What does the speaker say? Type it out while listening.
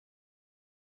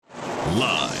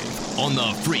Live on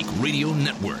the Freak Radio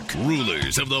Network,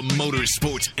 rulers of the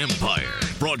motorsports empire,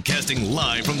 broadcasting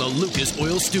live from the Lucas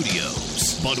Oil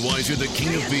Studios. Budweiser, the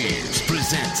king of beers,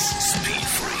 presents Speed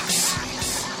Freaks.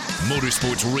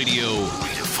 Motorsports Radio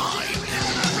redefined.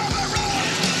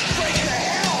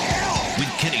 With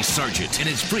Kenny Sargent and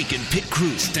his freaking pit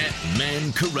crew, Stat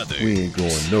Man Carruthers. We ain't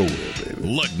going nowhere, baby.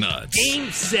 Lug Nuts. Game,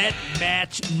 set,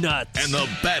 match, nuts. And the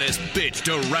baddest bitch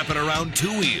to wrap it around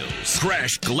two wheels,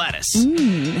 Crash Gladys.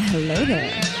 Hello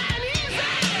there.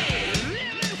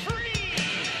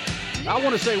 I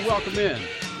want to say welcome in,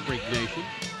 Freak Nation.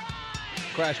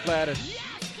 Crash Gladys,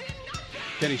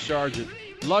 Kenny Sargent,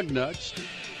 Lug Nuts,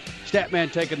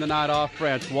 Statman taking the night off,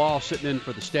 Francois sitting in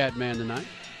for the Statman tonight.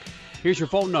 Here's your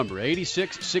phone number,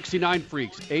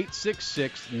 8669-FREAKS,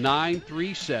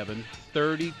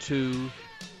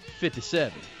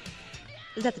 866-937-3257.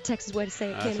 Is that the Texas way to say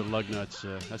it, Kenny? That's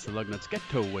the Lug Nuts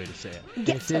ghetto way to say it.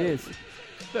 Yes, it is.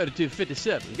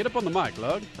 3257. Get up on the mic,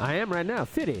 Lug. I am right now.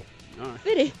 Fitty. All right.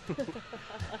 Fitty.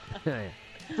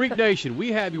 Freak Nation,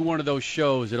 we have you one of those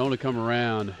shows that only come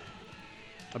around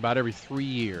about every 3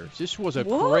 years. This was a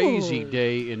crazy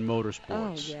day in motorsports.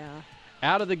 Oh, yeah.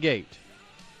 Out of the gate,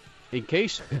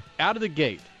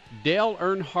 Dale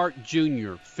Earnhardt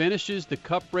Jr. finishes the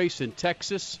Cup race in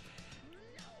Texas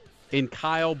in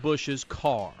Kyle Busch's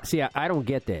car. See, I don't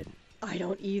get that. I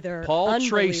don't either. Paul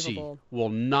Tracy will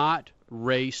not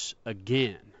race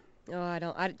again. Oh, I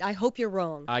don't. I hope you're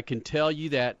wrong. I can tell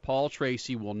you that Paul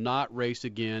Tracy will not race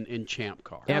again in Champ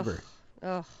Car. Ever.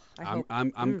 Oh, I hope.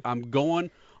 I'm going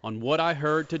on what I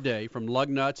heard today from Lug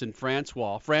Nuts and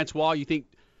Francois. Francois, you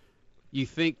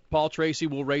think Paul Tracy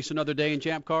will race another day in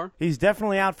Champ Car? He's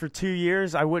definitely out for 2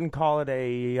 years. I wouldn't call it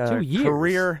a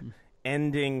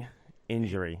career-ending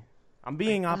injury. I'm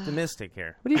being optimistic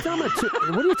here. What are you talking about?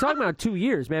 What are you talking about? 2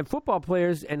 years, man. Football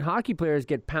players and hockey players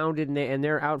get pounded and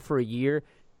they're out for a year.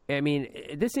 I mean,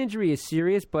 this injury is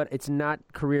serious, but it's not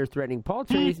career-threatening. Paul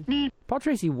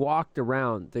Tracy walked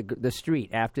around the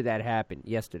street after that happened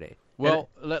yesterday. Well,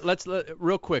 let's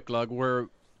real quick, Lug. We're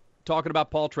talking about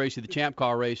Paul Tracy, the Champ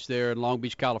Car race there in Long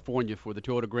Beach, California for the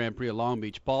Toyota Grand Prix of Long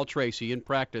Beach. Paul Tracy in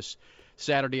practice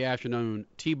Saturday afternoon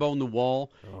T-boned the wall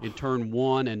in turn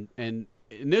one, and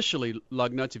initially,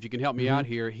 Lug Nuts, if you can help me out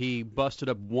here, he busted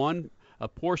up a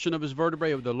portion of his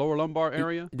vertebrae of the lower lumbar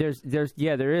area. There is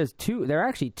two. There are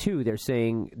actually two. They're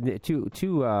saying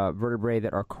two vertebrae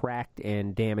that are cracked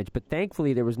and damaged, but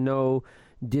thankfully there was no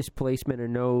displacement or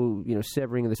no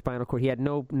severing of the spinal cord. He had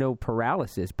no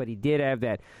paralysis, but he did have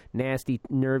that nasty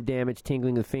nerve damage,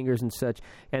 tingling of the fingers and such.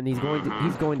 And he's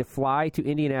going to fly to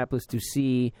Indianapolis to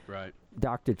see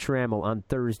Dr. Trammell on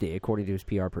Thursday, according to his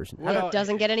PR person. Well, it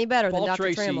doesn't get any better than Dr.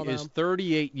 Trammell, Paul Tracy is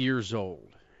 38 years old.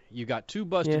 You got two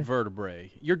busted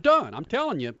vertebrae. You're done. I'm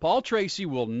telling you. Paul Tracy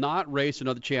will not race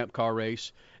another Champ Car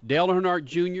race. Dale Earnhardt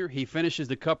Jr., he finishes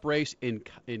the Cup race in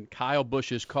Kyle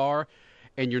Busch's car.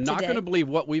 And you're not going to believe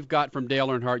what we've got from Dale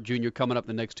Earnhardt Jr. coming up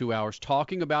the next 2 hours,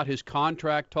 talking about his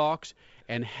contract talks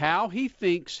and how he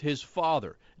thinks his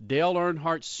father, Dale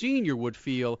Earnhardt Sr., would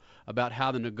feel about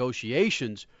how the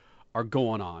negotiations are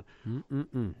going on.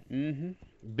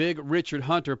 Big Richard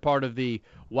Hunter, part of the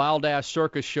Wild Ass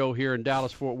Circus show here in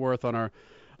Dallas-Fort Worth on our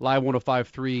Live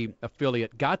 105.3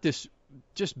 affiliate, got this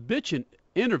just bitchin'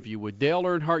 interview with Dale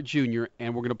Earnhardt Jr.,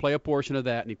 and we're going to play a portion of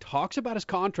that. And he talks about his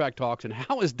contract talks and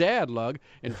how his dad, Lug,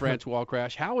 and Francois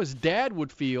Crash, how his dad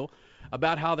would feel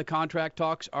about how the contract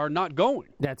talks are not going.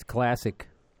 That's classic.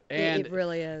 And it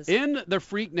really is. In the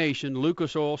Freak Nation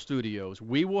Lucas Oil Studios,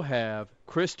 we will have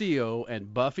Christy O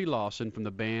and Buffy Lawson from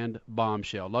the band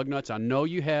Bombshell. Lug Nuts, I know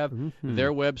you have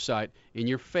their website in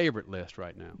your favorite list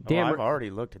right now. I've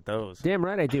already looked at those. Damn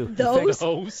right I do.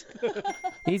 Those?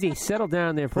 Easy, settle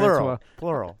down there, Francois.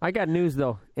 Plural. I got news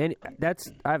though, and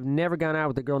I've never gone out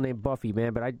with a girl named Buffy,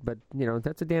 man. But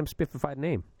that's a damn spiffified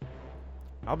name.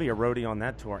 I'll be a roadie on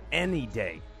that tour any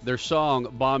day. Their song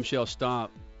Bombshell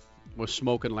Stomp was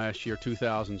smoking last year,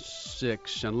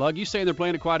 2006. And Lug, you saying they're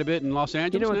playing it quite a bit in Los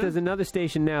Angeles? You know what? Now? There's another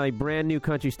station now, a brand new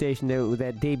country station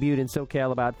that debuted in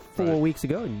SoCal about 4 weeks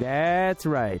ago. That's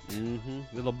right.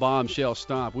 Little Bombshell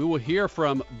Stomp. We will hear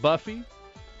from Buffy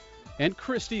and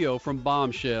Christy O from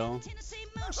Bombshell. Tennessee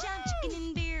moonshine, chicken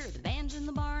and beer. The band's in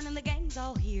the barn and the gang's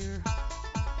all here.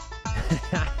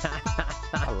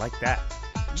 I like that.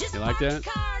 You like that?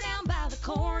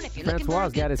 Francois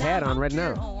got his hat on right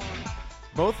now.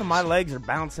 Both of my legs are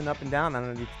bouncing up and down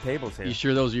underneath the tables here. You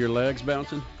sure those are your legs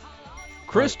bouncing?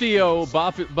 Christy O,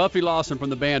 Buffy Lawson from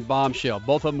the band Bombshell.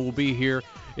 Both of them will be here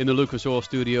in the Lucas Oil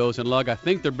Studios. And, Lug, I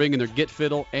think they're bringing their Get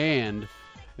Fiddle and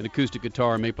an acoustic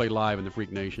guitar and may play live in the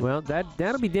Freak Nation. Well,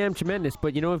 that'll be damn tremendous.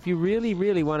 But, if you really,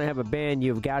 really want to have a band,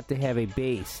 you've got to have a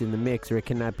bass in the mix or it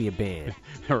cannot be a band.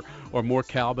 or more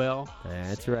cowbell.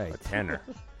 That's right. A tenor.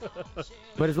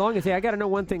 But as long as, I got to know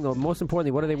one thing, though. Most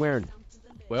importantly, what are they wearing?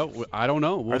 Well, I don't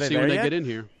know. We'll Are they see when there they yet? get in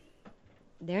here.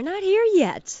 They're not here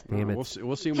yet. Damn it. We'll see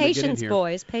when they get in Patience, here.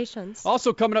 boys, patience.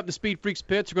 Also coming up, the Speed Freaks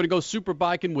pits. We're going to go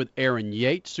superbiking with Aaron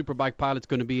Yates. Superbike pilot's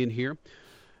going to be in here.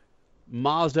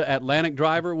 Mazda Atlantic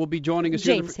driver will be joining us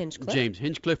James here. Hinchcliffe. James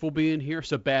Hinchcliffe will be in here.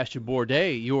 Sebastian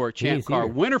Bourdais, your Champ He's Car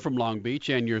here. winner from Long Beach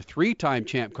and your 3-time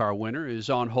Champ Car winner, is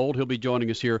on hold. He'll be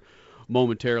joining us here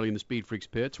momentarily in the Speed Freaks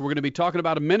pits. We're going to be talking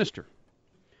about a minister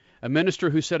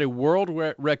who set a world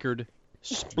record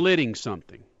splitting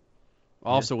something.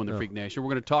 Also in the Freak Nation.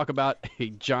 We're going to talk about a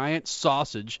giant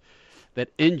sausage that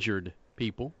injured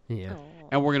people. Yeah.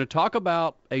 And we're going to talk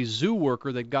about a zoo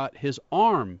worker that got his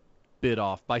arm bit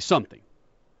off by something.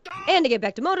 And to get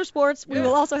back to motorsports, we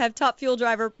will also have top fuel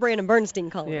driver Brandon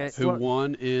Bernstein calling us. Who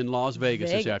won in Las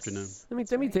Vegas this afternoon.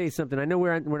 Let me tell you something. I know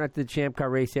we're not at the Champ Car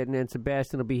race yet, and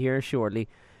Sebastian will be here shortly.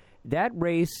 That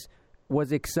race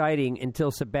was exciting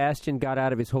until Sebastian got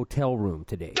out of his hotel room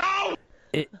today.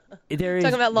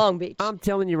 Talking about Long Beach. I'm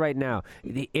telling you right now,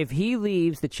 if he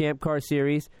leaves the Champ Car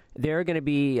Series, there are going to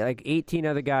be like 18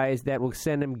 other guys that will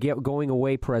send him going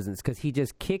away presents because he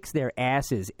just kicks their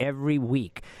asses every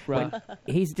week. Right. Like,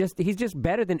 he's just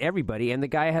better than everybody, and the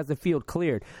guy has the field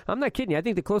cleared. I'm not kidding you. I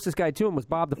think the closest guy to him was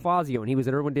Bob DeFazio, and he was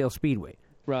at Irwindale Speedway.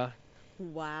 Right.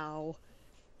 Wow.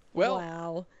 Well,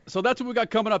 wow. So that's what we got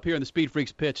coming up here in the Speed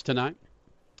Freaks pitch tonight.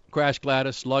 Crash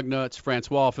Gladys, Lugnuts,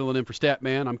 Francois filling in for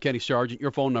Statman. I'm Kenny Sargent.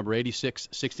 Your phone number,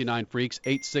 8669-FREAKS,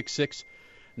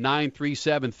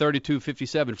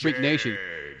 866-937-3257. Freak Nation,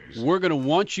 we're going to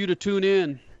want you to tune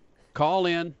in, call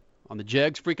in on the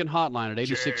Jegs freaking hotline at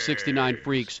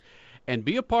 8669-FREAKS, and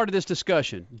be a part of this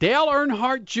discussion. Dale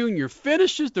Earnhardt Jr.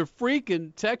 finishes the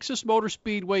freaking Texas Motor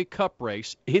Speedway Cup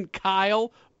race in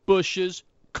Kyle Busch's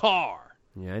car.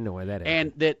 Yeah, I know why that happened.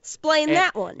 And that Explain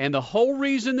that one. And the whole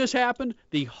reason this happened,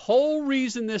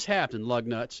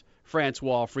 Lugnuts,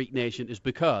 Francois, Freak Nation, is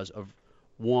because of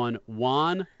one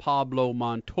Juan Pablo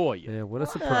Montoya. Yeah, what a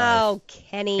surprise. Oh,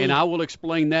 Kenny. And I will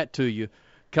explain that to you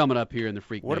coming up here in the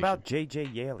Freak What Nation. about J.J.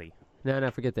 Yaley?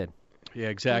 No, forget that. Yeah,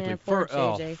 exactly. Yeah, poor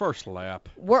JJ. First lap.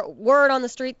 Word on the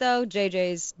street, though,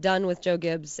 JJ's done with Joe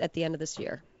Gibbs at the end of this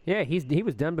year. Yeah, he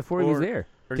was done before he was there.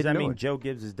 Or does that mean Joe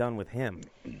Gibbs is done with him?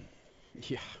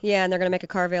 Yeah. Yeah, and they're going to make a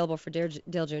car available for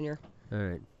Dale Jr. All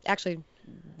right. Actually,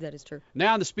 that is true.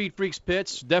 Now in the Speed Freaks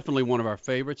pits, definitely one of our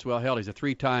favorites. Well, hell, he's a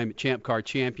 3-time Champ Car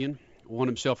champion. Won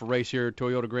himself a race here at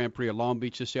Toyota Grand Prix at Long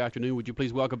Beach this afternoon. Would you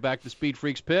please welcome back to the Speed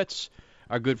Freaks pits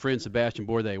our good friend Sebastian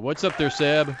Bourdais. What's up there,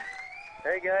 Seb?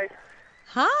 Hey, guys.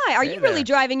 Hi. Are you really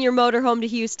driving your motorhome to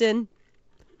Houston?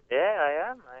 Yeah,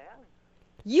 I am.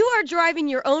 You are driving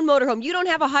your own motorhome. You don't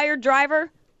have a hired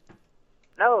driver?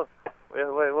 No.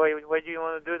 Why do you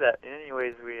want to do that?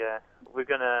 Anyways, we're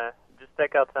gonna just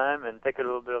take our time and take a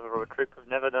little bit of a road trip. We've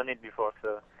never done it before,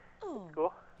 so it's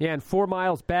cool. Yeah, and 4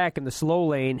 miles back in the slow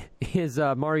lane is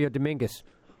Mario Dominguez.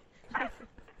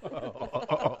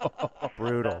 Brutal.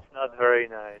 That's not very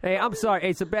nice. Hey, I'm sorry.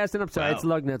 Hey, Sebastian, I'm sorry. Wow. It's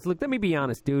Lugnuts. Look, let me be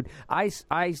honest, dude. I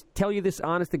tell you this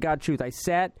honest to God truth. I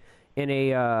sat in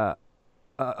an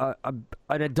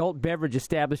adult beverage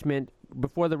establishment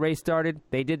before the race started.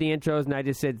 They did the intros, and I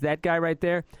just said, that guy right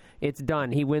there, it's done.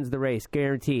 He wins the race,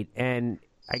 guaranteed. And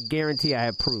I guarantee I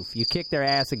have proof. You kick their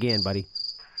ass again, buddy.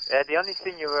 The only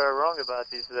thing you were wrong about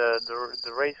is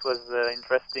the race was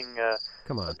interesting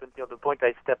Come on. up until the point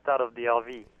I stepped out of the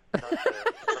RV.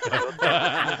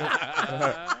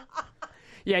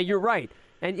 Yeah, you're right.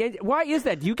 And why is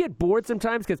that? Do you get bored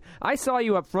sometimes? Because I saw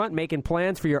you up front making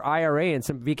plans for your IRA and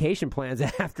some vacation plans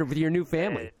after with your new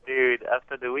family. Dude,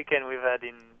 after the weekend we've had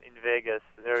in Vegas,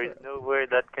 there is no word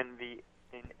that can be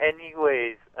in any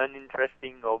ways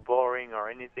uninteresting or boring or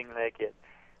anything like it.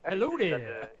 Hello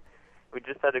there. We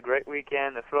just had a great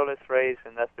weekend, a flawless race,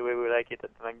 and that's the way we like it at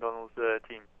the McDonald's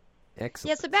team. Excellent.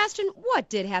 Yeah, Sebastian, what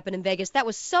did happen in Vegas that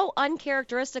was so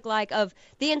uncharacteristic of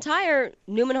the entire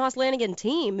Newman-Haas-Lanigan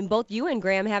team, and both you and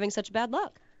Graham having such bad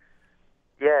luck?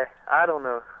 Yeah, I don't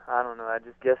know. I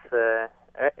just guess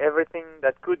everything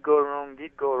that could go wrong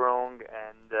did go wrong,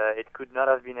 and it could not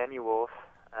have been any worse.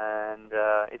 And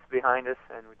it's behind us,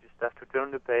 and we just have to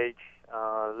turn the page,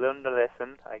 learn the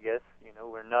lesson, I guess. You know,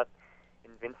 we're not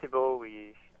invincible.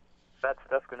 Bad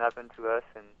stuff can happen to us,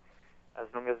 and as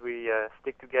long as we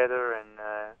stick together and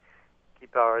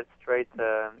keep our heads straight,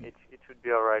 it should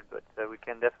be all right. But we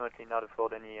can definitely not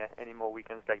afford any more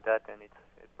weekends like that, and it's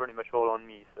pretty much all on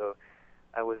me. So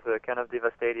I was kind of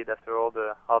devastated after all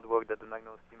the hard work that the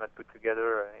Magnus team had put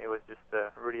together. It was just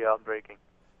really heartbreaking.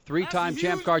 Three-time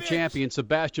Champ Car champion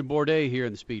Sebastien Bourdais here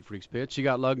in the Speed Freaks pits. You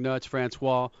got Lugnuts,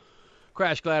 Francois,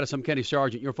 Crash Gladys. I'm Kenny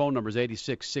Sargent. Your phone number is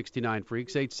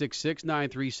 8669-FREAKS,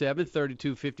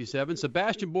 866-937-3257.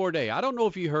 Sebastien Bourdais, I don't know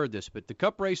if you heard this, but the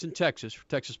Cup race in Texas, for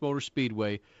Texas Motor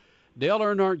Speedway, Dale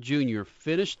Earnhardt Jr.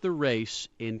 finished the race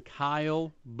in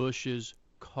Kyle Busch's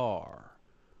car.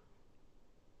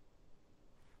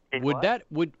 Would that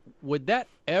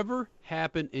ever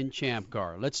happen in Champ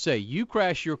Car? Let's say you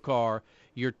crash your car,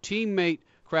 your teammate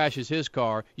crashes his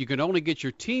car. You can only get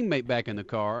your teammate back in the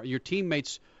car, your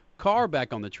teammate's car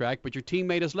back on the track, but your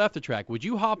teammate has left the track. Would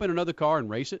you hop in another car and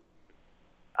race it?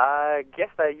 I guess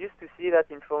I used to see that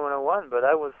in Formula One, but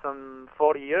that was some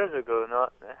 40 years ago.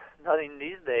 Not in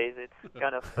these days. It's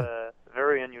kind of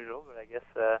very unusual, but I guess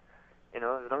as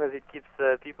long as it keeps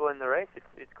people in the race,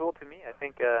 it's cool to me. I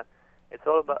think it's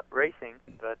all about racing,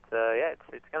 but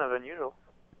it's kind of unusual.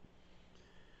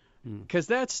 Because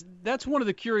that's one of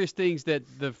the curious things that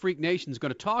the Freak Nation is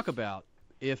going to talk about.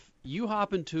 If you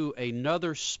hop into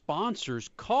another sponsor's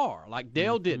car, like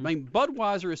Dale did. I mean,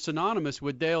 Budweiser is synonymous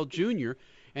with Dale Jr.,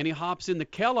 and he hops in the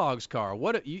Kellogg's car.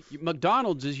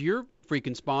 McDonald's is your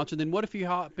freaking sponsor. Then what if you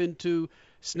hop into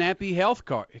Snappy Health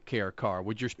Care car?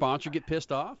 Would your sponsor get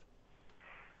pissed off?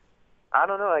 I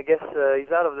don't know. I guess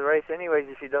he's out of the race anyways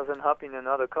if he doesn't hop in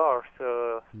another car.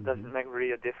 So it doesn't make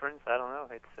really a difference. I don't know.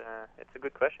 It's a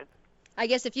good question. I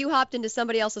guess if you hopped into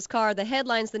somebody else's car, the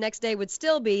headlines the next day would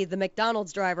still be the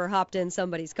McDonald's driver hopped in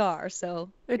somebody's car. So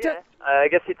I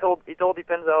guess it all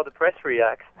depends how the press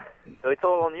reacts. So it's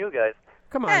all on you guys.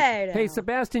 Come on. Hey,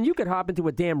 Sebastien, you could hop into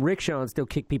a damn rickshaw and still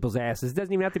kick people's asses. It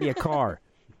doesn't even have to be a car.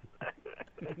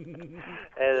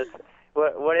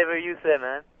 Whatever you say,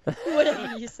 man.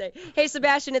 Whatever you say. Hey,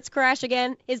 Sebastien, it's Crash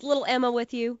again. Is little Emma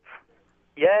with you?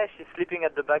 Yeah, she's sleeping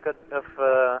at the back of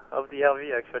the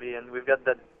RV, actually, and we've got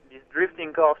these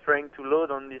drifting cars trying to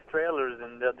load on these trailers,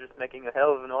 and they're just making a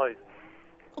hell of a noise.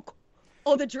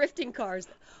 Oh, the drifting cars.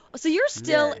 So you're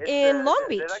still in Long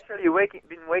Beach. They've actually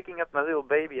been waking up my little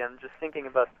baby. I'm just thinking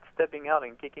about stepping out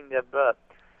and kicking their butt.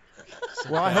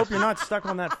 Well, I hope you're not stuck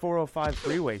on that 405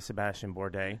 freeway, Sebastien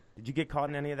Bourdais. Did you get caught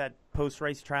in any of that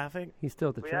post-race traffic? He's still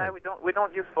at the track. Yeah, we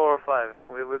don't use 405.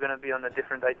 We're going to be on a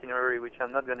different itinerary, which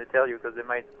I'm not going to tell you because they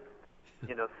might,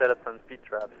 set up some speed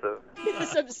traps. So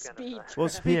some speed. Well,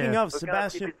 speaking of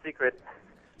Sebastien, keep it secret.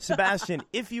 Sebastien,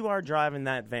 if you are driving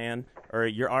that van or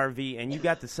your RV and you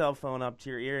got the cell phone up to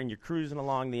your ear and you're cruising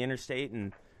along the interstate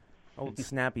and old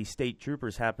snappy state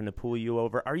troopers happen to pull you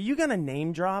over, are you going to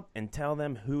name drop and tell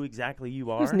them who exactly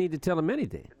you are? You just need to tell them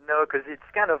anything. No, because it's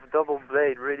kind of double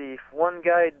blade, really. If one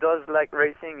guy does like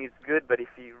racing, it's good, but if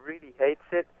he really hates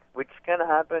it, which can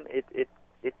happen, it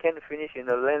can finish in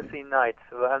a lengthy night.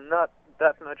 So I'm not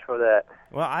that much for that.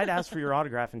 Well, I'd ask for your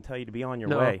autograph and tell you to be on your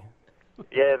way.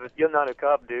 Yeah, but you're not a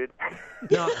cop, dude.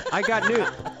 No, I got news.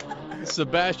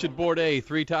 Sebastien Bourdais,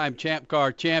 three-time Champ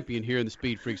Car champion here in the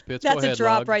Speed Freaks pits. That's Go ahead, a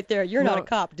drop Lug. right there. You're not a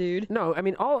cop, dude. No, I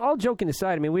mean, all joking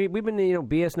aside, I mean, we've been,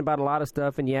 BSing about a lot of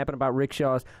stuff and yapping about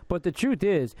rickshaws, but the truth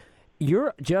is,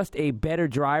 you're just a better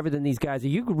driver than these guys. Are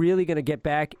you really going to get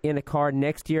back in a car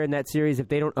next year in that series if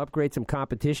they don't upgrade some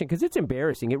competition? Because it's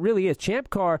embarrassing. It really is. Champ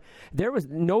Car, there was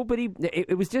nobody.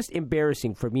 It was just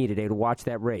embarrassing for me today to watch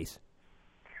that race.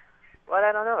 Well,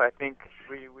 I don't know. I think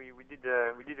we did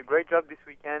a great job this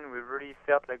weekend. We really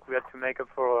felt like we had to make up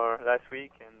for last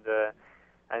week,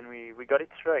 and we got it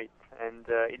straight. And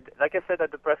like I said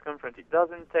at the press conference, it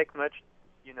doesn't take much,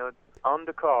 on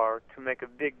the car to make a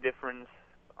big difference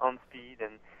on speed.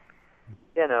 And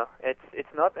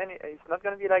it's not going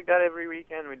to be like that every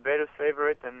weekend. We'd better savor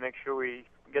it and make sure we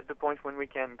get the points when we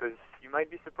can, because you might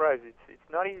be surprised.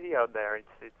 It's not easy out there.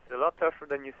 It's a lot tougher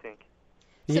than you think.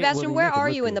 Sebastien, where are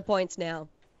you in the points now?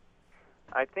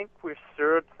 I think we're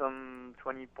third, some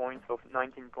 20 points or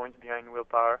 19 points behind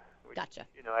Willpower. Which, Gotcha.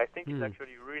 I think he's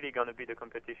actually really going to be the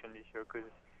competition this year because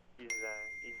he's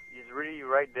really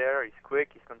right there. He's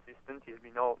quick. He's consistent. He's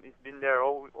been there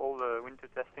all the winter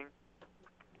testing,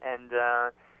 and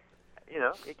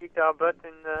he kicked our butt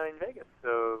in Vegas.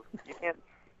 So you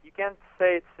can't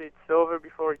say it's over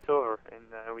before it's over, and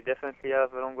we definitely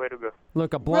have a long way to go.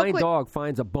 Look, a blind dog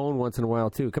finds a bone once in a while,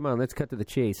 too. Come on, let's cut to the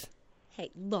chase. Hey,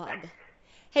 Lug.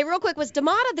 Hey, real quick, was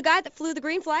D'Amata the guy that flew the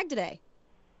green flag today?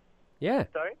 Yeah.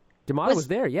 Sorry? D'Amata was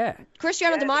there, yeah.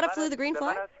 Cristiano D'Amata flew the green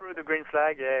flag? D'Amata threw the green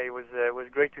flag, yeah. It was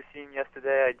great to see him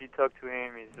yesterday. I did talk to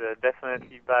him. He's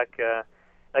definitely back.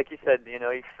 Like you said,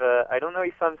 if I don't know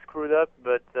if I'm screwed up,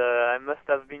 but I must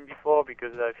have been before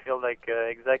because I feel like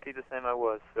exactly the same I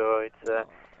was. So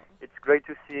it's great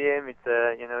to see him. It's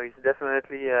he's definitely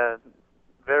definitely.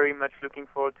 Very much looking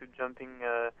forward to jumping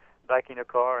back in a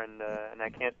car, and I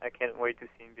can't wait to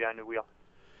see him behind the wheel.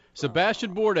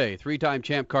 Sebastian Bourdais, 3-time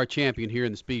Champ Car champion here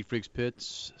in the SpeedFreaks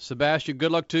pits. Sebastian, good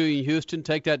luck to you in Houston.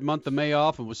 Take that month of May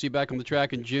off, and we'll see you back on the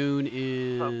track in June.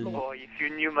 Oh, if you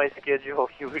knew my schedule,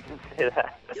 you wouldn't say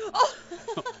that.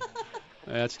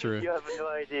 That's true. You have no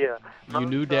idea. You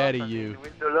knew Daddy, you.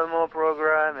 With the Le Mans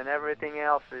program and everything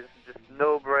else, there's just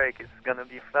no break. It's going to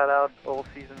be flat out all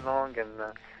season long, and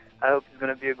I hope it's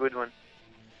going to be a good one.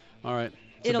 All right.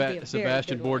 It'll be a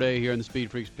Sebastian very good Bourdais here in the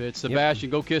SpeedFreaks pits. Sebastian,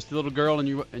 go kiss the little girl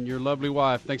and your lovely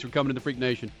wife. Thanks for coming to the Freak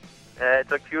Nation. Talk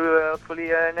to you hopefully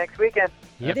next weekend.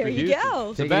 Yep, There you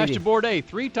go. Sebastian Bourdais,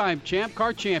 3-time Champ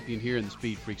Car champion here in the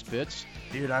SpeedFreaks pits.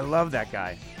 Dude, I love that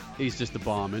guy. He's just a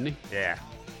bomb, isn't he? Yeah.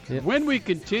 Yep. When we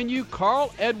continue,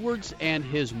 Carl Edwards and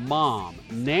his mom,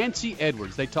 Nancy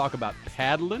Edwards, they talk about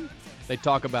paddling. They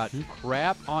talk about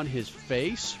crap on his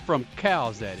face, from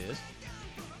cows, that is.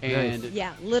 And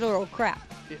Yeah, literal crap.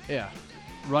 yeah,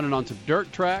 running on some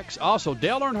dirt tracks. Also,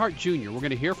 Dale Earnhardt Jr., we're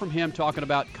going to hear from him talking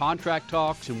about contract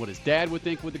talks and what his dad would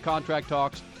think with the contract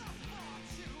talks.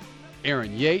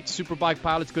 Aaron Yates, Superbike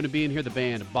pilot's going to be in here. The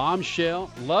band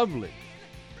Bombshell, lovely.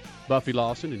 Buffy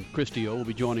Lawson and Christy O will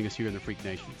be joining us here in the Freak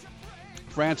Nation.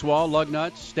 Francois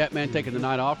Lugnuts, Statman taking the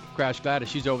night off. Crash Gladys,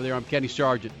 she's over there. I'm Kenny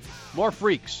Sargent. More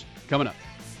Freaks coming up.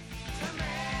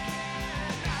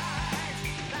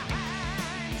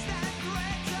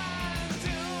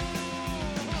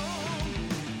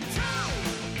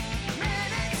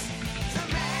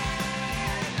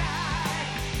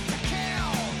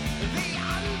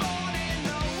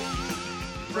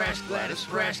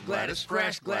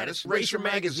 Crash Gladys, Racer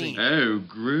Magazine. Oh,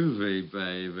 groovy,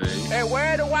 baby. Hey,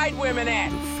 where are the white women at?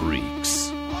 Freaks.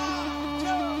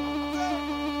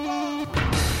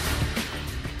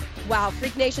 Wow,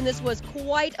 Freak Nation, this was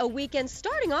quite a weekend,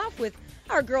 starting off with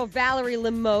our girl Valerie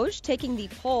Limoges taking the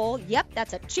pole. Yep,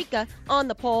 that's a chica on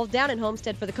the pole down in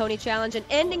Homestead for the Coney Challenge, and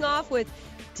ending off with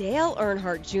Dale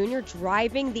Earnhardt Jr.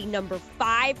 driving the number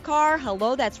 5 car.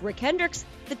 Hello, that's Rick Hendricks,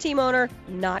 the team owner,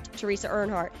 not Teresa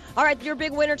Earnhardt. All right, your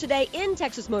big winner today in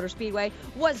Texas Motor Speedway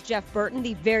was Jeff Burton,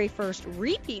 the very first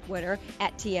repeat winner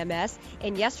at TMS.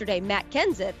 And yesterday, Matt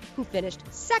Kenseth, who finished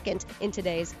second in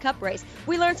today's Cup race.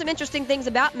 We learned some interesting things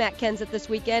about Matt Kenseth this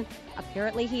weekend.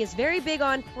 Apparently, he is very big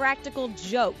on practical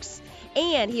jokes.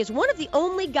 And he is one of the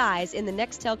only guys in the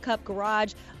Nextel Cup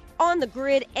garage on the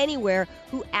grid anywhere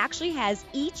who actually has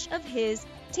each of his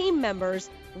team members'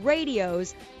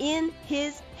 radios in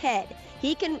his head.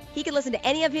 He can listen to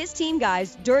any of his team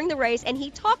guys during the race, and he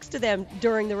talks to them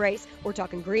during the race. We're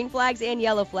talking green flags and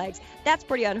yellow flags. That's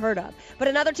pretty unheard of. But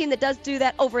another team that does do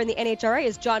that over in the NHRA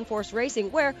is John Force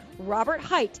Racing, where Robert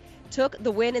Height took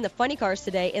the win in the funny cars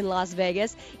today in Las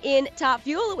Vegas. In Top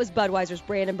Fuel, it was Budweiser's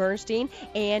Brandon Bernstein,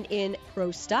 and in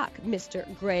Pro Stock, Mr.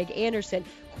 Greg Anderson.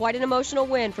 Quite an emotional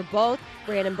win for both.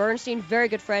 Brandon Bernstein, very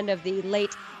good friend of the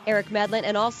late Eric Medlin,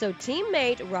 and also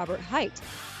teammate Robert Height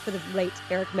for the late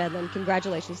Eric Medlin.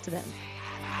 Congratulations to them.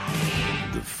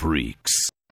 The Freaks.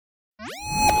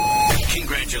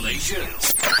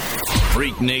 Congratulations.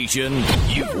 Freak Nation,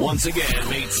 you've once again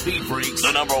made Speed Freaks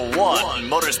the number 1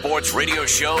 motorsports radio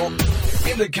show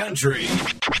in the country.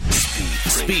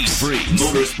 Speed Freaks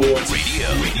Motorsports Radio.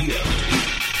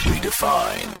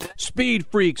 Redefined. Speed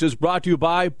Freaks is brought to you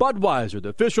by Budweiser, the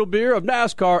official beer of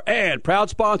NASCAR, and proud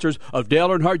sponsors of Dale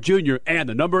Earnhardt Jr. and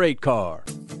the number 8 car.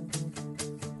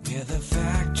 We're the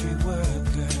factory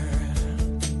worker.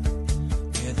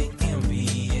 We're the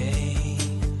NBA.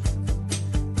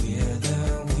 We're the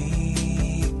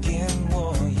weekend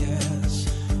warriors.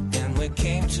 And we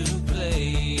came to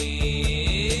play.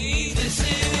 This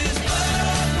is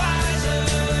Budweiser.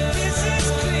 This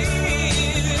is clear.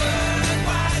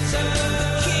 Budweiser.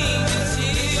 The king is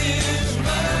here.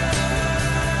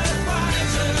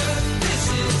 Budweiser. This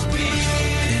is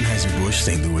beer. Anheuser-Busch,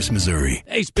 St. Louis, Missouri.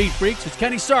 Hey, Speed Freaks, it's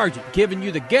Kenny Sargent giving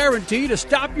you the guarantee to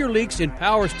stop your leaks in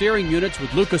power steering units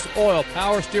with Lucas Oil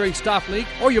Power Steering Stop Leak,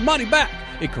 or your money back.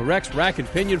 It corrects rack and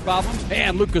pinion problems,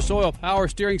 and Lucas Oil Power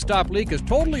Steering Stop Leak is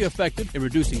totally effective in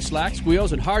reducing slack,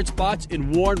 squeals, and hard spots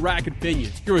in worn rack and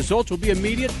pinions. Your results will be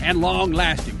immediate and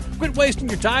long-lasting. Quit wasting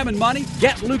your time and money.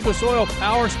 Get Lucas Oil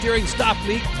Power Steering Stop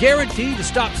Leak, guaranteed to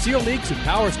stop seal leaks in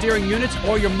power steering units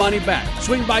or your money back.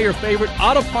 Swing by your favorite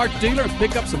auto parts dealer and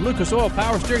pick up some Lucas Oil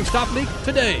Power Steering Stop Leak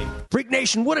today. Freak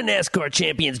Nation, what do NASCAR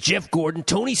champions Jeff Gordon,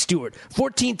 Tony Stewart,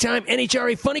 14-time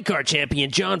NHRA Funny Car champion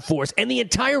John Force, and the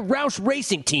entire Roush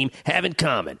Racing team have in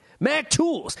common? Mac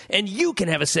Tools. And you can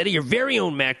have a set of your very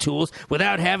own Mac Tools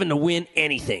without having to win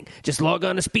anything. Just log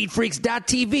on to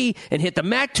SpeedFreaks.tv and hit the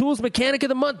Mac Tools Mechanic of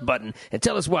the Month button and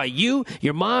tell us why you,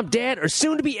 your mom, dad, or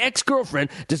soon-to-be ex-girlfriend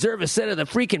deserve a set of the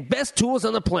freaking best tools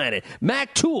on the planet.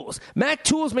 Mac Tools. Mac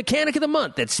Tools Mechanic of the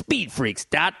Month at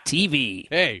SpeedFreaks.tv.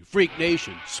 Hey, Freak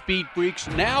Nation, Speed Freaks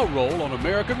now roll on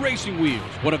American Racing Wheels,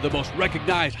 one of the most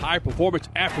recognized high-performance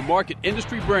aftermarket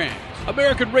industry brands.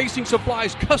 American Racing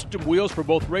supplies custom wheels for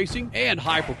both racing and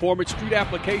high-performance street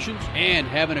applications, and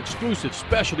have an exclusive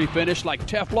specialty finish like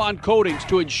Teflon coatings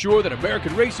to ensure that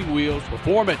American Racing wheels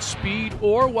perform at speed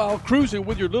or while cruising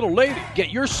with your little lady. Get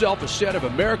yourself a set of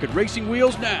American Racing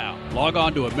wheels now. Log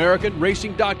on to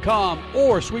AmericanRacing.com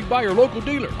or swing by your local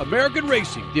dealer. American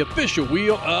Racing, the official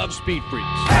wheel of Speed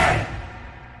Freaks.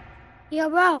 Yo,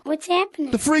 bro, what's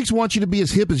happening? The Freaks want you to be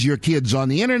as hip as your kids on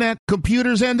the internet,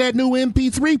 computers, and that new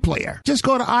MP3 player. Just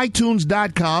go to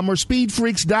iTunes.com or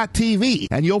SpeedFreaks.tv,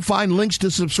 and you'll find links to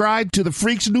subscribe to the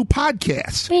Freaks' new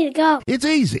podcast. Way to go. It's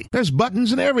easy. There's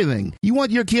buttons and everything. You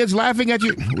want your kids laughing at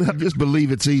you? Well, just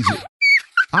believe it's easy.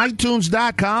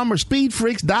 iTunes.com or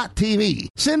SpeedFreaks.tv.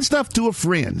 Send stuff to a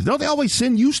friend. Don't they always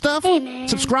send you stuff? Hey, man.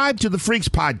 Subscribe to the Freaks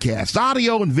podcast,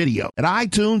 audio and video, at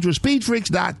iTunes or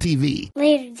SpeedFreaks.tv.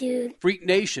 Later, dude. Freak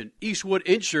Nation, Eastwood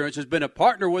Insurance has been a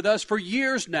partner with us for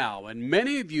years now, and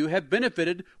many of you have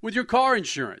benefited with your car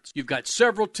insurance. You've got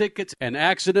several tickets, an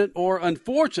accident, or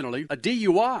unfortunately, a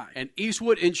DUI, and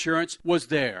Eastwood Insurance was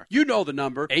there. You know the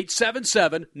number,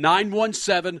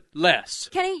 877-917-LESS.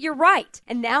 Kenny, you're right.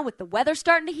 And now with the weather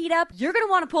starting to heat up, you're going to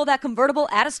want to pull that convertible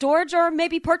out of storage or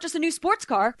maybe purchase a new sports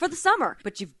car for the summer.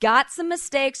 But you've got some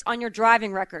mistakes on your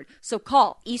driving record. So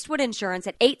call Eastwood Insurance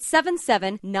at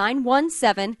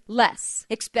 877-917-LESS.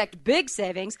 Expect big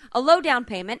savings, a low down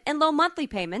payment, and low monthly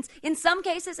payments, in some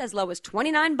cases as low as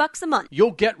 $29 a month.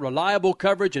 You'll get reliable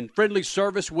coverage and friendly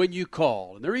service when you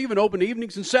call. And they're even open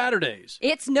evenings and Saturdays.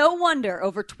 It's no wonder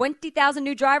over 20,000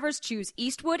 new drivers choose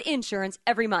Eastwood Insurance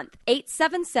every month.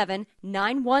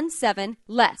 877-917-LESS.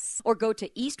 Or go to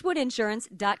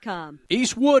eastwoodinsurance.com.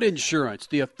 Eastwood Insurance,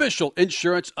 the official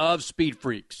insurance of Speed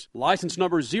Freaks. License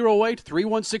number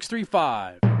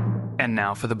 0831635. And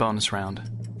now for the bonus round.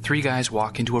 3 guys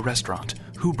walk into a restaurant.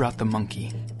 Who brought the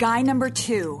monkey? Guy number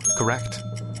 2. Correct.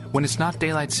 When it's not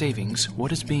daylight savings,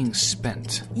 what is being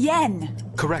spent? Yen.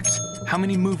 Correct. How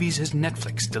many movies has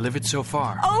Netflix delivered so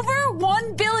far? Over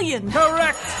 1 billion.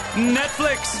 Correct.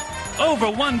 Netflix. Over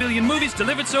 1 billion movies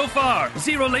delivered so far.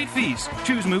 0 late fees.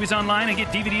 Choose movies online and get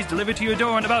DVDs delivered to your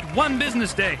door in about 1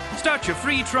 business day. Start your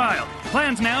free trial.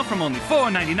 Plans now from only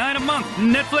 $4.99 a month.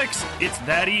 Netflix. It's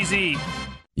that easy.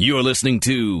 You're listening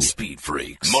to Speed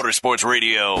Freaks Motorsports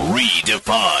Radio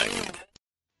Redefined.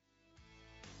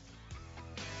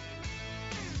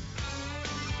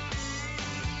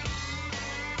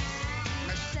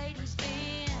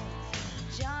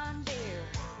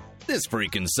 This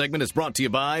freaking segment is brought to you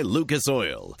by Lucas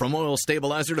Oil. From oil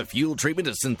stabilizer to fuel treatment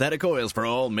to synthetic oils for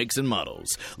all makes and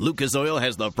models, Lucas Oil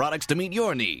has the products to meet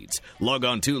your needs. Log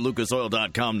on to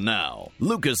lucasoil.com now.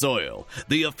 Lucas Oil,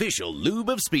 the official lube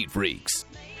of Speed Freaks.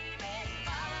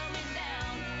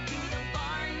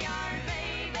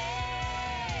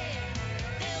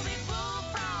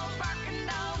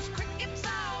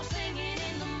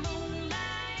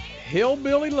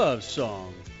 Hillbilly Love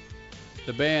Song.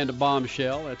 The band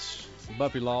Bombshell, that's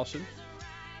Buffy Lawson,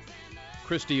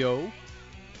 Christy O.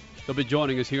 They'll be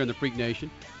joining us here in the Freak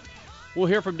Nation. We'll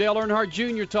hear from Dale Earnhardt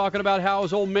Jr. talking about how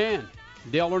his old man,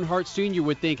 Dale Earnhardt Sr.,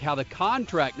 would think how the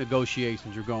contract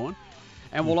negotiations are going.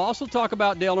 And we'll also talk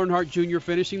about Dale Earnhardt Jr.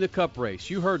 finishing the Cup race.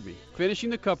 You heard me.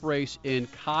 Finishing the Cup race in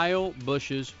Kyle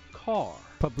Busch's car.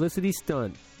 Publicity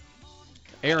stunt.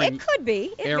 It could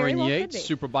be. It Aaron very well Yates,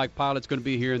 could be. Superbike pilot's going to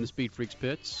be here in the Speed Freaks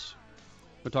pits.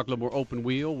 We'll talk a little more open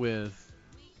wheel with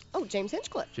James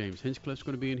Hinchcliffe. James Hinchcliffe's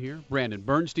going to be in here. Brandon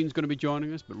Bernstein's going to be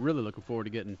joining us, but really looking forward to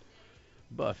getting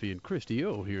Buffy and Christy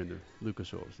O here in the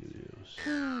Lucas Oil Studios.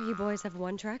 You boys have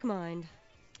one-track mind.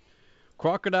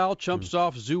 Crocodile chumps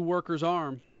off zoo worker's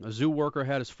arm. A zoo worker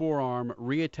had his forearm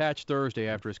reattached Thursday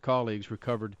after his colleagues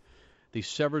recovered the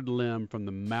severed limb from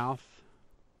the mouth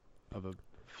of a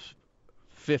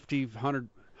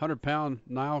 100-pound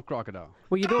Nile crocodile.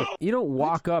 Well, you don't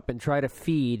walk up and try to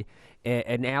feed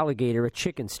an alligator a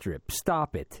chicken strip.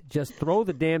 Stop it. Just throw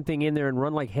the damn thing in there and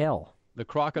run like hell. The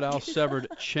crocodile severed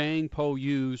Chang Po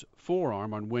Yu's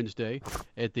forearm on Wednesday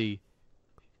at the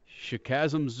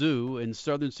Shikazam Zoo in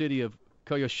southern city of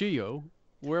Kyushu,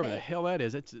 wherever the hell that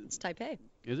is. It's Taipei.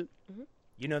 Is it? Mm-hmm.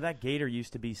 You know, that gator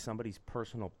used to be somebody's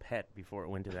personal pet before it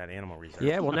went to that animal reserve.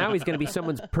 Yeah, well, now he's going to be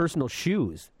someone's personal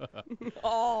shoes.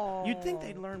 Oh. You'd think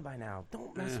they'd learn by now.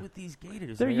 Don't mess with these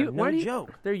gators. They're No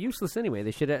joke. They're useless anyway.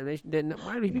 They should.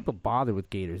 Why do people bother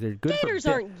with gators? They're good. Gators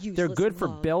aren't useless. They're good for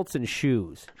Love. belts and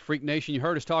shoes. Freak Nation, you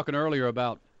heard us talking earlier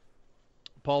about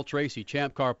Paul Tracy,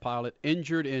 Champ Car pilot,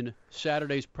 injured in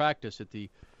Saturday's practice at the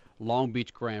Long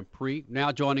Beach Grand Prix.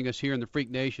 Now joining us here in the Freak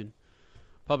Nation,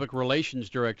 Public Relations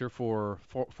Director for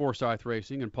Forsyth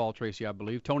Racing and Paul Tracy, I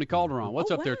believe, Tony Calderon. What's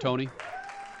up there, Tony?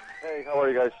 Hey, how are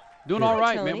you guys? Doing Good. all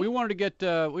right, Tony. man. We wanted to get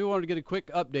a quick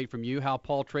update from you how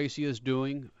Paul Tracy is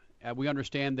doing. We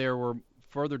understand there were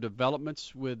further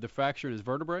developments with the fracture in his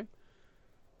vertebrae.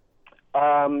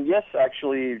 Yes,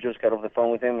 actually, just got off the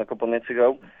phone with him a couple minutes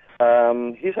ago.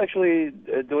 He's actually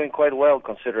doing quite well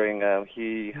considering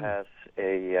he has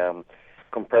a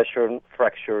compression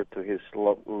fracture to his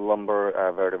lumbar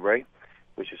vertebrae,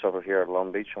 which is over here at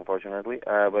Long Beach, unfortunately.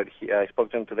 But I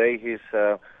spoke to him today. He's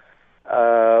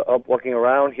up walking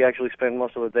around. He actually spent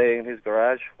most of the day in his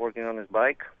garage working on his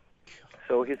bike.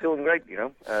 So he's feeling great,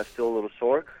 still a little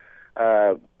sore,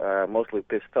 mostly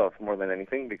pissed off more than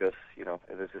anything because,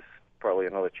 this is probably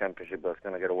another championship that's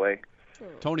going to get away.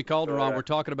 Tony Calderon, we're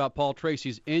talking about Paul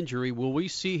Tracy's injury. Will we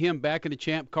see him back in the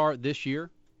Champ Car this year?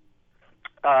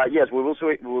 Yes, we will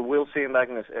see him back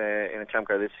in a Champ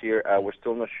Car this year. We're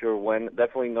still not sure when.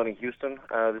 Definitely not in Houston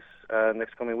this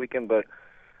next coming weekend, but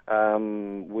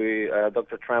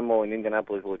Dr. Trammell in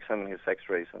Indianapolis will examine his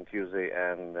X-rays on Tuesday,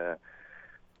 and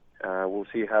we'll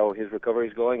see how his recovery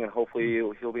is going, and hopefully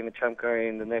he'll be in the Champ Car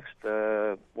in the next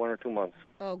 1 or 2 months.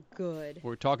 Oh, good.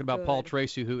 We're talking about Good. Paul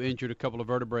Tracy, who injured a couple of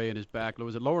vertebrae in his back.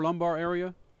 Was it lower lumbar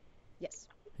area? Yes.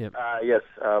 Yep. Yes,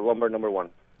 lumbar number 1.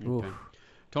 Okay.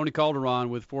 Tony Calderon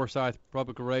with Forsyth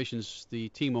Public Relations, the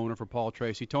team owner for Paul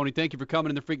Tracy. Tony, thank you for coming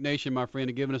in the Freak Nation, my friend,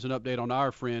 and giving us an update on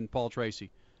our friend Paul Tracy.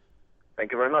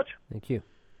 Thank you very much. Thank you.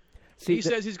 He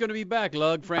says he's going to be back,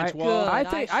 Lug, Francois.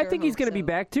 I think he's going to be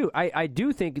back, too. I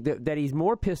do think that he's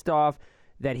more pissed off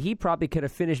that he probably could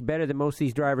have finished better than most of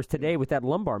these drivers today with that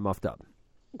lumbar muffed up.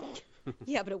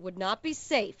 Yeah, but it would not be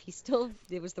safe.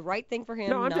 It was the right thing for him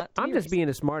No, I'm just being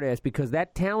a smartass because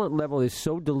that talent level is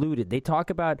so diluted. They talk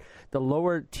about the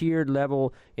lower tiered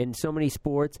level in so many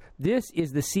sports. This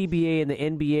is the CBA and the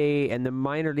NBA and the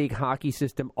minor league hockey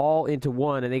system all into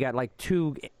one, and they got like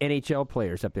 2 NHL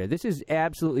players up there. This is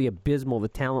absolutely abysmal, the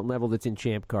talent level that's in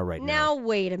Champ Car right now. Now,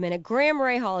 wait a minute. Graham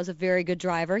Rahal is a very good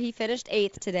driver. He finished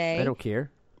 8th today. I don't care.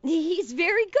 He's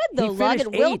very good, though, He Lug. finished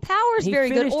And Will 8th. Power's He very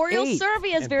good. finished Oriole 8th.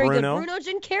 Servia is And very Bruno? good. Bruno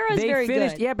Junqueira is They very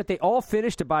finished, good. yeah, but they all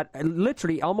finished about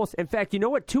literally almost. In fact, you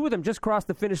know what? 2 of them just crossed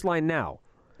the finish line now.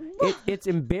 It's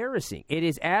embarrassing. It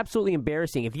is absolutely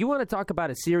embarrassing. If you want to talk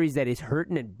about a series that is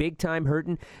hurting and big time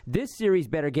hurting, this series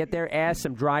better get their ass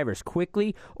some drivers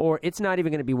quickly, or it's not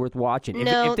even going to be worth watching.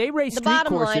 No, if they race the street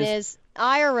bottom courses, line is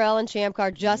IRL and Champ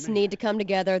Car just need to come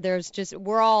together.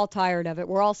 We're all tired of it.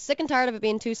 We're all sick and tired of it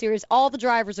being 2 series. All the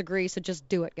drivers agree, so just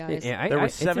do it, guys. There were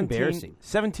it's embarrassing.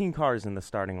 17 cars in the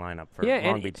starting lineup for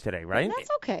Long Beach today, right? That's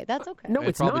okay. That's okay. No, And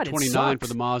it's probably not. It 29 for sucks.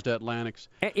 the Mazda Atlantics.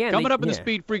 And Coming up in the yeah.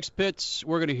 Speed Freaks pits,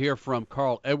 we're going to hear from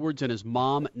Carl Edwards and his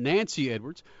mom, Nancy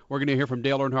Edwards. We're going to hear from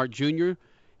Dale Earnhardt Jr.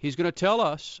 He's going to tell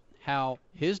us how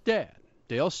his dad,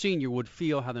 Dale Sr., would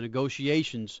feel how the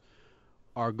negotiations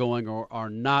are going or are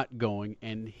not going,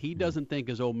 and he doesn't think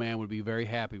his old man would be very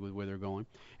happy with where they're going.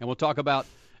 And we'll talk about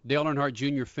Dale Earnhardt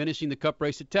Jr. finishing the Cup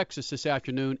race at Texas this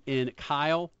afternoon in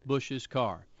Kyle Busch's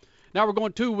car. Now we're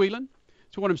going two-wheeling.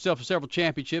 He's won himself several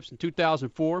championships. In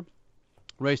 2004,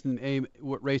 raced in the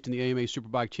AMA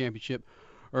Superbike Championship,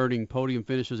 earning podium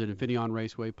finishes at Infineon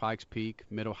Raceway, Pikes Peak,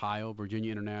 Mid-Ohio,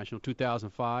 Virginia International.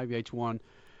 2005,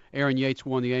 Aaron Yates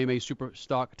won the AMA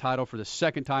Superstock title for the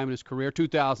second time in his career.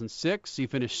 2006, he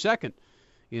finished second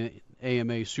in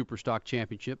AMA Superstock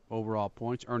Championship overall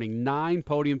points, earning 9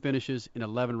 podium finishes in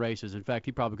 11 races. In fact,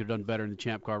 he probably could have done better in the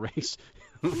Champ Car race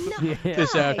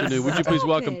this afternoon. Would you please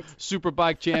welcome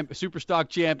Superstock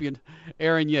champion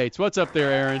Aaron Yates? What's up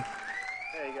there, Aaron?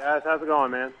 Hey guys, how's it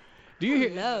going, man? Do you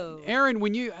hear, Aaron?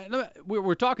 When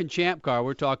we're talking Champ Car,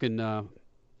 we're talking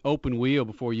open wheel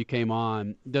before you came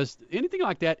on. Does anything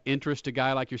like that interest a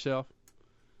guy like yourself?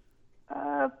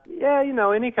 Yeah,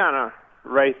 any kind of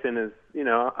racing is,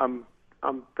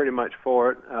 I'm pretty much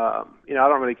for it. I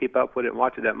don't really keep up with it and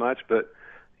watch it that much, but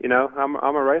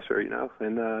I'm a racer,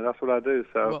 and that's what I do.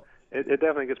 So it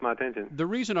definitely gets my attention. The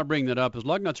reason I bring that up is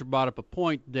Lugnutzer brought up a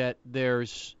point that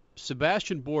there's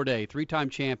Sebastian Bourdais, 3-time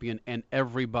champion, and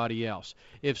everybody else.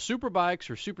 If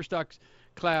Superbikes or Superstock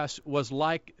class was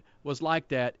like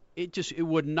that, it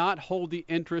would not hold the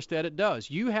interest that it does.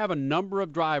 You have a number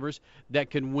of drivers that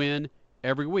can win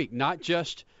every week, not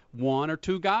just one or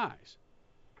two guys.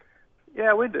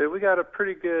 Yeah, we do. We got a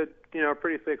pretty good,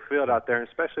 pretty thick field out there, and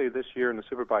especially this year in the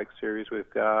Superbike Series, we've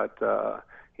got,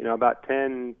 about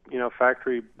 10,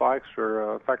 factory bikes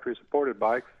or factory-supported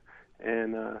bikes,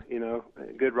 and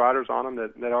good riders on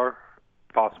them that are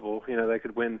possible. They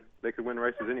could win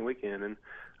races any weekend. And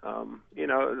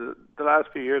the last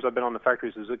few years I've been on the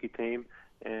factory Suzuki team,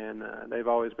 and they've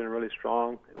always been really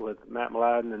strong with Matt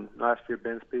Mladen, and last year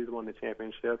Ben Spies won the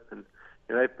championship, and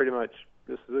they pretty much,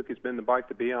 the Suzuki's been the bike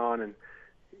to be on. And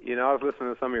I was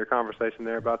listening to some of your conversation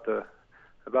there about the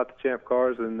champ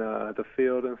cars and the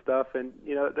field and stuff, and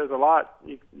there's a lot.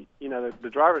 The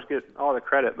drivers get all the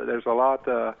credit, but there's a lot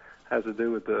has to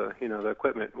do with the the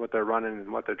equipment, what they're running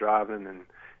and what they're driving, and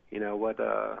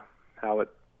how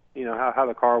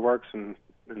the car works and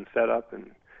set up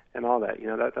and all that.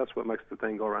 That's what makes the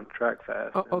thing go around the track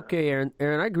fast. Oh, okay, Aaron,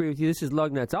 I agree with you. This is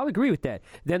Lugnuts. I'll agree with that.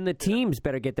 Then the teams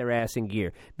better get their ass in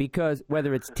gear, because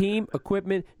whether it's team,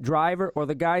 equipment, driver, or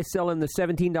the guy selling the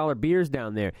 $17 beers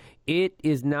down there, it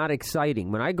is not exciting.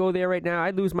 When I go there right now,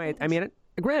 I lose my.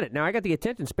 Granted, now I got the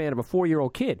attention span of a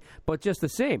 4-year-old kid, but just the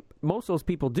same, most of those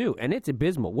people do, and it's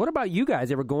abysmal. What about you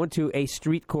guys ever going to a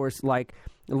street course like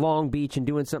Long Beach and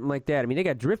doing something like that? I mean, they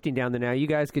got drifting down there now. You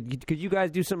guys could you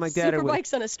guys do something like that?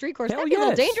 Superbikes on a street course? Hell That'd be a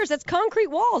little yes. dangerous. That's concrete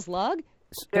walls, Lug.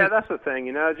 Yeah, that's the thing.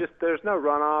 Just there's no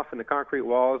runoff in the concrete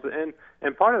walls, and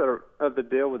part of the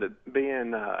deal with it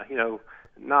being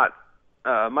not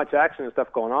much action and stuff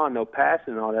going on, no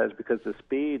passing and all that, is because the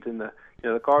speeds and the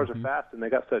cars are fast and they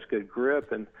got such good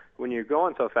grip. And when you're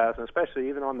going so fast, and especially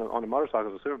even on the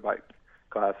motorcycles, the superbike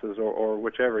classes or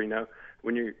whichever,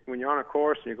 when you're on a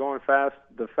course and you're going fast,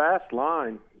 the fast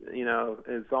line,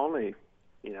 is only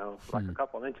like a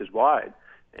couple of inches wide,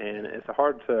 and it's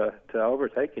hard to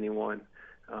overtake anyone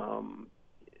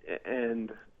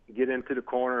and get into the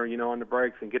corner, on the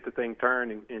brakes and get the thing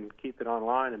turned and keep it on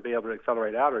line and be able to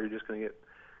accelerate out, or you're just going to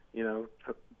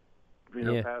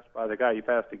get passed by the guy you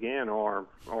passed again, or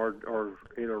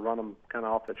either run them kind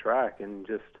of off the track. And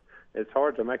just, it's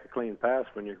hard to make a clean pass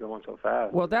when you're going so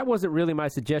fast. Well, that wasn't really my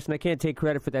suggestion. I can't take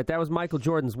credit for that. That was Michael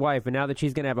Jordan's wife, and now that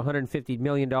she's going to have $150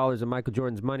 million of Michael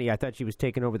Jordan's money, I thought she was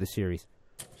taking over the series.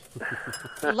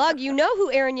 Lug, you know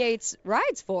who Aaron Yates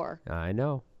rides for. I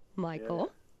know. Michael.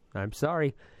 Yeah. I'm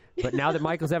sorry. But now that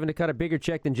Michael's having to cut a bigger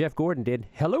check than Jeff Gordon did,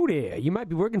 hello there. You might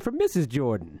be working for Mrs.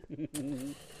 Jordan.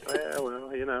 Yeah, well,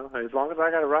 as long as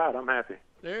I got a ride, I'm happy.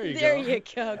 There you go.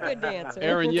 Good answer.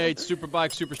 Aaron Yates,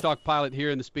 Superbike Superstock pilot here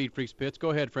in the Speed Freaks pits. Go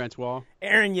ahead, Francois.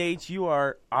 Aaron Yates, you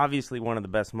are obviously one of the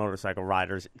best motorcycle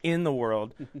riders in the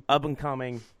world. Up and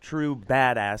coming, true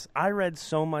badass. I read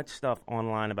so much stuff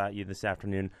online about you this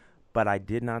afternoon, but I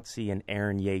did not see an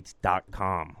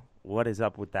AaronYates.com. What is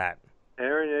up with that?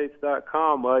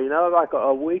 AaronYates.com. Well, like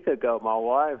a week ago, my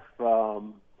wife,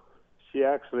 she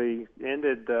actually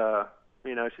ended,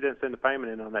 she didn't send the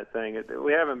payment in on that thing.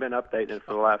 We haven't been updating it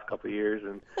for the last couple of years,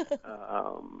 and,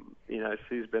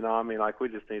 she's been on me like, we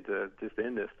just need to just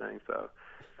end this thing. So,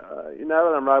 now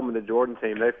that I'm riding with the Jordan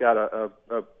team, they've got a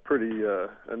pretty a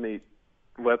neat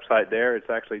website there. It's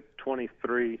actually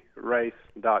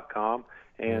 23race.com,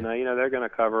 and, they're going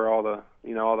to cover all the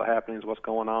happenings, what's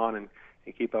going on, and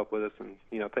keep up with us and,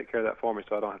 take care of that for me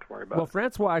so I don't have to worry about it. Well,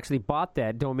 Francois actually bought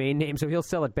that domain name, so he'll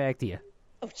sell it back to you.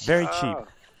 Oh, very cheap.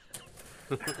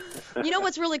 You know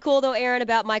what's really cool, though, Aaron,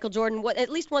 about Michael Jordan? At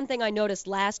least one thing I noticed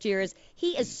last year is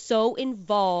he is so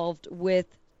involved with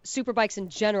superbikes in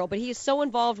general, but he is so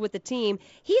involved with the team.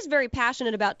 He's very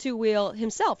passionate about two-wheel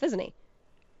himself, isn't he?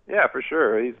 Yeah, for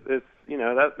sure.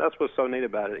 That's what's so neat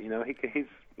about it. He's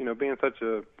being such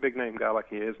a big-name guy like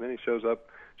he is, and then he shows up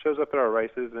at our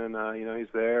races, and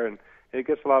he's there, and it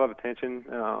gets a lot of attention.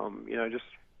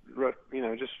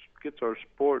 Just gets our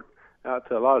sport out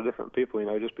to a lot of different people,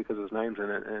 just because his name's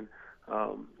in it. And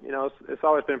it's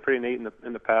always been pretty neat in the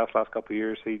last couple of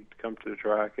years. He'd come to the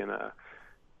track and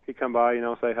he'd come by,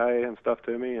 say hey and stuff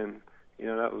to me, and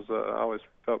that was I always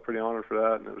felt pretty honored for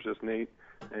that, and it was just neat.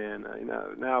 And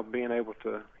now being able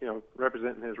to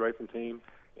representing his racing team.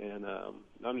 And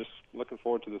I'm just looking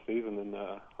forward to the season, and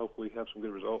hopefully have some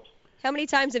good results. How many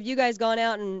times have you guys gone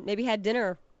out and maybe had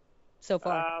dinner so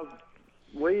far?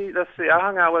 Let's see. I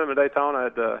hung out with him at Daytona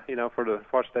at for the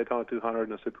watch Daytona 200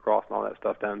 and the Supercross and all that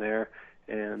stuff down there.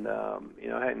 And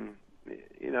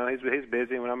he's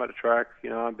busy. When I'm at the track,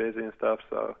 I'm busy and stuff.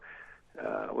 So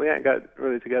we ain't got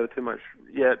really together too much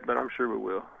yet, but I'm sure we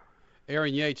will.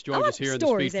 Aaron Yates joins us here in the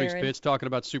Speed Freaks pits, talking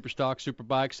about Superstock,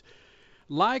 Superbikes.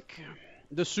 Like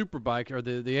the Superbike or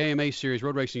the AMA series,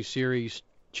 Road Racing Series,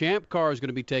 Champ Car is going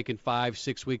to be taking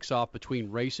 5-6 weeks off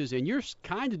between races, and you're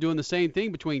kind of doing the same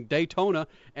thing between Daytona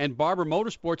and Barber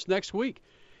Motorsports next week.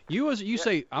 You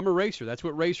say, I'm a racer. That's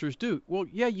what racers do. Well,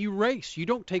 yeah, you race. You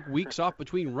don't take weeks off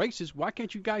between races. Why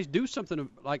can't you guys do something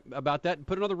about that and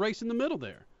put another race in the middle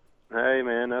there? Hey,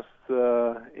 man, that's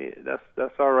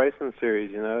our racing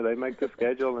series. You know, they make the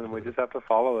schedule, and we just have to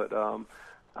follow it.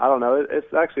 I don't know.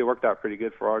 It's actually worked out pretty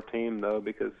good for our team, though,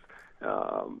 because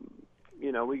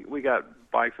you know, we got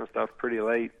bikes and stuff pretty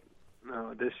late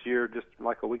this year, just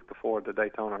like a week before the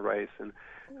Daytona race, and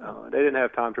they didn't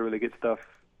have time to really get stuff,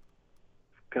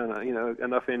 kind of, you know,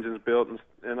 enough engines built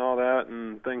and all that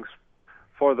and things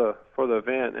for the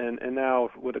event. And now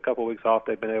with a couple of weeks off,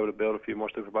 they've been able to build a few more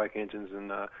superbike engines and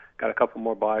got a couple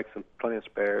more bikes and plenty of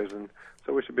spares, and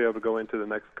so we should be able to go into the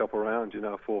next couple rounds, you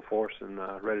know, full force and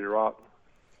ready to rock.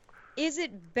 Is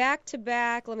it back to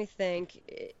back? Let me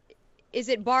think. Is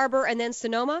it Barber and then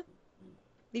Sonoma?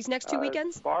 These next 2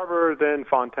 weekends? Barber, then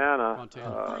Fontana.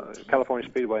 California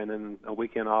Speedway, and then a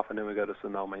weekend off, and then we go to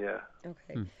Sonoma. Yeah.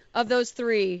 Okay. Of those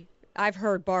three, I've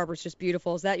heard Barber's just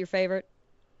beautiful. Is that your favorite?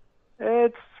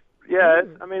 It's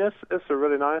a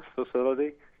really nice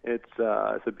facility. It's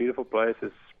a beautiful place.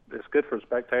 It's good for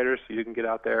spectators, so you can get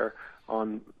out there out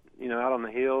on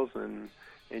the hills, and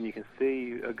you can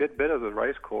see a good bit of the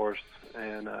race course,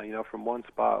 and from one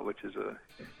spot, which is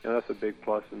that's a big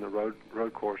plus in the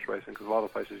road course racing, because a lot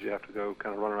of places you have to go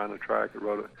kind of run around the track at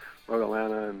Road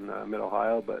Atlanta and Mid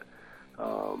Ohio, but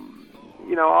I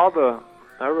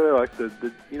really like just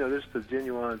the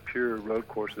genuine pure road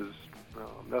courses.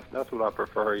 That's what I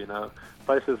prefer.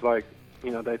 Places like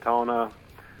Daytona,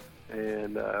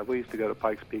 and we used to go to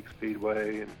Pikes Peak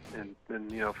Speedway and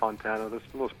Fontana. There's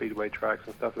little speedway tracks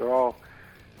and stuff.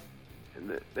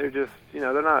 They're just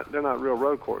they're not real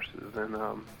road courses. And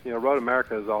Road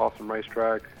America is an awesome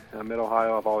racetrack. Mid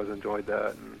Ohio, I've always enjoyed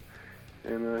that, and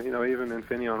even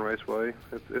Infineon Raceway,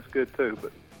 it's good too.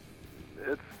 But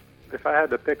if I had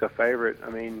to pick a favorite, I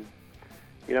mean,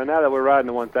 now that we're riding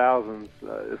the 1000s,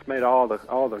 it's made all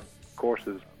the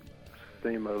courses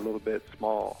seem a little bit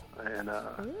small, and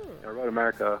Road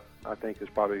America, I think, is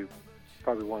probably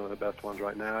one of the best ones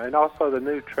right now. And also the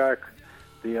new track,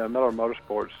 the Miller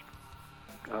Motorsports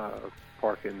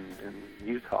park in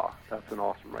Utah. That's an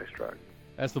awesome racetrack.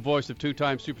 That's the voice of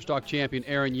two-time Superstock champion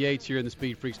Aaron Yates here in the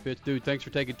Speed Freaks pits. Dude, thanks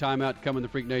for taking time out to come in the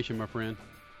Freak Nation, my friend.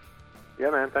 Yeah,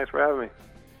 man. Thanks for having me.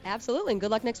 Absolutely, and good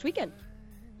luck next weekend.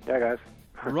 Yeah, guys.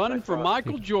 Running for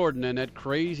Michael Jordan and that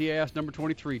crazy-ass number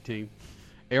 23 team.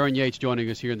 Aaron Yates joining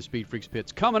us here in the Speed Freaks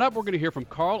pits. Coming up, we're going to hear from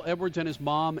Carl Edwards and his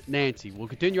mom, Nancy. We'll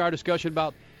continue our discussion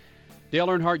about Dale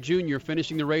Earnhardt Jr.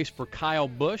 finishing the race for Kyle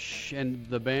Busch and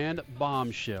the band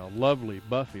Bombshell. Lovely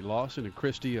Buffy Lawson and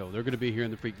Christy O. They're going to be here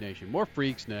in the Freak Nation. More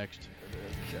Freaks next.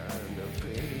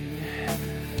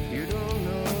 You don't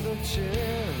know the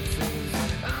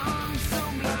chances. I'm so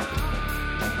blind.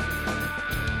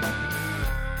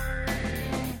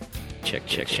 Check.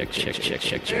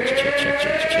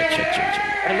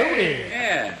 Hello there.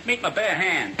 Yeah, meet my bare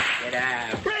hand. Get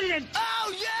out. Brilliant.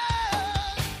 Oh,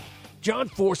 yeah! John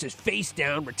Force is face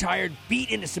down, retired, beat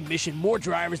into submission more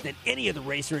drivers than any other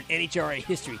racer in NHRA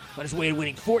history on his way to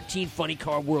winning 14 Funny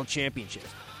Car World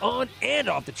Championships. On and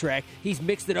off the track, he's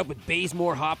mixed it up with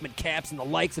Bazemore, Hoffman, Capps, and the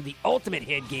likes of the ultimate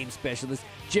head game specialist,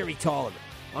 Jerry Tolliver.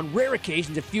 On rare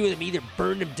occasions, a few of them either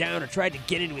burned him down or tried to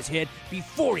get into his head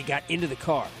before he got into the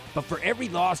car. But for every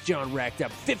loss, John racked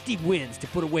up 50 wins to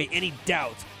put away any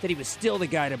doubts that he was still the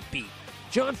guy to beat.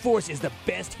 John Force is the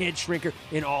best head shrinker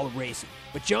in all of racing.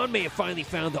 But John may have finally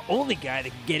found the only guy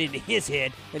that can get into his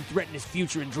head and threaten his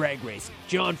future in drag racing,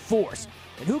 John Force.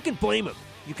 And who can blame him?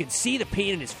 You can see the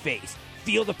pain in his face,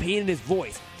 feel the pain in his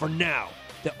voice. For now,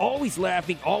 the always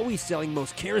laughing, always selling,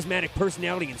 most charismatic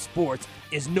personality in sports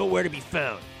is nowhere to be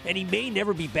found, and he may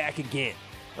never be back again.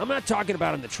 I'm not talking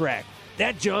about on the track.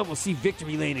 That John will see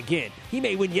victory lane again. He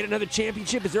may win yet another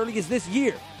championship as early as this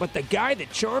year, but the guy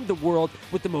that charmed the world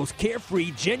with the most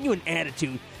carefree, genuine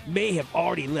attitude may have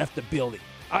already left the building.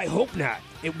 I hope not.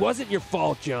 It wasn't your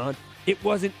fault, John. It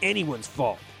wasn't anyone's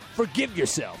fault. Forgive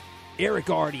yourself. Eric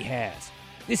already has.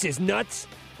 This is Nuts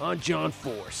on John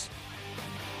Force.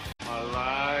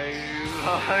 Alive!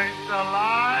 It's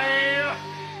alive!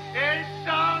 It's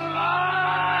alive!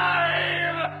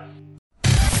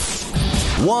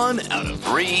 1 out of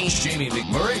 3 Jamie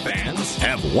McMurray fans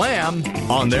have Wham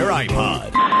on their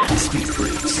iPod. Speed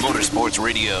Freaks Motorsports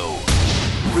Radio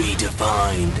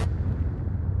redefined.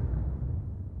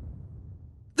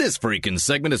 This freaking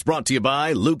segment is brought to you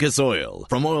by Lucas Oil.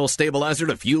 From oil stabilizer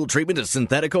to fuel treatment to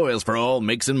synthetic oils for all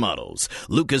makes and models,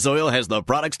 Lucas Oil has the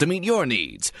products to meet your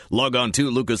needs. Log on to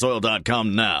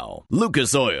lucasoil.com now.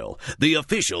 Lucas Oil, the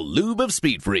official lube of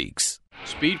Speed Freaks.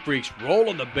 Speed Freaks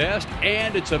rolling the best,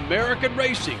 and it's American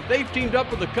Racing. They've teamed up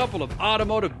with a couple of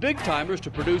automotive big-timers to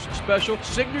produce a special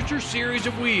signature series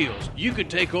of wheels. You can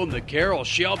take home the Carroll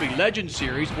Shelby Legend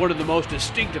Series, one of the most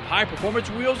distinctive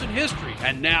high-performance wheels in history.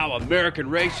 And now American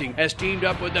Racing has teamed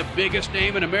up with the biggest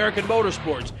name in American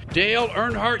motorsports, Dale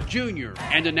Earnhardt Jr.,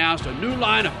 and announced a new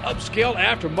line of upscale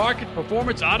aftermarket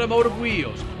performance automotive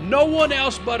wheels. No one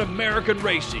else but American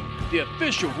Racing, the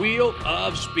official wheel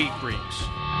of Speed Freaks.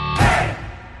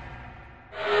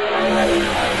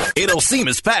 It'll seem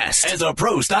as fast as a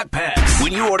Pro Stock Pass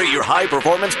when you order your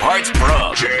high-performance parts from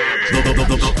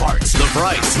the parts, the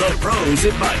price, the pros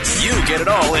advice. You get it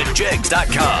all at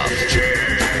Jegs.com.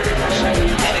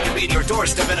 And it can be at your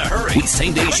doorstep in a hurry with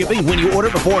same-day shipping when you order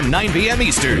before 9 p.m.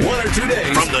 Eastern. 1 or 2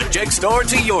 days from the Jeg store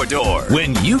to your door.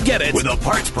 When you get it with a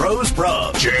Parts Pros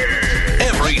from Jegs.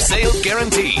 Every sale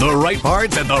guaranteed. The right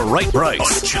parts at the right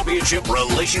price. A championship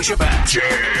relationship at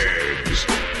Jegs.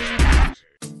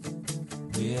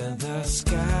 We're the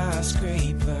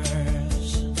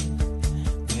skyscrapers,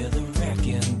 we're the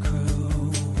wrecking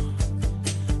crew,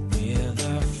 we're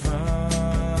the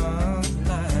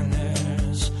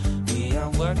frontliners, we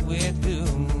are what we do.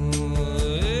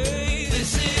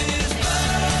 This is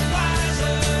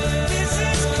Budweiser, this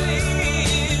is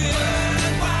clean,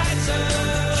 Budweiser,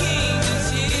 King is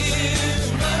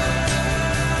here,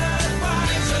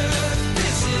 Budweiser,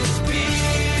 this is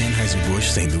big. Anheuser-Busch,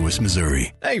 St. Louis,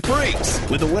 Missouri. Hey, freaks!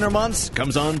 With the winter months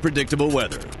comes unpredictable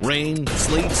weather. Rain,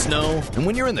 sleet, snow, and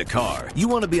when you're in the car, you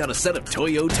want to be on a set of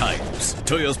Toyo tires.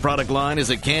 Toyo's product line is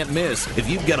a can't miss if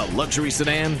you've got a luxury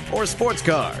sedan or a sports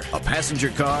car, a passenger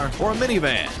car, or a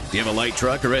minivan. Do you have a light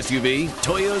truck or SUV?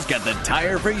 Toyo's got the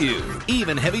tire for you.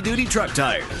 Even heavy-duty truck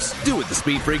tires. Do what the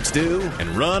Speed Freaks do and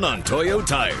run on Toyo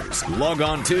tires. Log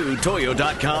on to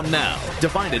Toyo.com now to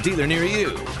find a dealer near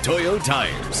you. Toyo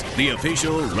Tires, the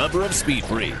official rubber of Speed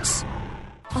Freaks.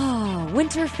 Oh,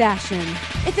 winter fashion.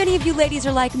 If any of you ladies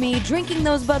are like me, drinking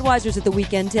those Budweisers at the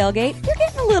weekend tailgate, you're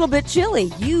getting a little bit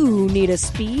chilly. You need a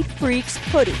Speed Freaks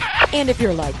hoodie. And if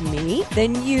you're like me,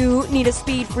 then you need a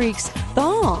Speed Freaks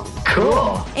thong.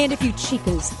 Cool. And if you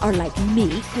chicas are like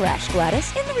me, Crash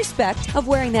Gladys, in the respect of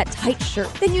wearing that tight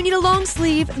shirt, then you need a long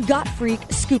sleeve Got Freak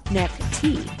scoop neck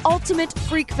tee. Ultimate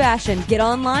freak fashion. Get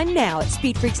online now at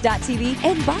speedfreaks.tv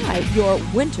and buy your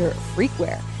winter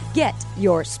freakwear. Get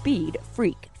your Speed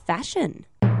Freak fashion.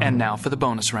 And now for the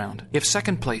bonus round. If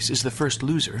second place is the first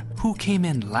loser, who came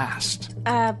in last?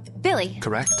 Billy.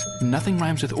 Correct. Nothing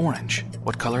rhymes with orange.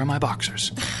 What color are my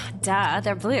boxers? Duh,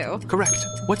 they're blue. Correct.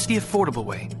 What's the affordable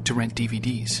way to rent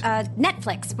DVDs?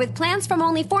 Netflix, with plans from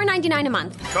only $4.99 a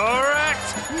month. Correct!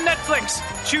 Netflix!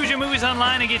 Choose your movies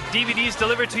online and get DVDs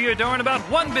delivered to your door in about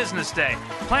 1 business day.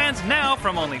 Plans now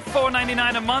from only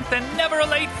 $4.99 a month and never a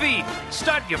late fee.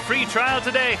 Start your free trial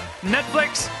today.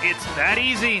 Netflix, it's that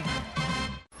easy.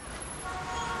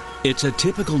 It's a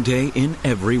typical day in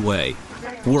every way.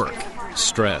 Work,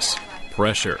 stress,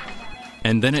 pressure.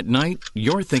 And then at night,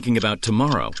 you're thinking about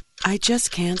tomorrow. I just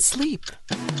can't sleep.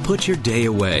 Put your day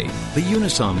away, the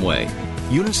Unisom way.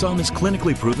 Unisom is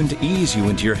clinically proven to ease you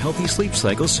into your healthy sleep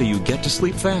cycle so you get to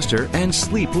sleep faster and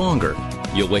sleep longer.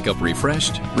 You'll wake up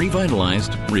refreshed,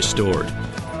 revitalized, restored.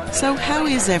 So how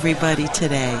is everybody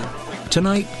today?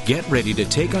 Tonight, get ready to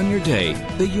take on your day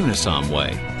the Unisom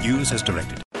way. Use as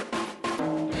directed.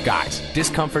 Guys,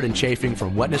 discomfort and chafing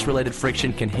from wetness-related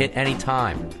friction can hit any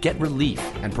time. Get relief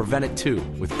and prevent it too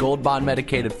with Gold Bond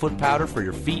medicated foot powder for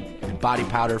your feet and body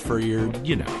powder for your,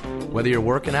 whether you're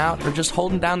working out or just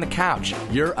holding down the couch,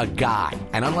 you're a guy.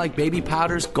 And unlike baby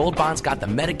powders, Gold Bond's got the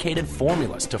medicated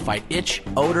formulas to fight itch,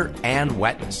 odor, and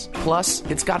wetness. Plus,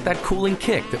 it's got that cooling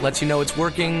kick that lets you know it's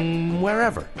working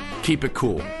wherever. Keep it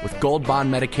cool with Gold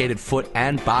Bond medicated foot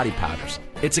and body powders.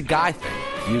 It's a guy thing.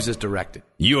 Use as directed.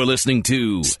 You're listening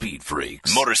to Speed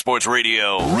Freaks, Motorsports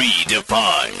Radio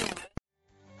Redefined.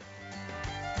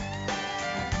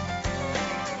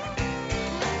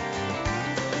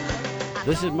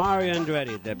 This is Mario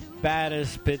Andretti, the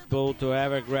baddest pit bull to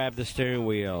ever grab the steering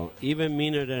wheel. Even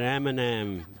meaner than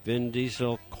Eminem, Vin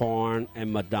Diesel, Korn,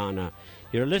 and Madonna.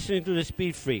 You're listening to the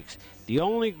Speed Freaks, the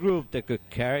only group that could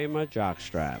carry my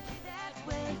jockstrap.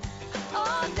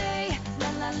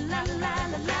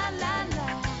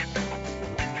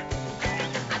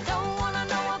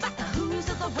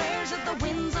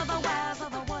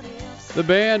 The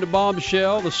band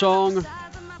Bombshell, the song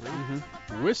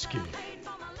Whiskey.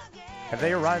 Have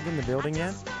they arrived in the building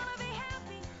yet?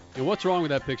 And what's wrong with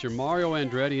that picture? Mario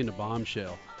Andretti in the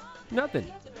bombshell.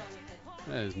 Nothing.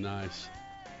 That is nice.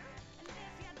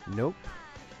 Nope.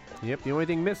 Yep, the only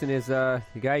thing missing is the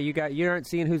guy you aren't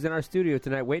seeing who's in our studio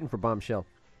tonight waiting for Bombshell.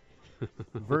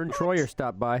 Vern Troyer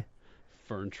stopped by.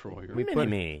 Vern Troyer.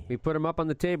 We put him up on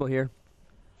the table here.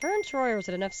 Vern Troyer's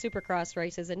at enough Supercross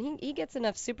races, and he gets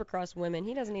enough Supercross women.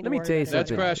 He doesn't need to worry about it.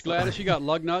 That's Crash Gladys. You got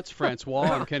Lugnuts, Francois,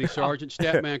 I'm Kenny Sargent.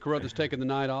 Statman Carruthers taking the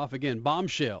night off. Again,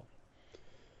 Bombshell.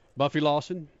 Buffy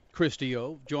Lawson, Christy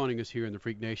O joining us here in the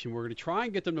Freak Nation. We're going to try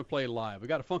and get them to play live. We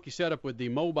got a funky setup with the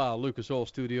mobile Lucas Oil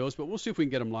Studios, but we'll see if we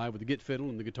can get them live with the Git Fiddle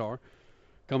and the guitar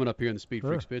coming up here in the Speed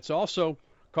Freaks Pits. Also,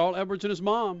 Carl Edwards and his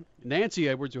mom, Nancy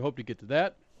Edwards, we hope to get to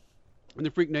that in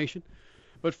the Freak Nation.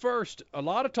 But first, a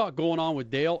lot of talk going on with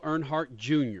Dale Earnhardt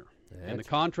Jr. and the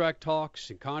contract talks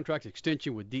and contract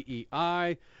extension with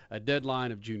DEI, a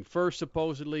deadline of June 1st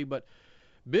supposedly. But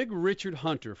Big Richard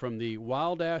Hunter from the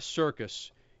Wild Ass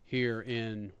Circus here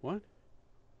in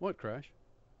what, Crash?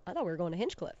 I thought we were going to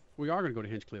Hinchcliffe. We are going to go to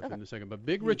Hinchcliffe in a second. But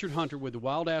Big Richard Hunter with the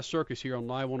Wild Ass Circus here on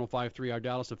Live 105.3, our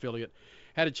Dallas affiliate,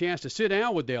 had a chance to sit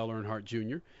down with Dale Earnhardt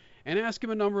Jr. and ask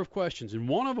him a number of questions. And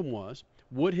one of them was,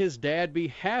 would his dad be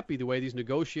happy the way these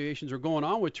negotiations are going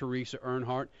on with Teresa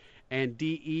Earnhardt and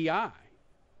DEI,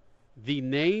 the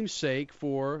namesake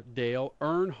for Dale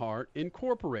Earnhardt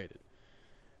Incorporated?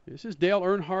 This is Dale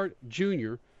Earnhardt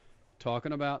Jr.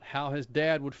 talking about how his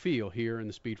dad would feel here in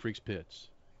the Speed Freaks pits.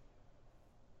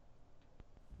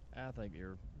 I think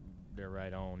they're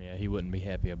right on. Yeah, he wouldn't be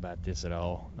happy about this at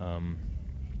all.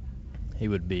 He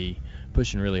would be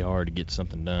pushing really hard to get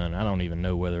something done. I don't even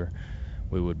know whether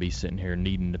we would be sitting here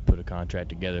needing to put a contract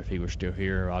together if he were still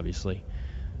here, obviously.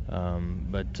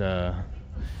 But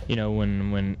you know,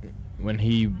 when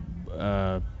he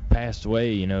passed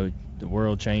away, you know, the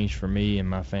world changed for me and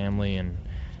my family, and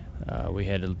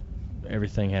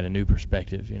everything had a new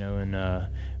perspective, you know, and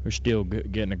we're still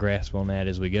getting a grasp on that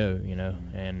as we go, you know,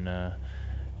 and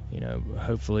you know,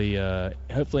 hopefully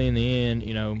in the end,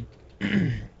 you know,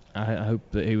 I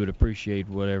hope that he would appreciate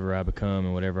whatever I become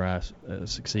and whatever I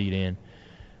succeed in,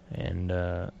 and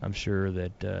I'm sure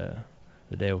that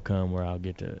the day will come where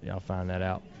I'll find that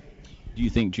out. Do you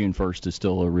think June 1st is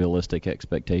still a realistic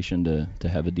expectation to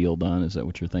have a deal done? Is that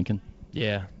what you're thinking?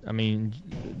 Yeah, I mean,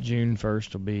 June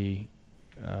 1st will be,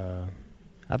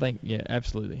 I think, yeah,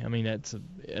 absolutely. I mean, that's an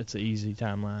easy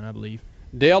timeline, I believe.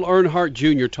 Dale Earnhardt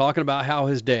Jr. talking about how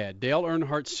his dad, Dale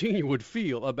Earnhardt Sr., would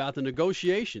feel about the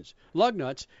negotiations.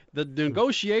 Lugnuts, the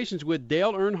negotiations with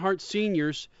Dale Earnhardt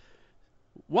Sr.'s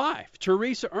wife,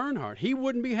 Teresa Earnhardt. He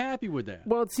wouldn't be happy with that.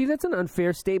 Well, see, that's an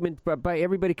unfair statement by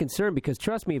everybody concerned, because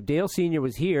trust me, if Dale Sr.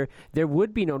 was here, there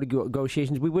would be no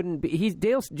negotiations. We wouldn't be.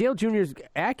 Dale Jr. is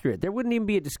accurate. There wouldn't even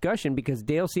be a discussion, because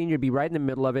Dale Sr. would be right in the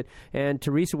middle of it, and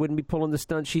Teresa wouldn't be pulling the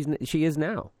stunt she is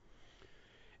now.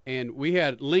 And we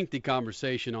had lengthy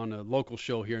conversation on a local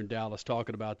show here in Dallas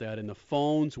talking about that, and the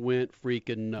phones went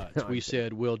freaking nuts. We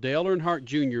said, will Dale Earnhardt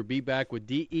Jr. be back with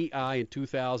DEI in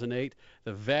 2008?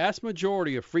 The vast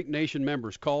majority of Freak Nation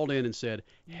members called in and said,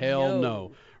 hell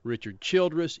no. Richard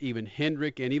Childress, even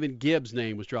Hendrick, and even Gibbs'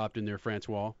 name was dropped in there,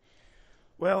 Francois.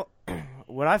 Well,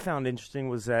 what I found interesting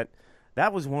was that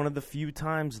was one of the few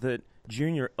times that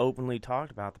Junior openly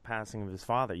talked about the passing of his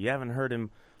father. You haven't heard him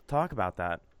talk about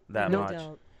that much. No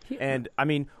doubt. And I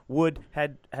mean,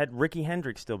 had Ricky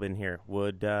Hendrick still been here,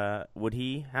 would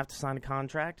he have to sign a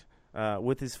contract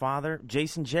with his father?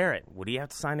 Jason Jarrett, would he have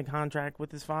to sign a contract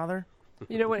with his father?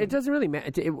 You know what? It doesn't really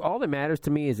matter. All that matters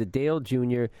to me is that Dale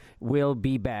Jr. will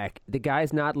be back. The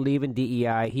guy's not leaving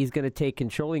DEI. He's going to take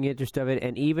controlling interest of it,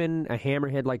 and even a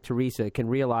hammerhead like Teresa can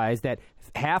realize that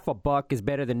half a buck is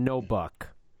better than no buck.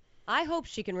 I hope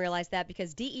she can realize that,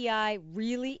 because DEI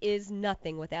really is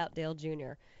nothing without Dale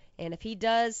Jr. And if he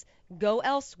does go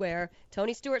elsewhere,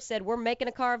 Tony Stewart said, we're making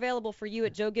a car available for you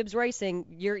at Joe Gibbs Racing.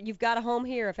 You've got a home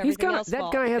here if everything else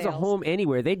fails. That guy has a home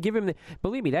anywhere. They'd give him,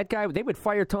 believe me, that guy, they would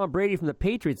fire Tom Brady from the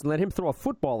Patriots and let him throw a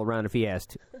football around if he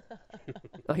asked.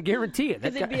 I guarantee it.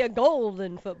 Because it'd be a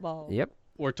golden football. Yep.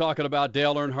 We're talking about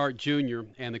Dale Earnhardt Jr.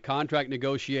 and the contract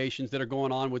negotiations that are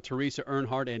going on with Teresa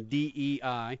Earnhardt and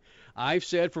DEI. I've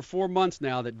said for 4 months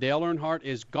now that Dale Earnhardt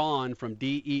is gone from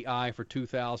DEI for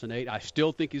 2008. I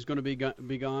still think he's going to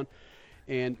be gone.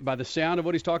 And by the sound of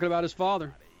what he's talking about his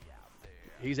father,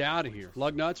 he's out of here.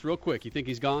 Lugnuts, real quick, you think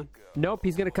he's gone? Nope,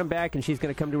 he's going to come back, and she's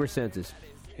going to come to her senses.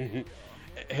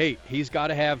 Hey, he's got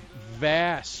to have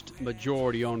vast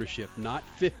majority ownership, not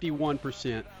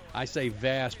 51%. I say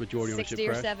vast majority ownership. 60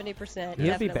 or 70%.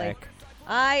 He'll be back.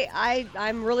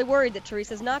 I'm really worried that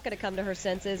Teresa's not going to come to her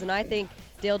senses, and I think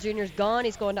Dale Jr.'s gone.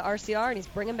 He's going to RCR, and he's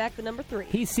bringing back the number 3.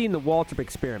 He's seen the Waltrip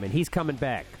experiment. He's coming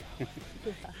back.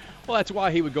 Well, that's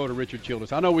why he would go to Richard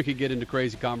Childress. I know we could get into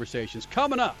crazy conversations.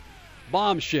 Coming up,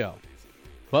 Bombshell,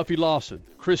 Buffy Lawson,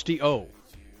 Christy O.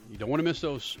 You don't want to miss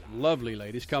those lovely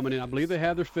ladies coming in. I believe they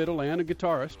have their fiddle and a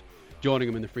guitarist joining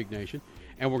them in the Freak Nation.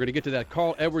 And we're going to get to that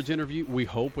Carl Edwards interview, we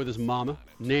hope, with his mama,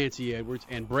 Nancy Edwards,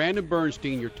 and Brandon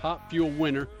Bernstein, your Top Fuel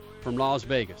winner from Las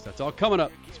Vegas. That's all coming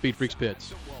up. Speed Freaks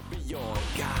Pits.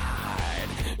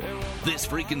 This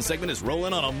freaking segment is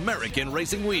rolling on American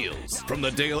Racing Wheels. From the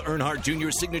Dale Earnhardt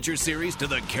Jr. Signature Series to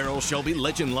the Carroll Shelby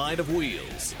Legend line of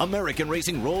wheels, American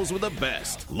Racing rolls with the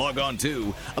best. Log on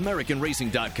to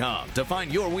AmericanRacing.com to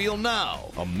find your wheel now.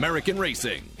 American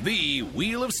Racing, the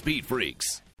wheel of Speed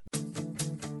Freaks.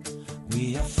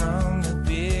 We are from the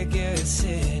biggest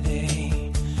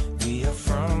city. We are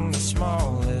from the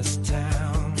smallest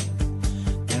town.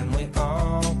 And we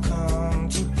all come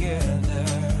together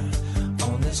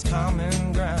on this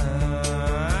common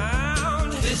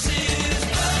ground. This is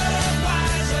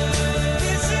Budweiser.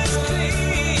 This is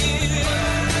clear.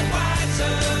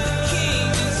 Budweiser. The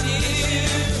king is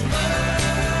here.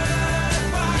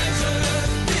 Budweiser.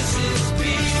 This is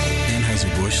beer.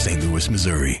 Anheuser-Busch, St. Louis,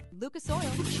 Missouri. Lucas Oil.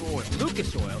 Lucas Oil.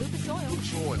 Lucas Oil.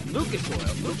 Lucas Oil. Lucas Oil. Lucas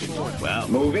Oil. Lucas Oil. Well,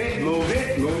 move it.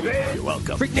 You're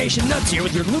welcome. Freak Nation Nuts here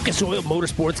with your Lucas Oil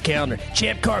Motorsports calendar.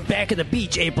 Champ Car back at the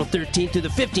beach April 13th through the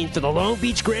 15th for the Long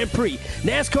Beach Grand Prix.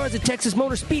 NASCAR's at Texas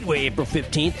Motor Speedway April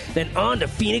 15th, then on to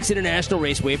Phoenix International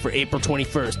Raceway for April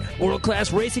 21st.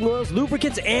 World-class racing oils,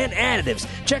 lubricants, and additives.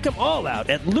 Check them all out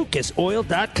at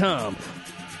lucasoil.com.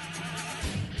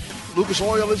 Lucas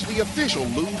Oil is the official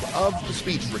lube of the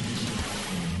Speed Freaks.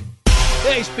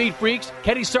 Hey, Speed Freaks,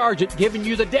 Kenny Sargent giving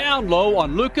you the down low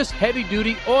on Lucas Heavy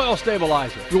Duty Oil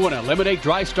Stabilizer. You want to eliminate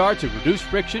dry starts and reduce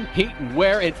friction, heat, and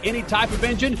wear in any type of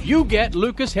engine? You get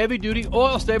Lucas Heavy Duty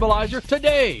Oil Stabilizer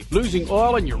today. Losing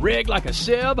oil in your rig like a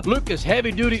sieve? Lucas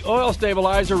Heavy Duty Oil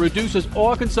Stabilizer reduces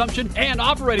oil consumption and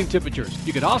operating temperatures.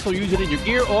 You can also use it in your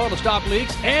gear oil to stop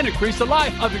leaks and increase the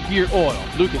life of your gear oil.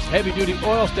 Lucas Heavy Duty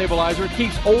Oil Stabilizer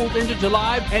keeps old engines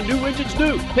alive and new engines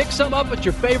new. Pick some up at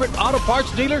your favorite auto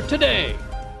parts dealer today.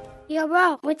 Yo,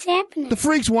 bro, what's happening? The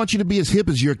Freaks want you to be as hip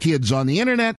as your kids on the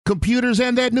internet, computers,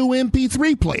 and that new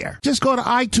MP3 player. Just go to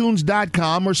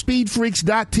iTunes.com or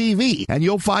SpeedFreaks.tv, and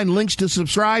you'll find links to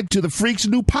subscribe to the Freaks'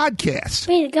 new podcast.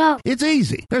 Way to go. It's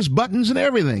easy. There's buttons and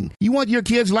everything. You want your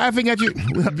kids laughing at you?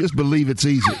 Well, just believe it's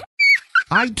easy.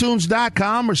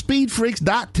 iTunes.com or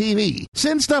SpeedFreaks.tv.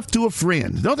 Send stuff to a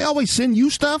friend. Don't they always send you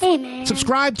stuff? Hey, man.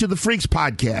 Subscribe to the Freaks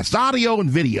podcast, audio and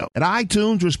video, at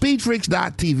iTunes or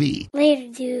SpeedFreaks.tv.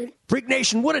 Later, dude. Freak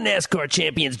Nation, what a NASCAR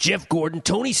champions Jeff Gordon,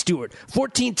 Tony Stewart,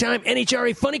 14-time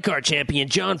NHRA Funny Car champion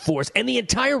John Force, and the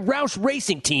entire Roush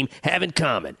Racing team have in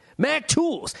common. Mac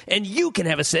Tools. And you can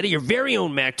have a set of your very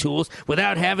own Mac Tools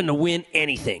without having to win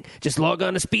anything. Just log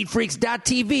on to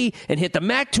SpeedFreaks.tv and hit the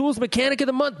Mac Tools Mechanic of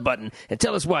the Month button and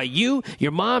tell us why you,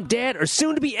 your mom, dad, or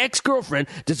soon-to-be ex-girlfriend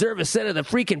deserve a set of the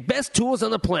freaking best tools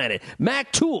on the planet.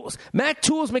 Mac Tools. Mac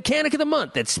Tools Mechanic of the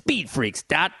Month at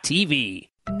SpeedFreaks.tv.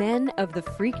 Men of the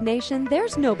Freak Nation,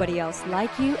 there's nobody else like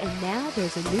you, and now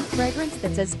there's a new fragrance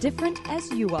that's as different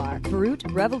as you are. Brute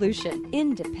Revolution.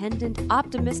 Independent,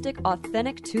 optimistic,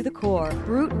 authentic to the core.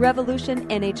 Brute Revolution,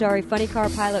 NHRA Funny Car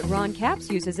pilot Ron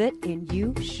Capps uses it, and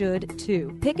you should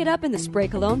too. Pick it up in the spray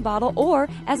cologne bottle or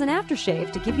as an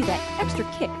aftershave to give you that extra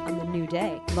kick on the new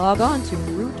day. Log on to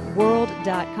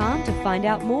BruteWorld.com to find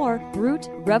out more. Brute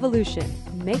Revolution.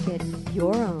 Make it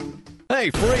your own. Hey,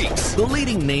 Freaks! The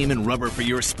leading name in rubber for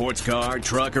your sports car,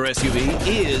 truck, or SUV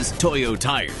is Toyo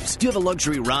Tires. Do you have a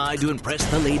luxury ride to impress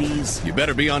the ladies? You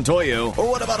better be on Toyo.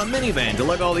 Or what about a minivan to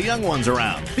lug all the young ones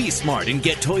around? Be smart and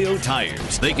get Toyo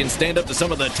Tires. They can stand up to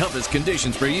some of the toughest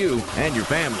conditions for you and your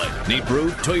family. Neat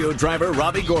Brute, Toyo driver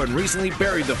Robbie Gordon recently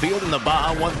buried the field in the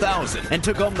Baja 1000 and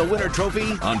took home the winner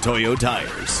trophy on Toyo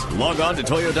Tires. Log on to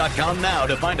Toyo.com now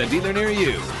to find a dealer near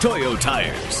you. Toyo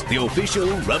Tires, the official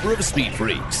rubber of Speed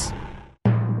Freaks.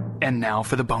 And now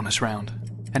for the bonus round.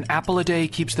 An apple a day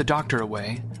keeps the doctor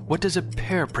away. What does a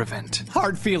pear prevent?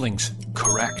 Hard feelings.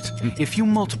 Correct. If you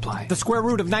multiply... The square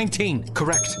root of 19.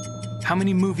 Correct. How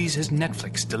many movies has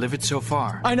Netflix delivered so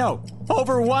far? I know.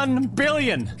 Over 1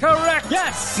 billion. Correct.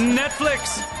 Yes.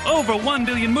 Netflix. Over 1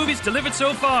 billion movies delivered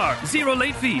so far. 0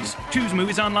 late fees. Choose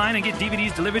movies online and get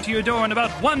DVDs delivered to your door in about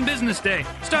 1 business day.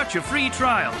 Start your free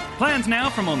trial. Plans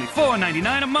now from only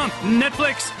 $4.99 a month.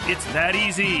 Netflix. It's that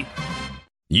easy.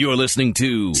 You're listening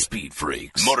to Speed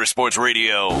Freaks Motorsports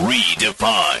Radio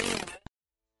Redefined.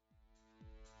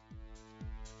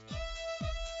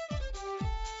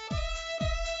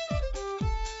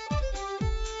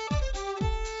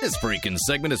 This freaking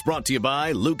segment is brought to you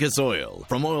by Lucas Oil.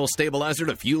 From oil stabilizer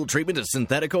to fuel treatment to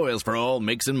synthetic oils for all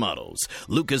makes and models,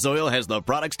 Lucas Oil has the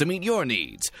products to meet your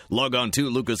needs. Log on to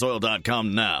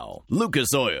lucasoil.com now.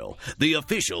 Lucas Oil, the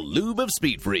official lube of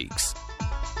Speed Freaks.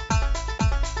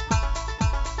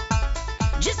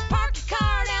 Just park your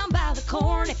car down by the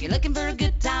corn. If you're looking for a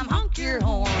good time, honk your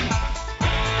horn.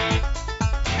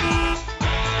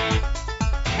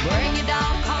 Bring your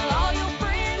dog, call all your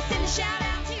friends, send a shout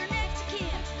out to your next of kin.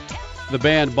 The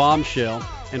band Bombshell.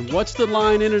 And what's the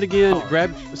line in it again?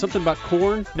 Grab something about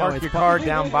corn? Park your car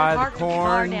down by the corn. Park your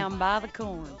car down by the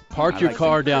corn. Park your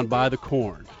car down by the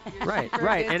corn.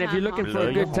 Right. And if you're looking for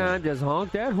a good time, just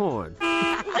honk that horn.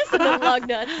 Listen to Lug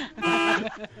Nuts.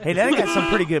 Hey, that got some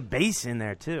pretty good bass in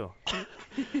there, too.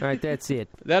 All right, that's it.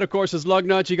 That, of course, is Lug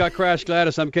Nuts. You got Crash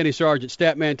Gladys. I'm Kenny Sargent.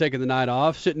 Statman taking the night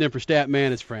off. Sitting in for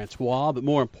Statman is Francois. But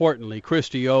more importantly,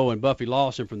 Christy O and Buffy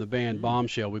Lawson from the band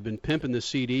Bombshell. We've been pimping this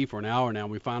CD for an hour now.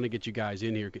 We finally get you guys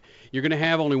in here. You're going to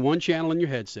have only one channel in your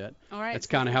headset. All right. That's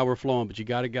kind of how we're flowing. But you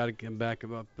got to come back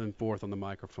up and forth on the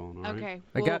microphone. All right?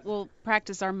 Okay. We'll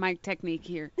practice our mic technique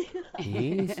here.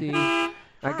 Easy.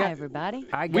 Hi, everybody.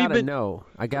 I gotta know.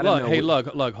 Hey,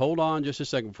 Lug, hold on just a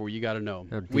second before you gotta know.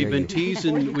 We've been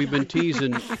teasing. That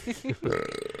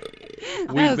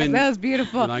was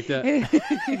beautiful. You like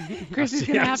that? Chris is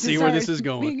gonna have to see start where this is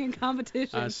going. being in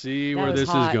competition. I see where this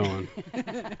is going.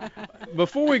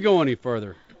 Before we go any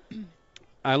further,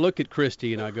 I look at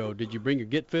Christy and I go, "Did you bring your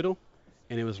git fiddle?"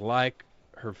 And it was like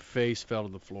her face fell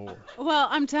to the floor. Well,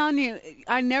 I'm telling you,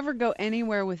 I never go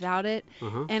anywhere without it.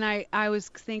 Uh-huh. And I was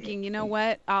thinking, you know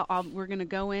what? We're gonna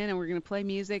go in and we're gonna play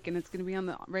music and it's gonna be on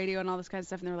the radio and all this kind of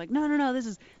stuff. And they were like, no, this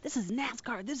is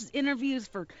NASCAR. This is interviews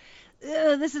for.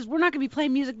 We're not gonna be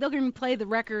playing music. They're gonna play the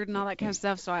record and all that kind of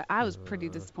stuff. So I was pretty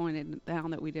disappointed now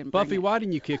that we didn't. Buffy, why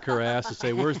didn't you kick her ass and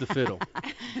say, "Where's the fiddle?"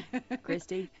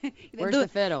 Christy, where's the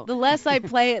fiddle? The less I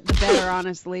play it, the better.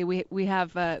 Honestly, we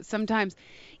have sometimes.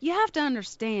 You have to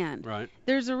understand. Right.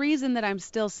 There's a reason that I'm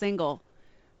still single.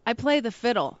 I play the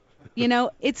fiddle. You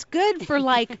know, it's good for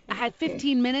like I had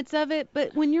 15 minutes of it,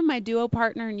 but when you're my duo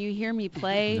partner and you hear me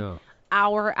play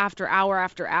hour after hour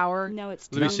after hour. No,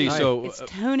 it's Let me see. So it's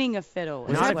tuning a fiddle.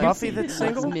 Is it Buffy that's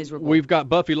single? Miserable. We've got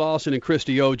Buffy Lawson and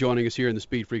Christy O joining us here in the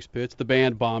Speed Freaks pits. The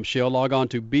band Bombshell. Log on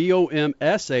to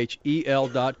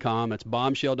BOMSHEL.com. That's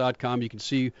bombshell.com. You can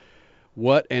see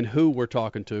what and who we're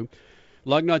talking to.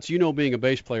 Lug Nuts, you know, being a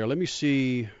bass player. Let me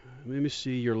see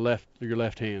your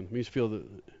left hand. Let me feel the.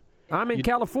 I'm in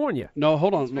California. No,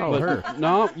 hold on.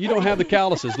 No, you don't have the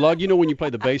calluses. Lug, you know when you play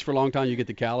the bass for a long time, you get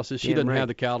the calluses. She doesn't have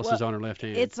the calluses on her left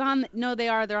hand. It's on. No, they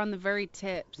are. They're on the very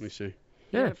tips. Let me see.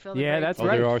 Yeah, that's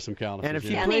right. There are some calluses. And if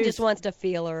she he just wants to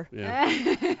feel her. Yeah.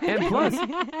 and plus,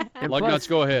 Lug Nuts,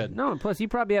 go ahead. No, and plus you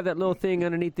probably have that little thing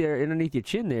underneath your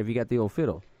chin there if you got the old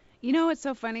fiddle. You know what's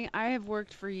so funny? I have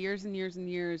worked for years and years and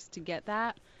years to get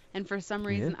that, and for some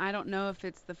reason, I don't know if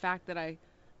it's the fact that I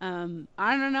don't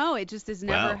know. It just has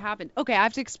never happened. Okay, I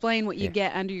have to explain what you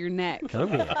get under your neck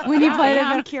when you play that.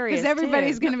 I'm curious, because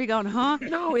everybody's going to be going, huh?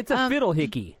 No, it's a fiddle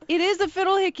hickey. It is a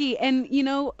fiddle hickey, and you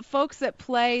know, folks that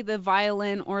play the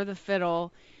violin or the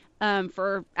fiddle.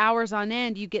 For hours on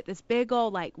end, you get this big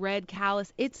old like red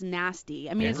callus. It's nasty.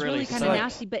 I mean, it's really kind of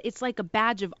nasty, but it's like a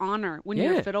badge of honor when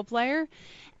you're a fiddle player.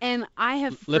 And I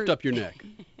have lift up your neck.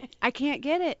 I can't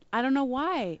get it. I don't know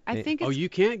why. I think it's you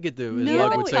can't get the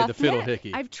Lug would say the fiddle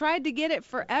hickey. I've tried to get it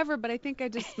forever, but I think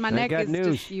my neck is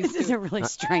news. just used to. This is a really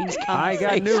strange conversation. I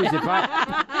got news.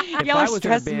 If Y'all I are was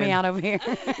stressing me out over here.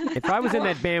 If I was in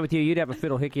that band with you, you'd have a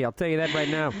fiddle hickey. I'll tell you that right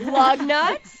now. Lug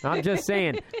Nuts? I'm just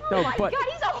saying. Oh my God,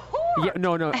 he's a whore. Yeah,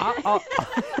 no.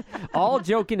 All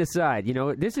joking aside, you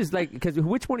know, this is like because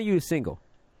which one of you is single?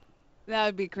 That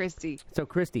would be Christy. So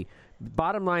Christy,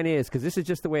 bottom line is, because this is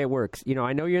just the way it works. You know,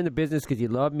 I know you're in the business because you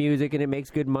love music and it makes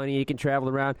good money. You can travel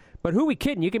around. But who are we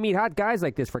kidding? You can meet hot guys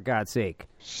like this, for God's sake.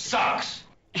 Sucks.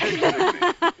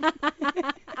 How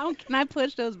can I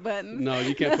push those buttons? No,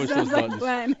 you can't push those buttons.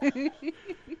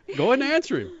 Go ahead and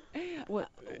answer him.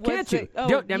 Can't you?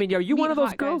 I mean, are you one of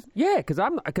those girls? Guys? Yeah,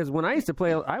 because when I used to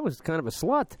play, I was kind of a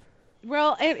slut.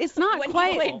 Well, it's not when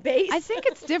quite. You played bass. I think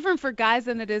it's different for guys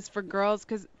than it is for girls.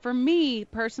 Because for me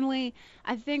personally,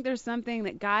 I think there's something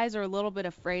that guys are a little bit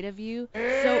afraid of you. So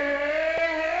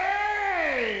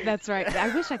that's right.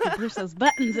 I wish I could push those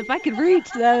buttons if I could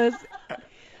reach those.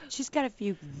 She's got a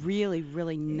few really,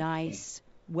 really nice,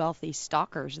 wealthy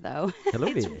stalkers, though.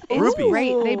 Hello there. It's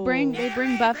great. They bring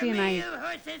Buffy and I.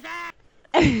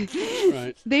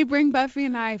 Right. They bring Buffy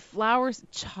and I flowers,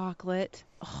 chocolate.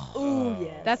 Oh,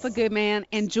 yes. That's a good man,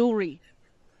 and jewelry.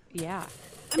 Yeah.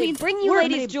 They bring you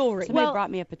ladies jewelry. Somebody brought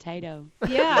me a potato.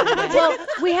 Yeah. Well,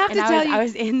 we have to tell you. I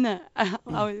was in the.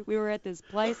 We were at this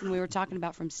place and we were talking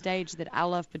about from stage that I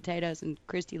love potatoes and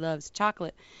Christy loves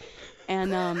chocolate,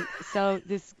 and so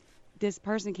this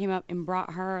person came up and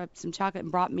brought her some chocolate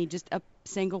and brought me just a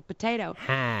single potato.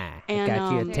 Ha! And I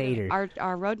got you a tater.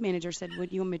 Our road manager said,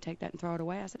 "Would you want me to take that and throw it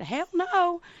away?" I said, "Hell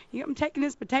no! I'm taking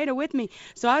this potato with me."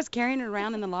 So I was carrying it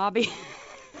around in the lobby.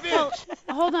 Well,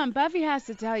 hold on. Buffy has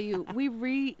to tell you, we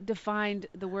redefined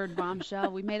the word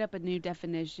bombshell. We made up a new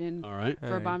definition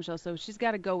for a bombshell, so she's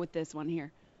got to go with this one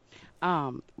here.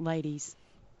 Ladies,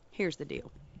 here's the deal.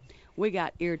 We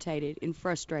got irritated and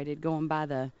frustrated going by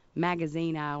the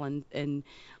magazine aisle and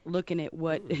looking at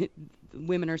what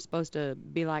women are supposed to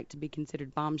be like to be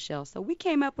considered bombshells. So we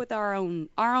came up with our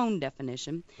own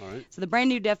definition. All right. So the brand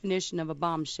new definition of a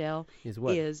bombshell is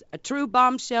what? Is a true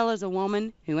bombshell is a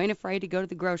woman who ain't afraid to go to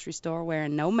the grocery store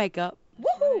wearing no makeup.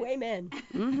 Woohoo! Amen.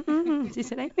 Mm-hmm. She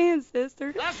said, "Amen,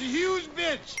 sister." That's a huge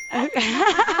bitch.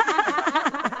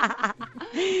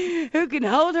 Who can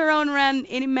hold her own around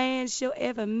any man she'll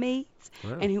ever meet.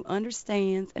 Wow. And who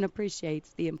understands and appreciates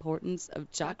the importance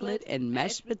of chocolate and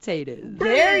mashed potatoes.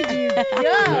 There you go.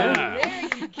 Yeah. There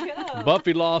you go.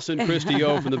 Buffy Lawson, Christy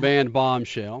O from the band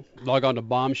Bombshell. Log on to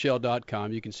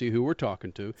bombshell.com. You can see who we're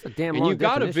talking to. It's a damn and long you've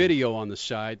got definition. a video on the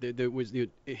site that was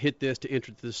hit this to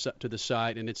enter to the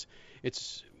site, and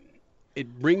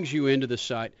it brings you into the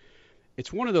site.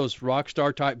 It's one of those rock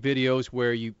star type videos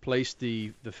where you place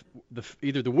the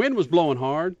either the wind was blowing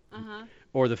hard.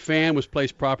 Or the fan was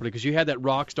placed properly, because you had that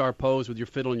rock star pose with your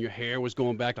fiddle and your hair was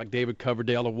going back like David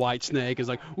Coverdale, a white snake. It's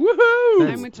like, woohoo!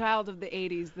 I'm a child of the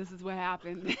 80s. This is what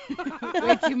happened.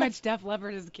 Way too much Def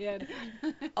Leppard as a kid.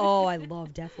 Oh, I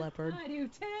love Def Leppard. I do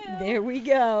too. There we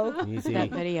go. Easy. That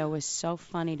video was so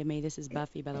funny to me. This is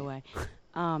Buffy, by the way.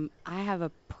 I have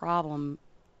a problem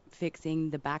fixing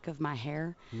the back of my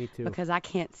hair. Me too. Because I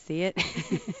can't see it.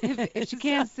 If you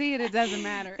can't see it, it doesn't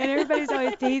matter. And everybody's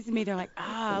always teasing me. They're like,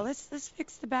 let's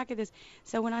fix the back of this.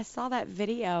 So when I saw that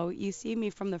video, you see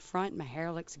me from the front, my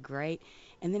hair looks great.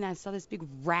 And then I saw this big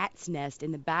rat's nest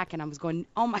in the back, and I was going,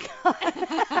 oh my God.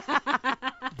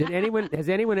 Has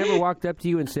anyone ever walked up to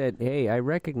you and said, "Hey, I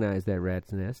recognize that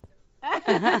rat's nest"?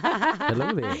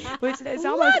 Hello there. Which is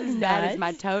almost as bad as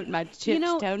my chipped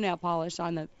toenail polish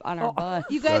on our bus.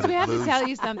 You guys, we have to tell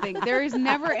you something. There is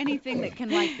never anything that can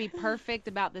be perfect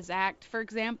about this act. For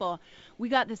example, we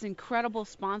got this incredible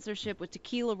sponsorship with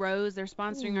Tequila Rose. They're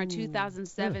sponsoring our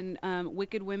 2007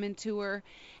 Wicked Women tour,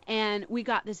 and we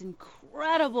got this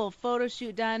incredible photo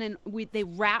shoot done, and they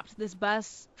wrapped this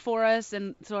bus for us,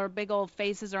 and so our big old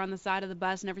faces are on the side of the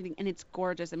bus and everything, and it's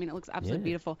gorgeous. I mean, it looks absolutely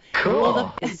beautiful.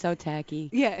 Cool. It's so tacky.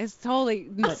 Yeah, it's totally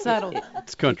subtle.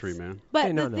 It's country, man.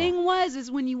 But the thing is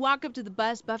when you walk up to the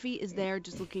bus, Buffy is there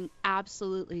just looking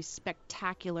absolutely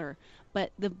spectacular.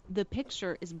 But the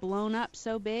picture is blown up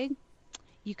so big,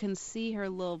 you can see her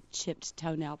little chipped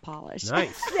toenail polish.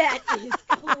 Nice. That is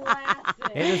classic.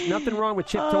 Hey, there's nothing wrong with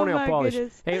chipped toenail polish.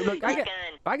 Hey, look,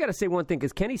 I got to say one thing,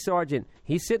 because Kenny Sargent,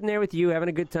 he's sitting there with you having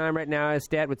a good time right now, as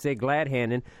Stat would say,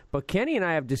 glad-handing. But Kenny and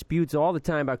I have disputes all the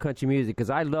time about country music,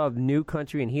 because I love new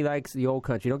country and he likes the old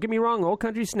country. Don't get me wrong, old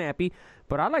country's snappy,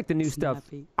 but I like the new stuff.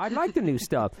 I like the new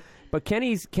stuff. But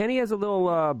Kenny has a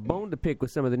little bone to pick with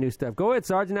some of the new stuff. Go ahead,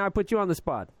 Sargent. Now I put you on the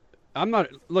spot.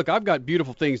 Look, I've got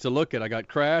beautiful things to look at. I got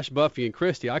Crash, Buffy, and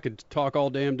Christy. I could talk all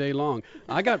damn day long.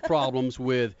 I got problems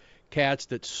with cats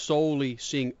that solely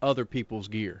sing other people's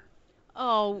gear.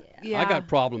 Oh, yeah. I got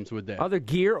problems with that. Other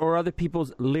gear or other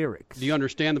people's lyrics. Do you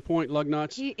understand the point,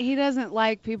 Lugnuts? He doesn't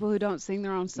like people who don't sing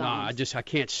their own songs. Nah, I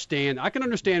can't stand. I can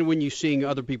understand when you sing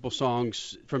other people's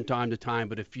songs from time to time,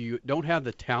 but if you don't have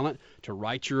the talent to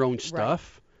write your own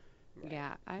stuff,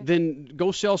 then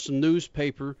go sell some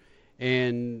newspaper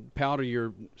and powder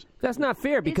your... That's not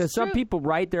fair, because some people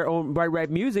write their own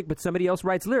write music, but somebody else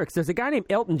writes lyrics. There's a guy named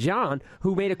Elton John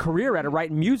who made a career out of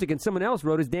writing music, and someone else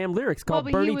wrote his damn lyrics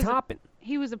called Bernie Taupin.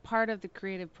 He was a part of the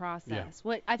creative process.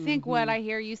 Yeah. What I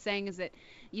hear you saying is that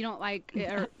you don't like...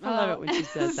 I love it when she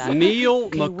says that.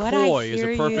 Neil McCoy is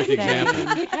a perfect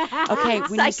example. Okay,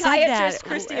 when you said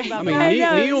that...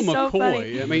 Neil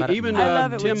McCoy. Even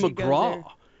Tim McGraw.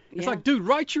 It's like, dude,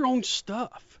 write your own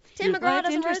stuff. Tim McGraw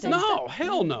doesn't write No,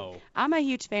 hell no. I'm a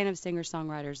huge fan of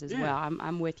singer-songwriters as well.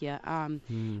 I'm with you.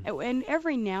 And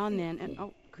every now and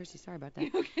then... Chrissy, sorry about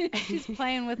that. Okay. She's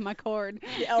playing with my cord.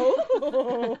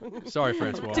 Oh. Sorry,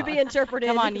 Francois. To be interpreted.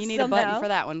 Come on, you need somehow. a button for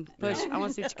that one. Push. I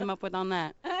want to see what you come up with on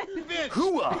that.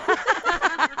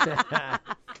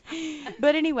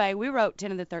 But anyway, we wrote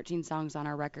 10 of the 13 songs on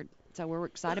our record. So we're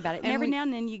excited about it. And every now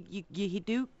and then you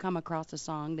do come across a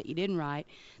song that you didn't write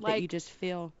that you just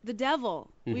feel. The Devil.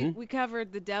 Mhm. We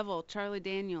covered The Devil, Charlie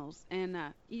Daniels, and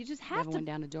you just have Devil to. Went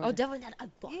Down to Georgia. Oh, Devil Went Down.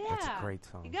 Yeah. That's a great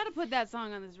song. You got to put that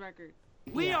song on this record.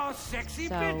 We are sexy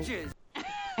bitches.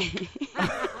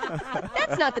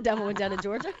 That's not The Devil Went Down to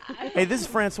Georgia. Hey, this is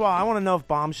Francois. I want to know if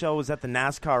Bombshell was at the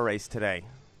NASCAR race today.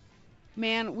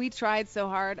 Man, we tried so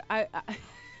hard.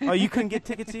 Oh, you couldn't get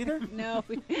tickets either? No.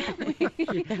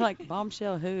 They're like,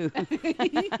 Bombshell who?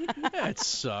 That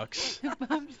sucks.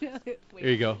 Bombshell. Here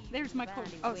you go. There's my quote.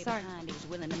 Oh, sorry. He was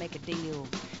willing to make a deal.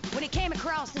 When he came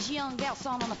across this young gal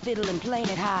sawing on the fiddle and playing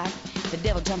it high, the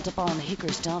devil jumped up on the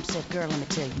hickory stump, said, "Girl, let me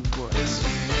tell you what."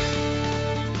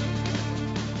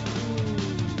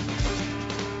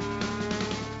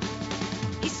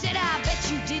 He said, "I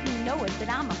bet you didn't know it, that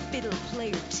I'm a fiddle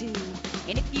player too.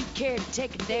 And if you care to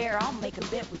take a dare, I'll make a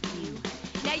bet with you.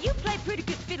 Now you play pretty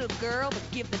good fiddle, girl, but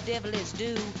give the devil his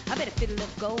due. I bet a fiddle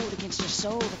of gold against your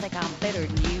soul to think I'm better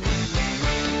than you."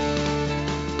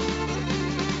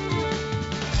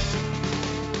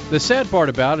 The sad part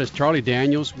about it is Charlie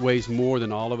Daniels weighs more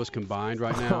than all of us combined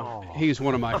right now. He's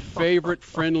one of my favorite,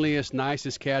 friendliest,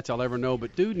 nicest cats I'll ever know,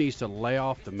 but dude needs to lay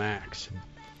off the max.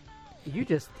 You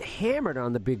just hammered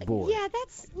on the big boy. Yeah,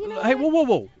 that's, Hey,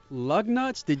 whoa. Lug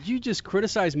nuts, did you just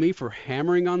criticize me for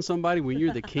hammering on somebody when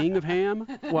you're the king of ham?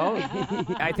 Well,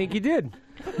 I think you did.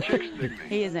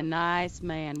 He is a nice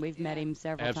man. We've met him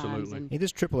several times. Absolutely. Hey,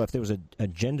 this Triple F, there was a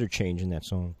gender change in that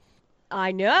song.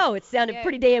 I know. It sounded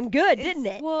pretty damn good, didn't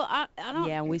it? Well, I don't.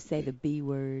 Yeah, we say the B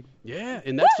word. Yeah,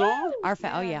 in that song?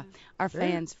 Our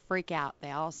fans freak out.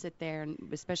 They all sit there, and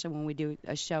especially when we do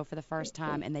a show for the first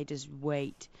time, and they just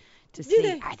wait to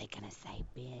see, are they going to say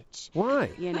bitch? Why?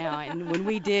 And when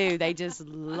we do, they just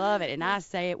love it. And I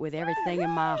say it with everything in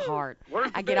my heart.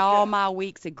 I get all my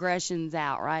week's aggressions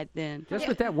out right then. Just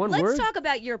with that one Let's word? talk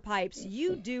about your pipes.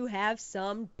 You do have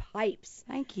some pipes.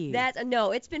 Thank you.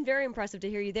 No, it's been very impressive to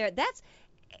hear you there. That's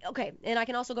okay, and I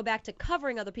can also go back to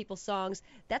covering other people's songs.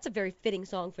 That's a very fitting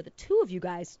song for the two of you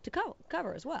guys to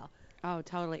cover as well. Oh,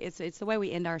 totally. It's the way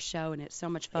we end our show, and it's so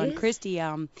much fun. Christy,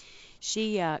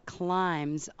 she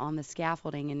climbs on the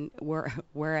scaffolding and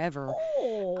wherever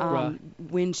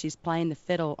when she's playing the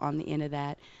fiddle on the end of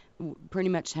that, pretty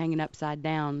much hanging upside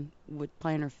down with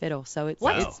playing her fiddle. So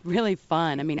it's really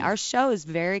fun. I mean, our show is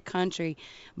very country,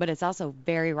 but it's also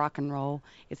very rock and roll.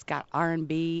 It's got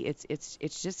R&B. It's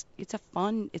a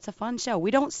fun show. We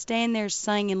don't stand there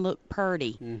sing and look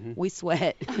purty. Mm-hmm. We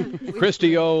sweat.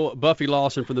 Christy O, Buffy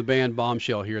Lawson from the band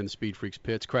Bombshell here in the Speed Freaks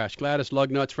pits. Crash Gladys, Lug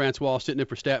Nuts, Francois sitting in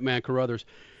for Statman Carruthers.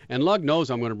 And Lug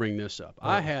knows I'm going to bring this up.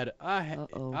 I had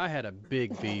a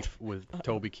big beef with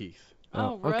Toby Keith.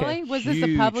 Oh, really? Okay. Was this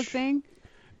a public thing?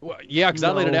 Well, yeah, because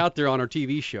I laid it out there on our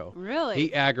TV show. Really?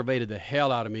 He aggravated the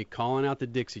hell out of me calling out the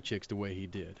Dixie Chicks the way he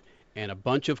did. And a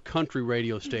bunch of country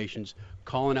radio stations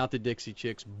calling out the Dixie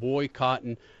Chicks,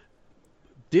 boycotting.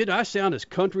 Did I sound as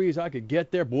country as I could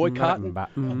get there? Boycotting the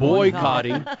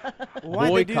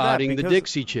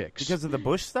Dixie Chicks. Because of the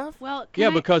Bush stuff? Well,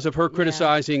 because of her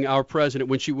criticizing our president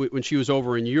when she was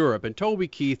over in Europe. And Toby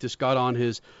Keith just got on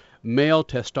his male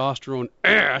testosterone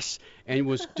ass and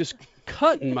was just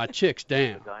cutting my chicks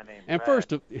down. And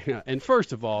first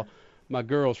of all, my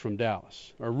girl's from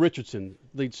Dallas, or Richardson,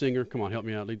 lead singer. Come on, help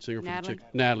me out, lead singer from the chicks.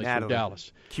 Natalie's from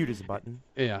Dallas. Cute as a button.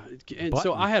 Yeah, and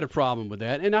so I had a problem with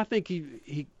that, and I think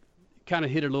he kind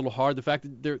of hit it a little hard. The fact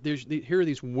that here are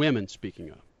these women speaking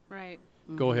up. Right.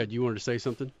 Go ahead. You wanted to say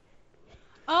something?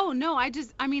 Oh no, I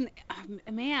mean,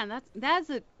 man, that's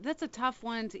a tough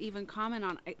one to even comment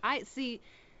on. I see.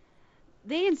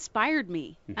 They inspired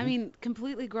me. Mm-hmm. I mean,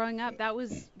 completely growing up, that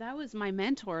was my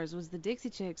mentors, was the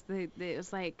Dixie Chicks. It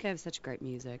was like, they have such great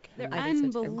music. They're I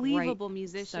think unbelievable great,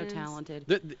 musicians. So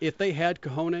talented. If they had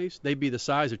cojones, they'd be the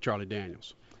size of Charlie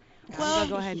Daniels. Well, I'll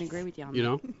go ahead and agree with you on that. You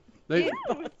know? They,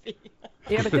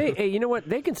 Yeah, but hey, you know what?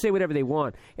 They can say whatever they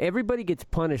want. Everybody gets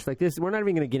punished like this. We're not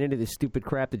even going to get into this stupid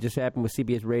crap that just happened with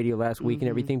CBS Radio last week and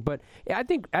everything. But I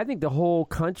think the whole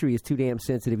country is too damn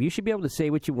sensitive. You should be able to say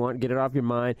what you want, get it off your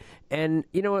mind, and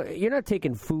you know you're not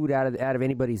taking food out of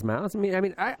anybody's mouths. I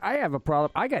mean, I have a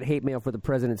problem. I got hate mail for the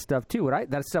president stuff too.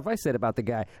 That stuff I said about the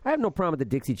guy. I have no problem with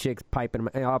the Dixie Chicks piping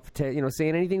off,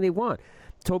 saying anything they want.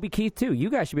 Toby Keith too. You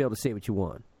guys should be able to say what you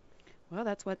want. Well,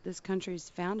 that's what this country's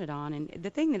founded on, and the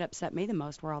thing that upset me the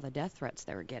most were all the death threats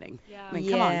they were getting. Yeah. I mean,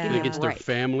 come on, give me a against break. their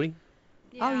family.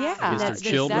 Oh yeah, Against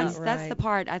their children. That's the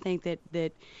part I think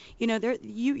that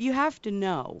you have to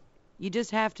know. You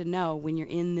just have to know when you're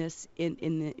in this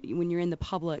when you're in the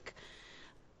public.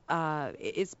 I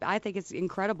think it's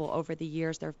incredible. Over the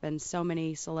years, there have been so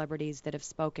many celebrities that have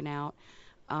spoken out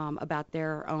about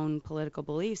their own political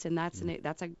beliefs, and that's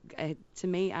to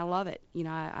me, I love it. You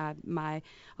know,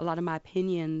 a lot of my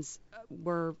opinions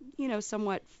were, you know,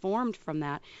 somewhat formed from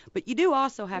that. But you do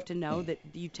also have to know that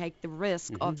you take the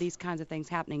risk of these kinds of things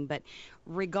happening. But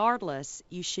regardless,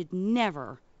 you should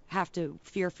never have to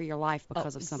fear for your life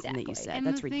because of something that you said. And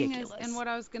That's the ridiculous. Thing is, and what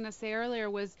I was going to say earlier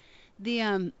was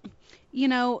the, you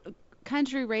know,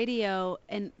 country radio,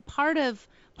 and part of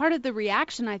the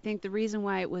reaction, I think the reason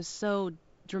why it was so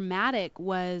dramatic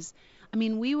was, I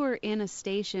mean, we were in a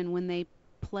station when they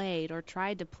played or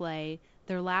tried to play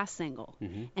their last single,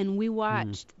 and we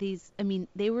watched these. I mean,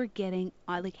 they were getting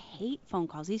like hate phone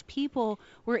calls. These people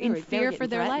were in fear for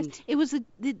their lives. It was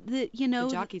the you know,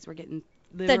 the jockeys were getting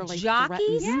the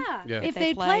jockeys, yeah. If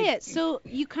they play it, so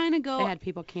you kind of go. They had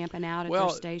people camping out at their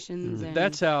stations. And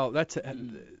That's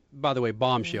by the way,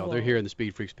 Bombshell. They're here in the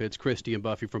Speed Freaks pits. Christy and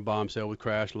Buffy from Bombshell with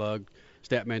Crash Lug,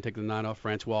 Statman taking the night off,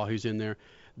 Francois who's in there.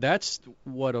 That's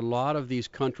what a lot of these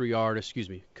country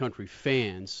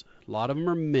fans, a lot of them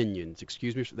are minions,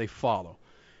 they follow.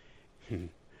 I'm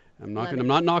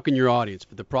not knocking your audience,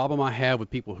 but the problem I have with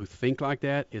people who think like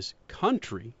that is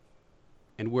country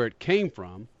and where it came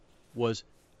from was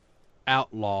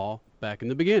outlaw back in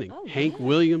the beginning. Hank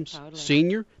Williams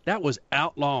Sr., that was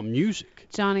outlaw music.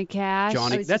 Johnny Cash.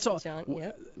 That's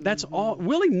all.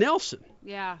 Willie Nelson.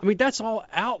 Yeah. I mean, that's all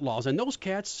outlaws, and those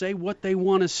cats say what they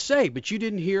want to say, but you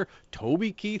didn't hear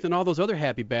Toby Keith and all those other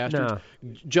happy bastards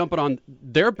jumping on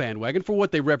their bandwagon for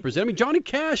what they represent. I mean, Johnny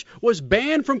Cash was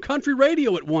banned from country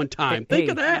radio at one time.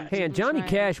 Think of that. Hey, and Johnny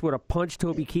Cash would have punched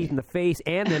Toby Keith in the face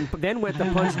and then went to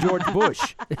punch George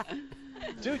Bush.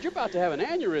 Dude, you're about to have an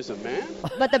aneurysm, man.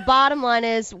 But the bottom line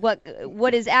is what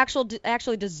is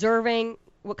actually deserving.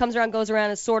 What comes around goes around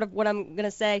is sort of what I'm going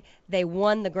to say. They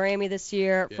won the Grammy this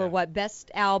year for best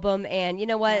album, and you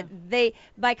know what? They,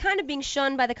 by kind of being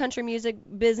shunned by the country music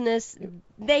business,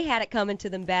 they had it coming to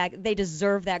them back. They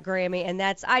deserve that Grammy, and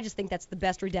I just think that's the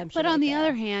best redemption. But on the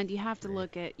other hand, you have to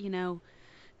look at, you know,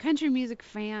 country music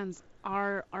fans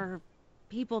are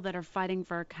people that are fighting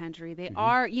for our country. They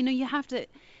are, you know,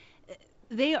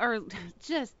 they are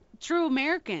just true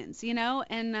Americans, you know,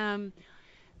 and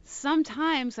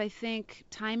sometimes I think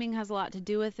timing has a lot to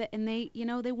do with it, and they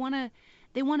want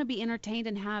to be entertained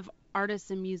and have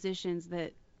artists and musicians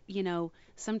that, you know,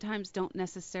 sometimes don't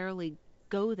necessarily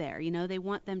go there. You know, they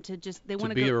want them to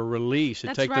be a release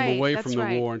and take them away from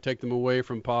the war and take them away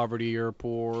from poverty or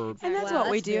poor. And that's what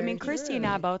we do. I mean, Christy and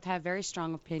I both have very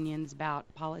strong opinions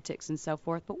about politics and so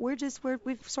forth, but we've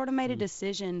sort of made a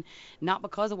decision, not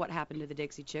because of what happened to the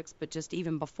Dixie Chicks, but just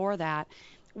even before that.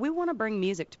 We want to bring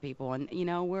music to people, and you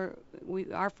know,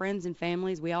 our friends and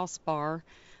families, we all spar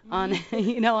on,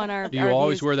 you know, on our. Do you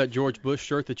always wear that George Bush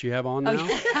shirt that you have on now?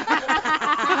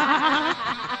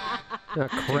 Oh,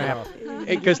 crap.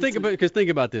 Because think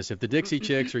about this: if the Dixie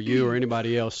Chicks or you or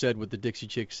anybody else said what the Dixie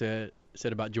Chicks said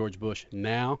about George Bush,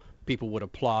 now people would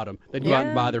applaud them. They'd go out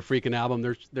and buy their freaking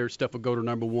album. Their stuff would go to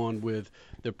number one with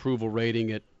the approval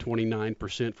rating at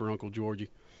 29% for Uncle Georgie.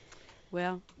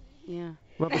 Well, yeah.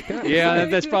 Yeah,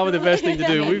 that's probably the best thing to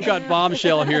do. We've got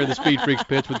Bombshell here in the Speed Freaks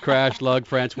pits with Crash, Lug,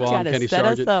 Francois, and Kenny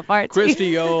Sargent.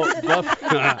 Christy O,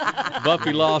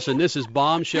 Buffy Lawson. This is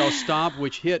Bombshell Stomp,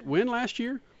 which hit when last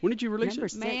year? When did you release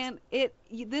it? Man,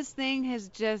 this thing has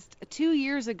just 2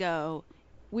 years ago.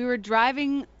 We were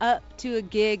driving up to a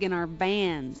gig in our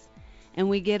vans, and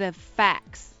we get a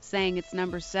fax saying it's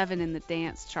number 7 in the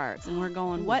dance charts, and we're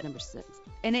going, what? Number 6.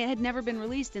 And it had never been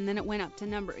released, and then it went up to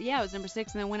it was number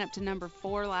 6, and then went up to number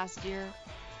 4 last year.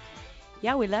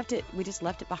 Yeah, we just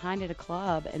left it behind at a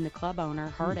club, and the club owner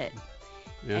heard it,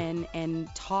 and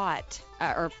taught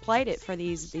or played it for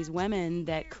these women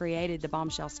that created the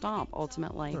Bombshell Stomp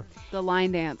ultimately. The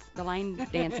line dance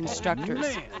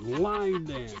instructors. Man, line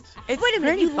dance. It's Wait a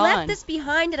minute, you fun. left this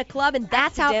behind at a club, and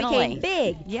that's how it became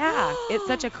big. Yeah, it's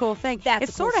such a cool thing.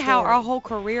 It's sort of how our whole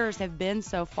careers have been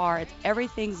so far.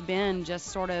 Everything's been just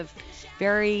sort of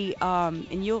very,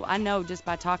 and I know just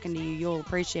by talking to you, you'll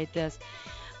appreciate this.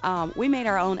 We made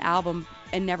our own album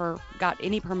and never got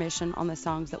any permission on the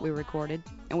songs that we recorded,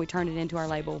 and we turned it into our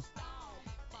label.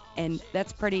 And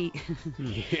that's pretty,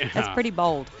 that's pretty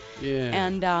bold. Yeah.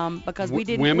 And because we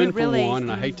didn't, women we really, for one,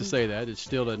 and I hate to say that, it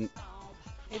still doesn't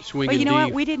swing. But you know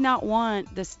what? We did not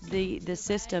want the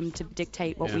system to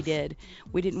dictate what we did.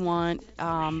 We didn't want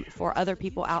for other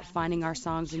people out finding our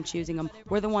songs and choosing them.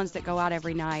 We're the ones that go out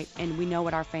every night, and we know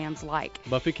what our fans like.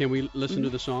 Buffy, can we listen to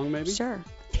the song maybe? Sure.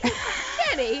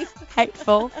 Kenny.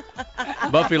 Hateful.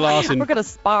 Buffy Lawson. We're gonna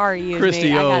spar you.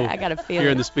 Christy O. I got a feeling. Here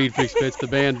in the Speed Freaks pits, the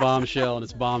band Bombshell, and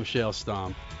it's Bombshell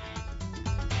Stomp.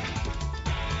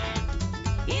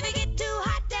 If you get too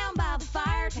hot down by the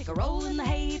fire, a roll in the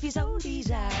hay if you so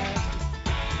desire.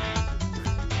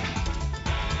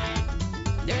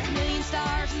 There's a million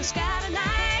stars in the sky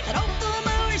tonight. That old full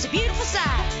moon is a beautiful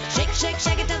sight. Shake, shake,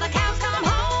 shake it till the cows come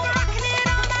home. Rocking it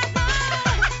all night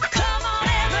long. Come on,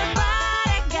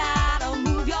 everybody, gotta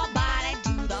move your body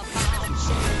to the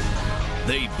function.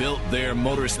 They built their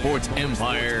motorsports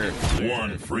empire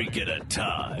one freak at a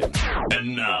time.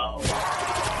 And now,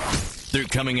 they're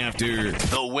coming after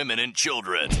the women and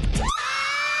children.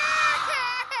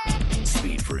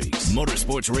 Speed Freaks,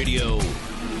 Motorsports Radio,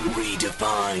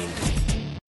 redefined.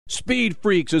 Speed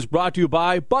Freaks is brought to you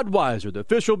by Budweiser, the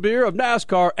official beer of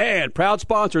NASCAR and proud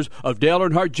sponsors of Dale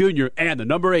Earnhardt Jr. and the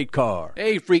number 8 car.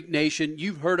 Hey, Freak Nation,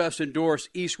 you've heard us endorse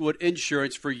Eastwood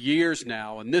Insurance for years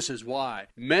now, and this is why.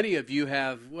 Many of you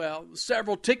have, well,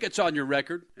 several tickets on your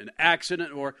record, an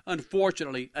accident, or,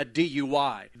 unfortunately, a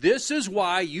DUI. This is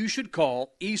why you should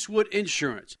call Eastwood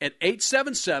Insurance at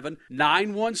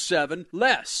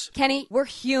 877-917-LESS. Kenny, we're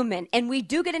human, and we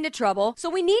do get into trouble, so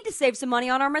we need to save some money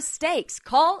on our mistakes.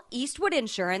 Call Eastwood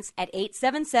Insurance at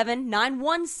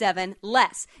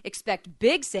 877-917-LESS. Expect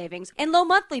big savings and low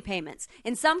monthly payments.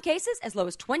 In some cases, as low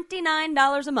as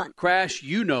 $29 a month. Crash,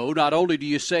 you know, not only do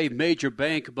you save major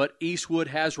bank, but Eastwood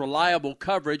has reliable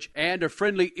coverage and a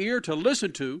friendly ear to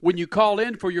listen to when you call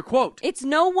in for your quote. It's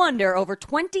no wonder over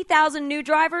 20,000 new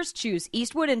drivers choose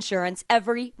Eastwood Insurance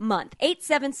every month.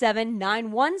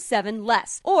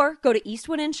 877-917-LESS. Or go to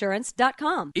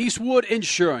eastwoodinsurance.com. Eastwood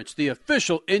Insurance, the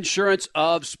official insurance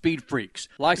of Speed Freaks.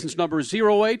 License number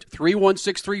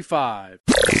 08-31635.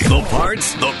 The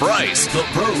parts, the price, the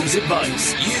pros'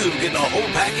 advice. You get the whole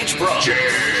package from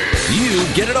Jegs. You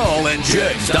get it all at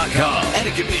Jegs.com. And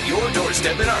it can be at your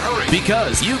doorstep in a hurry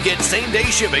because you get same-day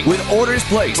shipping with orders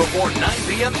placed before 9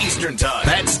 p.m. Eastern Time.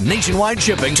 That's nationwide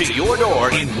shipping to your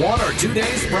door in 1 or 2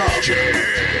 days from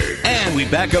Jegs. And we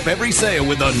back up every sale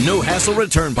with a no-hassle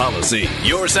return policy.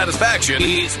 Your satisfaction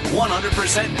is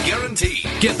 100% guaranteed.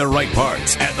 Get the right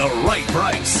parts at the right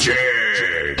price. Jegs.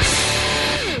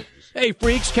 Hey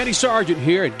freaks, Kenny Sargent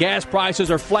here, and gas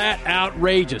prices are flat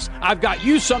outrageous. I've got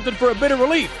you something for a bit of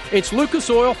relief. It's Lucas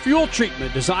Oil Fuel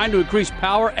Treatment, designed to increase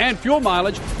power and fuel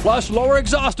mileage, plus lower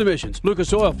exhaust emissions.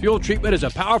 Lucas Oil Fuel Treatment is a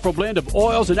powerful blend of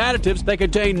oils and additives that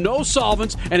contain no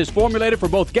solvents and is formulated for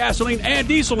both gasoline and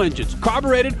diesel engines,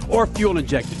 carbureted or fuel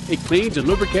injected. It cleans and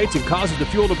lubricates and causes the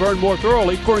fuel to burn more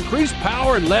thoroughly for increased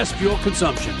power and less fuel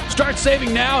consumption. Start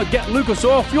saving now and get Lucas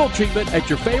Oil Fuel Treatment at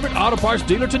your favorite auto parts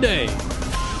dealer today.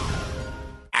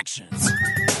 Actions.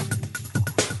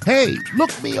 Hey,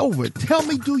 look me over. Tell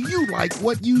me, do you like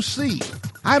what you see?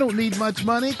 I don't need much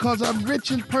money because I'm rich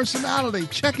in personality.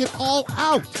 Check it all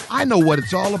out. I know what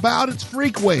it's all about. It's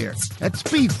freakware at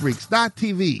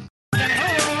SpeedFreaks.tv.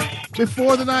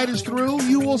 Before the night is through,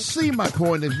 you will see my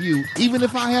point of view, even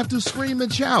if I have to scream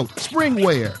and shout.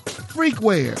 Springwear,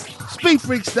 freakware,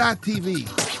 SpeedFreaks.tv.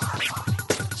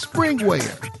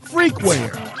 Springwear,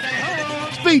 freakware,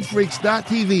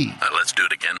 SpeedFreaks.tv. Let's do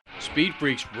it again. Speed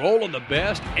Freaks rolling the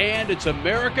best, and it's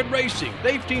American Racing.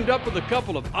 They've teamed up with a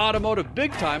couple of automotive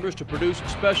big-timers to produce a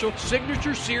special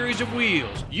signature series of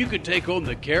wheels. You could take home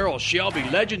the Carroll Shelby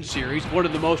Legend Series, one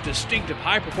of the most distinctive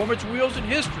high-performance wheels in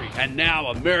history. And now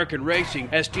American Racing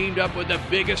has teamed up with the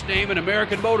biggest name in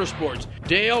American motorsports,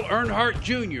 Dale Earnhardt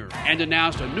Jr., and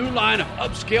announced a new line of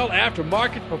upscale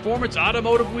aftermarket performance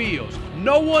automotive wheels.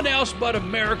 No one else but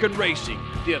American Racing,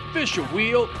 the official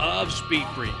wheel of Speed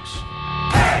Freaks.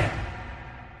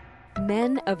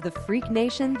 Men of the Freak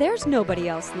Nation, there's nobody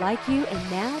else like you,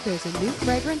 and now there's a new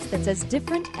fragrance that's as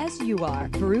different as you are.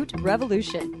 Brute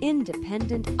Revolution.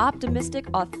 Independent, optimistic,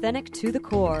 authentic to the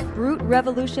core. Brute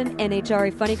Revolution,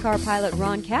 NHRA funny car pilot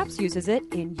Ron Capps uses it,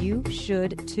 and you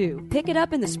should too. Pick it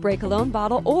up in the spray cologne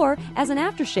bottle or as an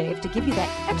aftershave to give you that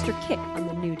extra kick on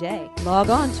the new day. Log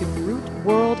on to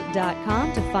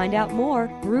BruteWorld.com to find out more.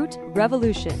 Brute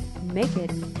Revolution. Make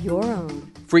it your own.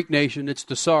 Freak Nation, it's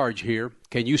the Sarge here.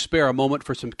 Can you spare a moment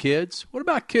for some kids? What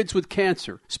about kids with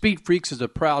cancer? Speed Freaks is a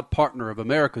proud partner of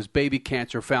America's Baby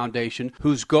Cancer Foundation,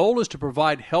 whose goal is to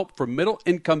provide help for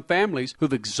middle-income families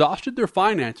who've exhausted their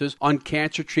finances on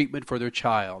cancer treatment for their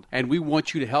child. And we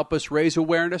want you to help us raise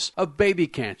awareness of baby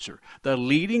cancer, the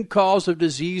leading cause of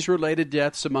disease-related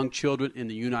deaths among children in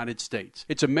the United States.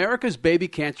 It's America's Baby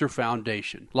Cancer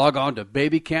Foundation. Log on to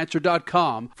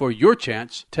babycancer.com for your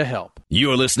chance to help.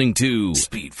 You're listening to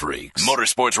Speed Freaks,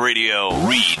 Motorsports Radio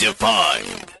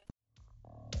redefined.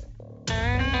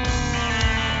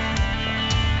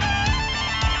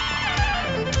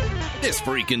 This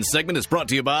freaking segment is brought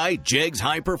to you by Jegs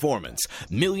High Performance.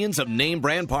 Millions of name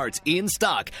brand parts in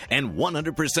stock and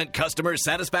 100% customer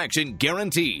satisfaction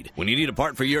guaranteed. When you need a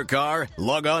part for your car,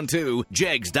 log on to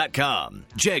Jegs.com.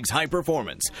 Jegs High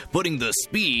Performance, putting the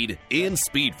speed in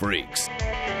Speed Freaks. Some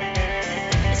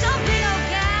big old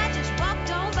guy just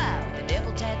walked on by with a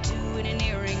devil tattoo and an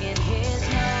earring in his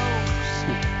nose.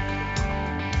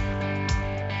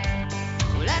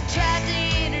 Well, I tried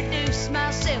to introduce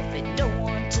myself, but no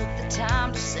one took the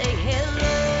time to say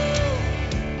hello.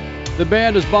 The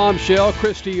band is Bombshell.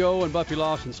 Christy O and Buffy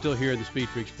Lawson still here in the Speed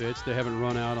Freaks pits. They haven't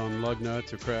run out on Lug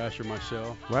Nuts or Crash or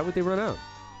myself. Why would they run out?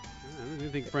 I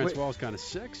think Francois is kind of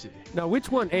sexy. No, which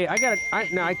one? Hey,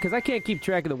 because I can't keep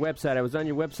track of the website. I was on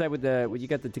your website with you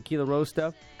got the Tequila Rose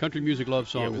stuff. Country Music Love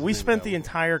Song. We spent the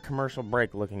entire commercial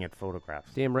break looking at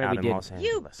photographs. Damn right out we in did. Los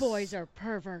Angeles. You boys are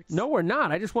perverts. No, we're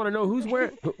not. I just want to know who's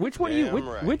wearing. Which one?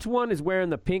 Which one is wearing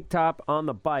the pink top on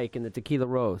the bike in the Tequila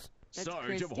Rose?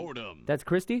 Sarge of Whoredom. That's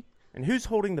Christy. And who's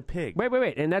holding the pig?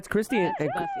 Wait. And that's Christy.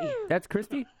 That's Buffy. That's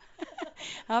Christy.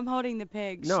 I'm holding the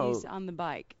pig. No. She's on the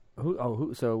bike.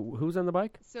 So who's on the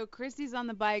bike? So Christy's on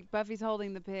the bike, Buffy's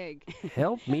holding the pig.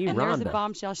 Help me, and Rhonda. There's a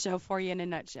Bombshell show for you in a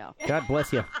nutshell. God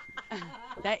bless you.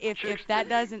 That if that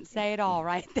doesn't say it all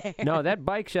right there. No, that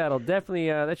bike shot will definitely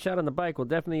that shot on the bike will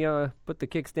definitely put the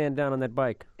kickstand down on that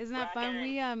bike. Isn't that fun?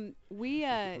 We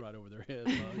right over their head.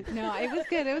 No, it was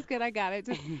good. It was good. I got it.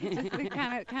 Just it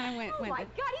kind of went. Oh my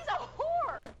God, he's a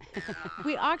whore.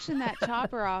 We auctioned that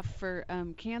chopper off for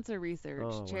cancer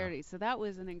research charity. Wow. So that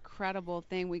was an incredible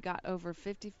thing. We got over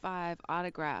 55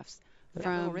 autographs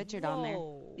From from Richard on there.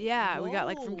 Yeah, we got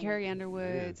like from Carrie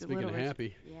Underwood. to Speaking Little of Richard.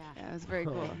 happy. Yeah, it was very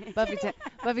cool.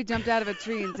 Buffy jumped out of a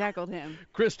tree and tackled him.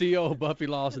 Christy O, Buffy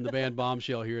Lawson, the band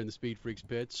Bombshell here in the Speed Freaks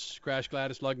pits. Crash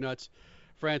Gladys, Lug Nuts,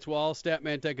 Francois,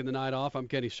 Statman taking the night off. I'm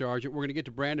Kenny Sargent. We're going to get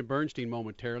to Brandon Bernstein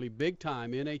momentarily. Big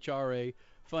time NHRA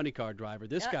funny car driver.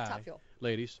 This guy, Top Fuel.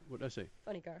 ladies, what did I say?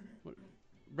 Funny car.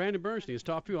 Brandon Bernstein is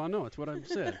Top Fuel. I know, it's what I've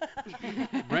said.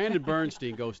 Brandon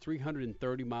Bernstein goes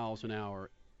 330 miles an hour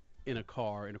in a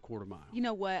car in a quarter mile. You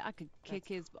know what? I could kick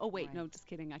his. Oh wait, no, just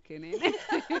kidding. I couldn't.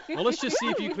 Well, let's just see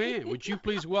if you can. Would you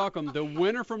please welcome the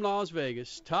winner from Las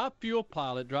Vegas, Top Fuel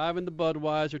pilot, driving the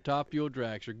Budweiser Top Fuel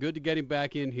dragster. Good to get him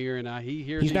back in here, and he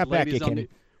hears He's these not back ladies yet, on the. Kenny.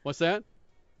 What's that?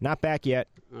 Not back yet.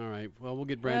 All right. Well, we'll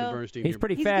get Brandon Bernstein He's here.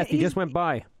 pretty fast. He just went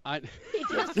by. He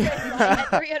just went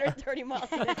by at 330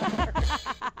 miles an hour.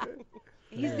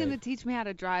 He's gonna teach me how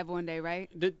to drive one day,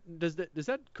 right? Does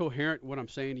that coherent what I'm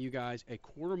saying to you guys? A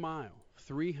quarter mile,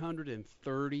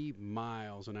 330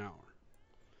 miles an hour.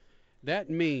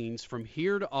 That means from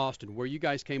here to Austin, where you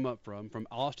guys came up from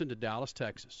Austin to Dallas,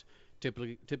 Texas,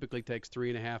 typically takes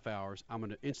 3.5 hours. I'm going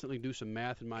to instantly do some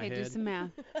math in my head. Okay, do some math.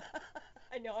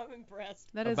 I know, I'm impressed.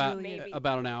 That is about, really good.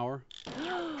 About an hour.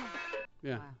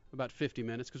 Yeah, about 50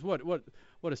 minutes. Because what a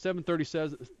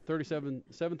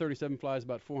 737 flies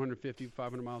about 450,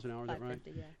 500 miles an hour. Is that right?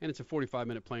 Yeah. And it's a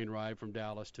 45-minute plane ride from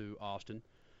Dallas to Austin.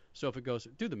 So if it goes,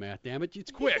 do the math, damn it,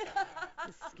 it's quick.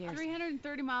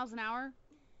 330 miles an hour.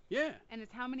 Yeah. And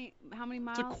it's how many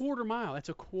miles? It's a quarter mile. That's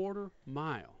a quarter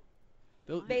mile.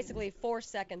 Basically 4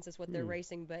 seconds is what they're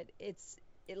racing, but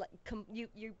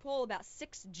you pull about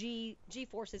 6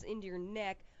 G-forces into your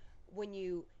neck when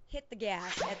you hit the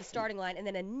gas at the starting line, and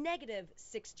then a negative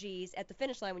 6 Gs at the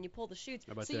finish line when you pull the chutes.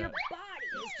 So your body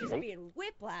is just being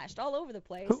whiplashed all over the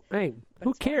place.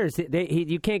 Who cares?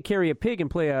 You can't carry a pig and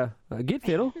play a git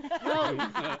fiddle. Well,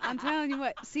 I'm telling you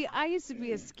what. See, I used to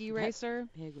be a ski racer.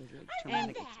 Pig was a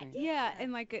And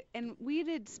and we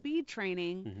did speed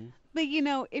training. But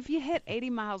if you hit 80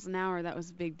 miles an hour, that was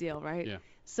a big deal, right? Yeah.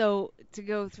 So to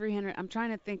go 300, I'm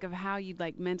trying to think of how you'd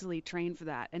mentally train for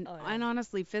that, and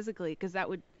honestly, physically, because that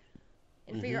would.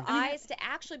 And for your eyes to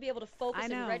actually be able to focus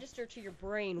and register to your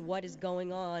brain what is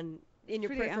going on in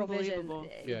your peripheral vision.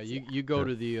 Yeah, you go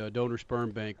to the donor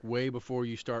sperm bank way before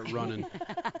you start running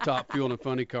Top Fuel in a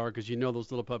funny car because you know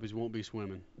those little puppies won't be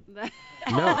swimming.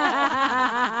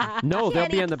 No, they'll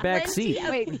be in the back seat.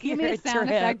 Wait, give me a sound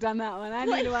effect on that one. I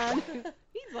need one.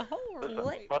 He's a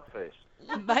whore. Buttface.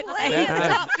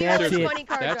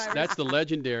 That's the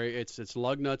legendary. It's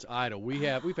Lug Nuts Idol.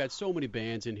 We've had so many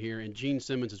bands in here, and Gene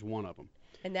Simmons is one of them.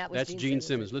 And that's Gene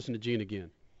Simmons. Listen to Gene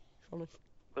again.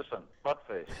 Listen,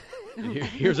 Buttface.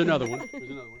 Here's another one.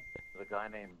 There's a guy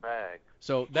named Bag.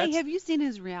 So that's. Hey, have you seen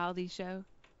his reality show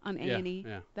on A&E?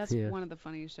 Yeah. That's one of the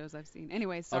funniest shows I've seen.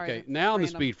 Anyway, sorry. Okay, now in the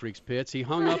Speed Freaks pits, he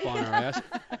hung up on our ass.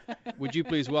 Would you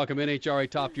please welcome NHRA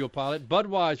Top Fuel pilot,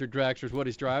 Budweiser dragster is what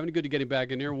he's driving. Good to get him back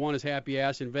in there. Won his happy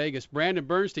ass in Vegas. Brandon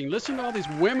Bernstein. Listen to all these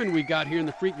women we got here in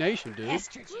the Freak Nation, dude. Hey,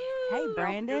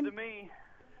 Brandon. Good to me.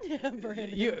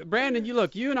 Brandon,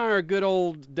 you and I are good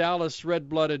old Dallas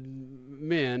red-blooded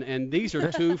men, and these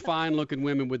are two fine-looking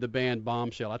women with the band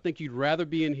Bombshell. I think you'd rather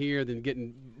be in here than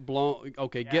getting blown.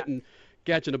 Okay,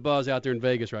 catching a buzz out there in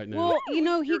Vegas right now.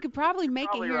 Well, he could probably make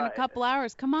it here in a couple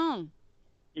hours. Come on.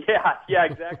 Yeah,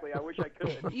 exactly. I wish I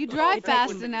could. You drive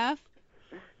fast enough.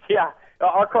 Yeah,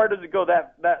 our car doesn't go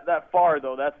that far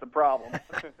though. That's the problem.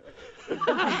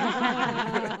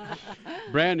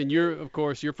 Brandon, you're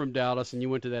from Dallas, and you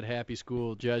went to that happy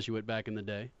school Jesuit back in the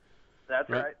day. That's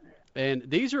right. And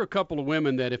these are a couple of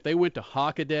women that if they went to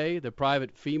Hockaday, the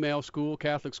private female school,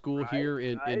 Catholic school here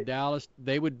in Dallas,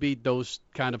 they would be those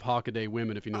kind of Hockaday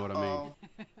women, if you know what I mean.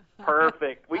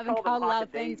 Perfect. We I've call been them called a lot of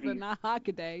Hockadaisies. things, but not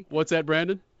Hockaday. What's that,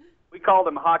 Brandon? We call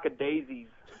them Hockadaisies.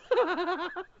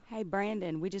 Hey,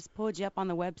 Brandon, we just pulled you up on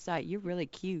the website. You're really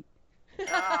cute.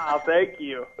 Ah, thank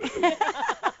you.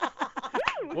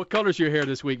 What color's your hair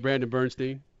this week, Brandon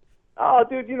Bernstein? Oh,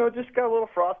 dude, just got a little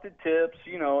frosted tips,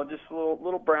 just a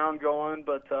little brown going,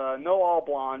 but no all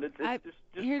blonde. It's just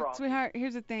frosted. Sweetheart,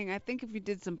 here's the thing. I think if you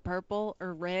did some purple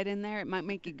or red in there, it might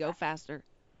make you go faster.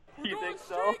 You think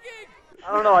so?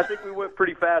 I don't know. I think we went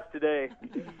pretty fast today.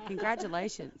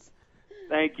 Congratulations.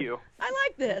 Thank you. I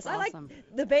like this. That's I like awesome.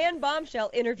 the band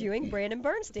Bombshell interviewing Brandon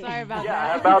Bernstein. Sorry about Yeah,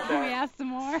 that. about that. Can we ask some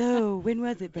more? So, when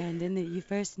was it, Brandon, that you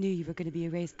first knew you were going to be a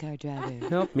race car driver?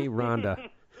 Help me, Rhonda.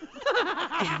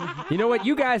 You know what,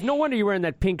 you guys? No wonder you're wearing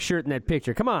that pink shirt in that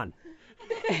picture. Come on.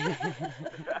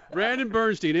 Brandon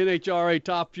Bernstein, NHRA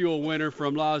Top Fuel winner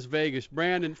from Las Vegas.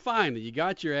 Brandon, finally, you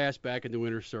got your ass back in the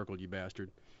winner's circle, you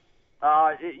bastard.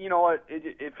 You know what?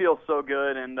 It feels so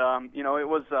good, and it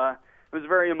was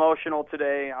very emotional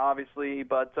today, obviously,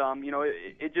 but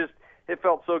it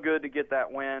felt so good to get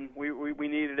that win. We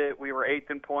needed it. We were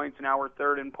 8th in points, now we're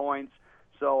 3rd in points.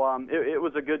 So it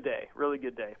was a good day, really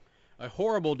good day. A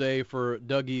horrible day for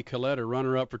Dougie Coletta,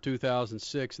 runner-up for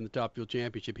 2006 in the Top Fuel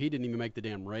Championship. He didn't even make the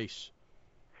damn race.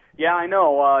 Yeah, I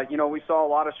know. We saw a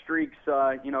lot of streaks,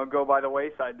 go by the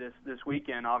wayside this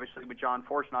weekend. Obviously, with John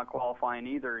Force not qualifying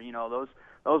either.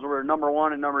 Those were number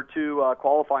 1 and number 2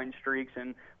 qualifying streaks,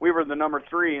 and we were the number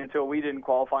 3 until we didn't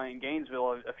qualify in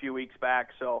Gainesville a few weeks back.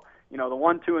 So, the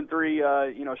 1, 2, and 3,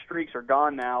 streaks are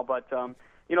gone now. But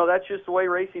that's just the way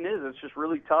racing is. It's just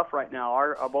really tough right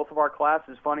now. Both of our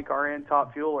classes, Funny Car and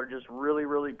Top Fuel, are just really,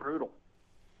 really brutal.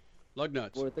 Lug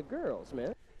nuts. With the girls,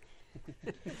 man.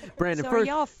 Brandon, So are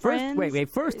y'all friends?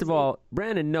 First of all,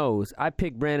 Brandon knows I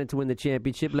picked Brandon to win the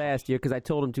championship last year because I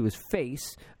told him to his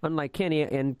face. Unlike Kenny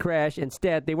and Crash and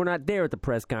Stat, they were not there at the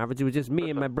press conference. It was just me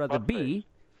and my brother B.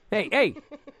 Hey,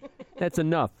 that's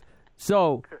enough.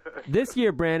 So this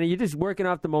year, Brandon, you're just working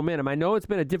off the momentum. I know it's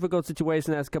been a difficult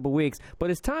situation the last couple of weeks, but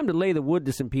it's time to lay the wood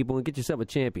to some people and get yourself a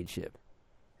championship.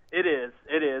 It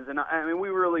is, and I mean we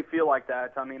really feel like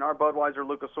that. I mean our Budweiser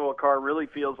Lucas Oil car really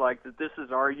feels like that this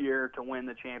is our year to win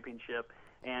the championship,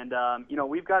 and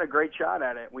we've got a great shot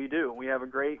at it. We do. We have a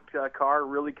great car,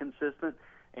 really consistent,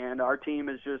 and our team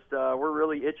is just we're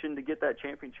really itching to get that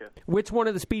championship. Which one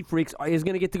of the Speed Freaks is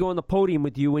going to get to go on the podium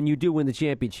with you when you do win the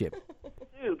championship?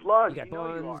 Dude, Lug, you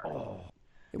are.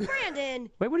 Brandon.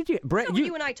 Wait, what did you? What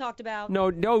you and I talked about.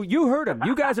 No, you heard him.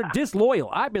 You guys are disloyal.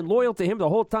 I've been loyal to him the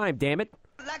whole time. Damn it.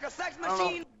 Like a sex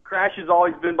machine. Crash has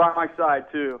always been by my side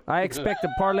too. I expect to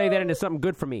parlay that into something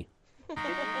good for me.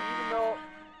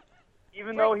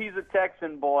 Even though he's a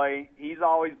Texan boy, he's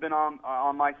always been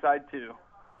on my side too.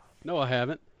 No, I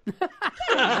haven't. Don't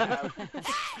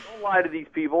lie to these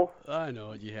people. I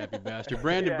know it, you happy bastard.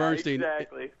 Brandon Bernstein,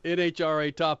 exactly.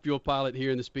 NHRA Top Fuel pilot here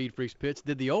in the Speed Freaks pits.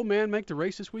 Did the old man make the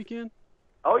race this weekend?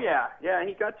 Oh, yeah. Yeah,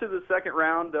 he got to the second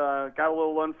round, got a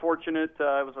little unfortunate.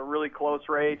 It was a really close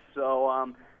race.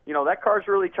 So, that car's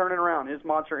really turning around. His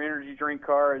Monster Energy drink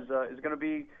car is going to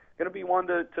be one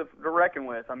to reckon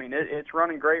with. I mean, it's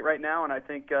running great right now, and I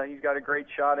think he's got a great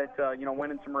shot at,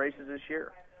 winning some races this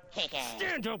year.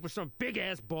 Stand up with some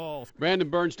big-ass balls. Brandon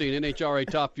Bernstein, NHRA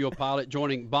Top Fuel pilot,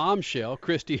 joining Bombshell,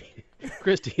 Christy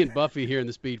and Buffy here in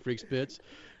the Speed Freaks pits.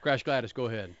 Crash Gladys, go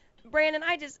ahead. Brandon,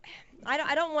 I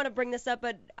don't want to bring this up,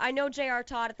 but I know J.R.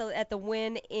 Todd at the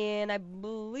win in, I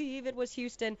believe it was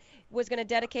Houston, was going to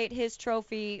dedicate his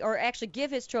trophy, or actually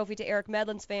give his trophy to Eric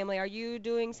Medlin's family. Are you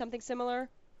doing something similar?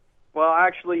 Well,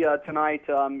 actually, tonight,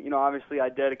 obviously I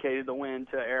dedicated the win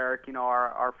to Eric,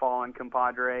 our fallen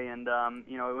compadre, and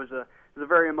it was a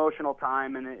very emotional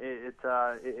time, and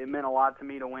it meant a lot to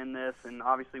me to win this, and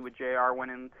obviously with JR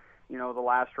winning, the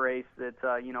last race, that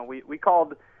we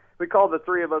called the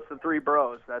three of us the three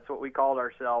bros. That's what we called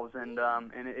ourselves, and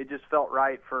it just felt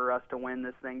right for us to win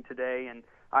this thing today. And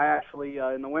I actually,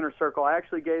 in the winner's circle, I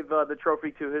actually gave the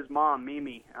trophy to his mom,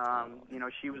 Mimi.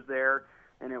 She was there.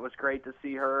 and it was great to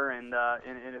see her, and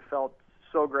it felt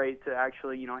so great to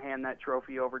actually, hand that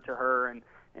trophy over to her, and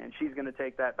she's going to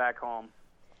take that back home.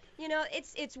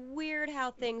 It's weird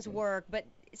how things work, but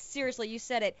seriously, you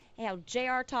said it. How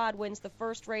J.R. Todd wins the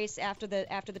first race after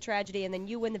the tragedy, and then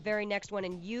you win the very next one,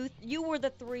 and you were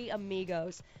the three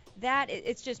amigos.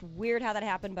 It's just weird how that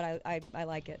happened, but I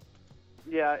like it.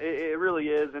 Yeah, it really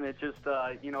is, and it just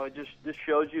it just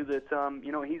shows you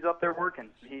that he's up there working.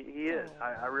 He is.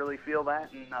 I really feel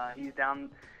that, and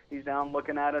he's down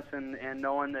looking at us and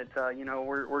knowing that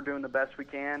we're doing the best we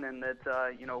can, and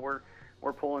that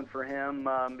we're pulling for him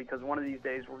because one of these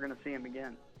days we're going to see him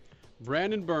again.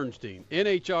 Brandon Bernstein,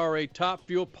 NHRA Top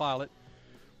Fuel pilot,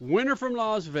 winner from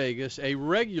Las Vegas, a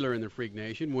regular in the Freak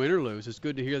Nation, win or lose. It's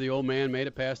good to hear the old man made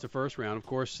it past the first round. Of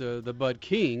course, the Bud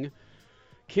King,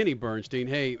 Kenny Bernstein.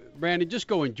 Hey, Brandon, just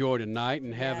go enjoy tonight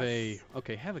and have a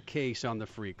case on the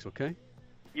Freaks, okay?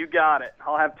 You got it.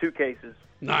 I'll have 2 cases.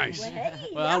 Nice.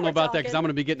 Well, I don't know about that because I'm going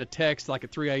to be getting a text like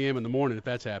at 3 a.m. in the morning if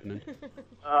that's happening.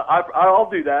 I'll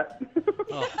do that.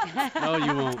 No,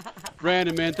 you won't.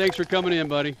 Brandon, man, thanks for coming in,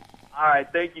 buddy. All right,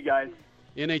 thank you, guys.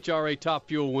 NHRA Top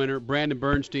Fuel winner Brandon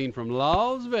Bernstein from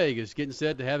Las Vegas getting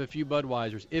set to have a few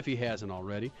Budweisers if he hasn't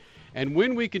already. And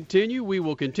when we continue, we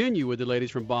will continue with the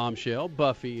ladies from Bombshell,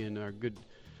 Buffy, and our good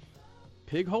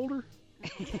pig holder.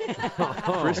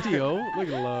 Christy O, look at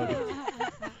the load.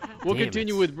 We'll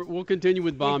continue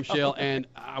with Bombshell, and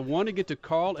I want to get to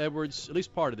Carl Edwards, at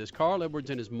least part of this. Carl Edwards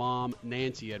and his mom,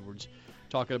 Nancy Edwards,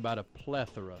 talking about a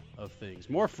plethora of things.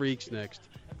 More Freaks next.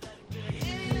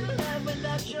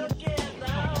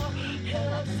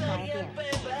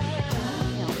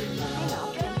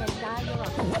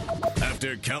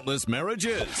 After countless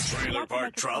marriages, trailer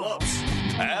park trollops,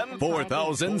 and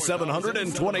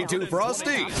 4,722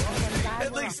 Frosties,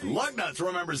 at least Lugnuts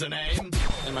remembers the name.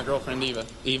 And my girlfriend Eva.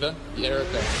 Eva? Yeah,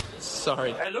 Erica.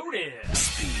 Sorry. Hello there.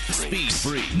 Speed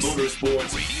Freaks.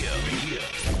 Motorsports Radio.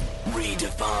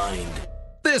 Redefined.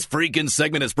 This freaking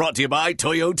segment is brought to you by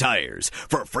Toyo Tires.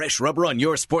 For fresh rubber on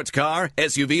your sports car,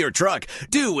 SUV, or truck,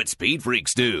 do what Speed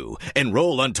Freaks do.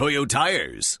 Enroll on Toyo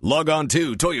Tires. Log on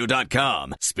to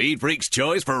Toyo.com. Speed Freaks'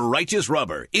 choice for righteous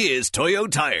rubber is Toyo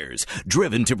Tires.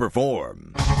 Driven to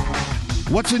perform.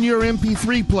 What's in your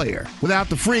MP3 player? Without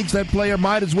the Freaks, that player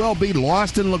might as well be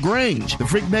lost in LaGrange. The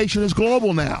Freak Nation is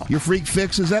global now. Your Freak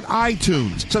Fix is at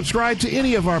iTunes. Subscribe to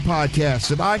any of our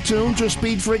podcasts at iTunes or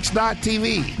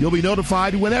SpeedFreaks.tv. You'll be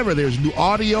notified whenever there's new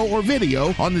audio or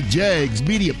video on the JAGS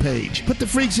media page. Put the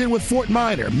Freaks in with Fort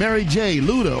Minor, Mary J.,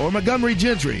 Ludo, or Montgomery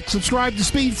Gentry. Subscribe to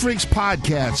Speed Freaks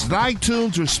podcasts at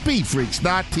iTunes or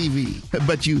SpeedFreaks.tv.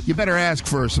 But you better ask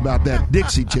first about that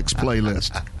Dixie Chicks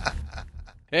playlist.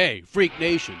 Hey, Freak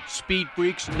Nation, Speed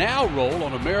Freaks now roll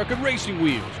on American Racing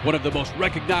Wheels, one of the most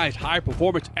recognized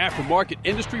high-performance aftermarket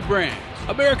industry brands.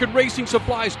 American Racing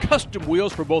supplies custom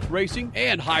wheels for both racing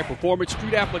and high-performance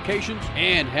street applications,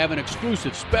 and have an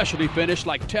exclusive specialty finish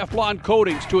like Teflon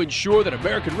coatings to ensure that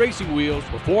American Racing Wheels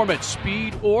perform at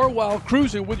speed or while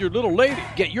cruising with your little lady.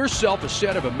 Get yourself a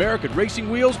set of American Racing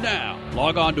Wheels now.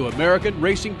 Log on to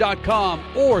AmericanRacing.com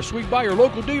or swing by your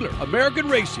local dealer. American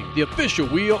Racing, the official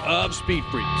wheel of Speed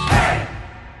Freaks.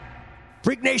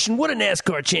 Freak Nation, what do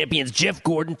NASCAR champions Jeff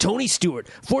Gordon, Tony Stewart,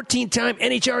 14-time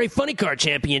NHRA Funny Car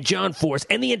champion John Force,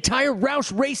 and the entire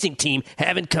Roush Racing team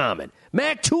have in common?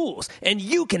 Mac Tools, and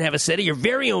you can have a set of your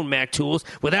very own Mac Tools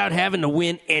without having to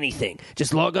win anything.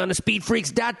 Just log on to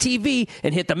SpeedFreaks.tv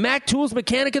and hit the Mac Tools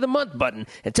Mechanic of the Month button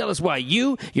and tell us why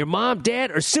you, your mom,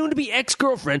 dad, or soon-to-be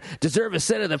ex-girlfriend deserve a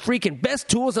set of the freaking best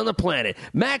tools on the planet.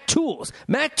 Mac Tools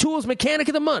Mechanic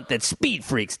of the Month at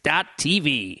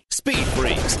SpeedFreaks.tv. Speed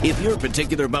Freaks. If you're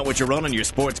particular about what you run on your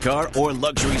sports car or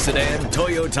luxury sedan,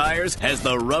 Toyo Tires has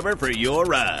the rubber for your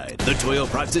ride. The Toyo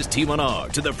Proxys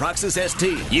T1R to the Proxys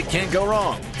ST. You can't go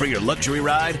wrong. For your luxury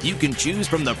ride, you can choose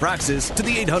from the Proxys to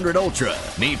the 800 Ultra.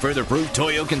 Need further proof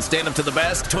Toyo can stand up to the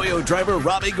best? Toyo driver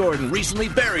Robbie Gordon recently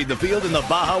buried the field in the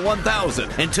Baja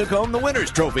 1000 and took home the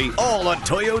winner's trophy, all on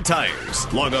Toyo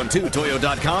Tires. Log on to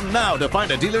Toyo.com now to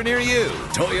find a dealer near you.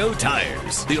 Toyo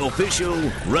Tires, the official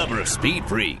rubber of Speed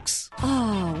Freaks.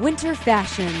 Oh, winter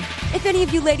fashion. If any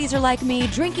of you ladies are like me,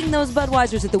 drinking those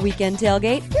Budweisers at the weekend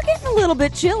tailgate, you're getting a little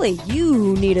bit chilly.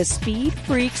 You need a Speed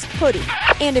Freaks hoodie.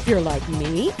 And if you're like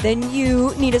me, then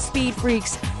you need a Speed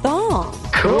Freaks thong.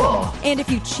 Cool. And if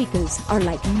you chicas are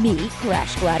like me,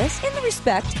 Crash Gladys, in the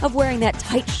respect of wearing that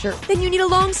tight shirt, then you need a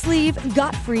long sleeve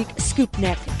Got Freak scoop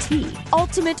neck tee.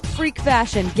 Ultimate freak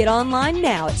fashion. Get online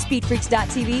now at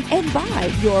speedfreaks.tv and buy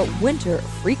your winter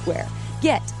freakwear.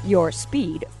 Get your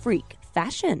Speed Freak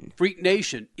fashion. Freak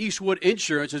Nation, Eastwood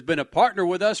Insurance has been a partner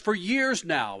with us for years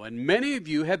now, and many of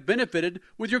you have benefited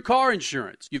with your car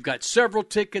insurance. You've got several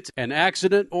tickets, an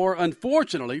accident, or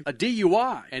unfortunately, a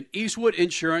DUI, and Eastwood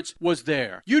Insurance was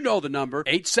there. You know the number,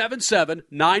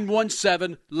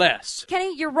 877-917-LESS.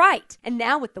 Kenny, you're right. And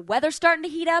now with the weather starting to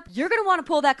heat up, you're going to want to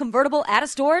pull that convertible out of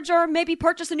storage or maybe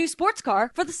purchase a new sports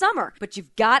car for the summer. But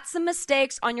you've got some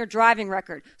mistakes on your driving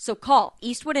record. So call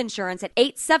Eastwood Insurance at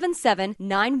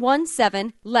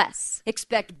 877-917-LESS.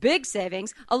 Expect big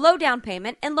savings, a low down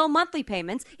payment, and low monthly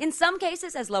payments, in some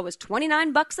cases as low as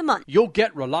 $29 a month. You'll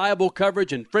get reliable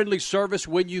coverage and friendly service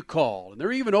when you call, and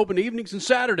they're even open evenings and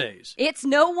Saturdays. It's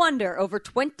no wonder over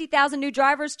 20,000 new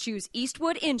drivers choose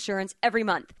Eastwood Insurance every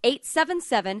month.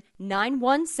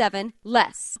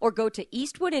 877-917-LESS or go to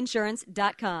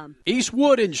eastwoodinsurance.com.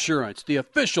 Eastwood Insurance, the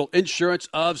official insurance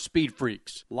of Speed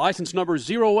Freaks. License number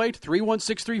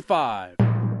 08-31635.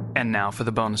 And now for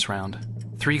the bonus round.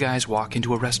 3 guys walk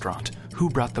into a restaurant. Who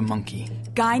brought the monkey?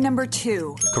 Guy number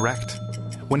 2. Correct.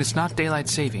 When it's not daylight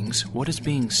savings, what is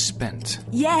being spent?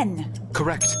 Yen.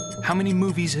 Correct. How many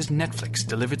movies has Netflix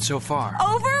delivered so far?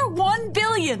 Over 1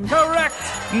 billion. Correct.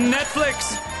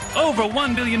 Netflix. Over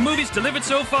 1 billion movies delivered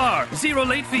so far. 0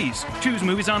 late fees. Choose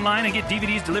movies online and get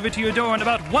DVDs delivered to your door in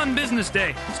about 1 business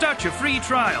day. Start your free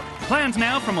trial. Plans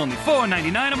now from only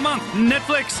 $4.99 a month.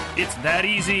 Netflix. It's that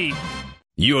easy.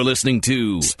 You're listening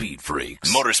to Speed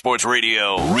Freaks Motorsports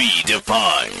Radio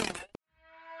Redefined.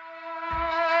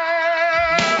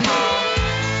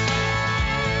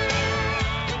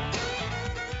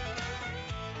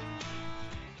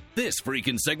 This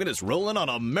freaking segment is rolling on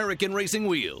American racing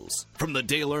wheels. From the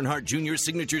Dale Earnhardt Jr.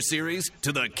 Signature Series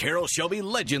to the Carroll Shelby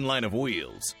Legend line of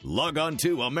wheels. Log on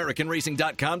to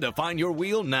AmericanRacing.com to find your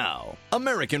wheel now.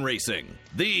 American Racing,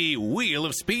 the wheel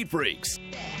of Speed Freaks.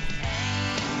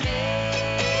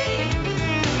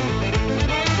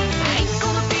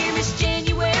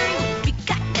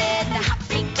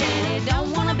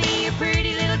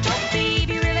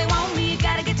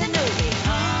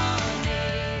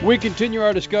 We continue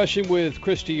our discussion with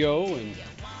Christy O, and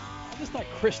I just like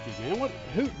Christy, man.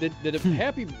 Who did a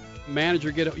happy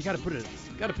manager get? You got to put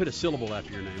a syllable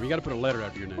after your name. You got to put a letter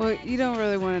after your name. Well, you don't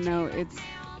really want to know. It's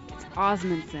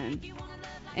Osmondson,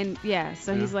 and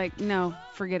so he's like, no,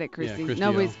 forget it, Christy. Christy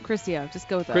Nobody's O. Christy O. Just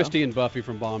go with Christy and Buffy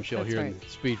from Bombshell. That's here right. in the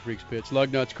Speed Freaks pits.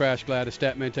 Lug Nuts, Crash Gladys,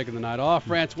 Statman taking the night off.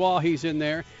 Francois, he's in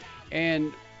there,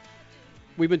 and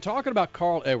we've been talking about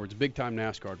Carl Edwards, big-time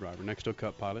NASCAR driver, next to a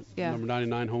Cup pilot, number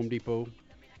 99 Home Depot.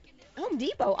 Home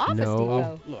Depot, Office No. Depot.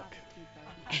 Oh, look.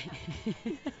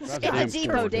 It's a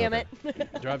depot, damn it.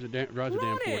 Drives a damn Ford.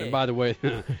 And by the way,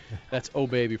 that's Oh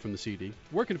Baby from the CD.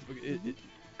 Working for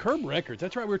Curb Records.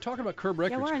 That's right. We were talking about Curb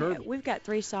Records. We've got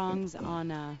 3 songs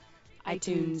on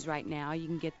iTunes right now. You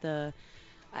can get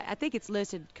I think it's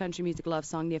listed Country Music Love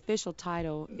Song. The official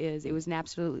title is It Was an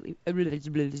Absolutely... I was That's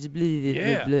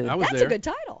there. a good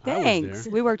title. Thanks.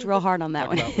 We worked real hard on that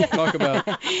one. Talk about.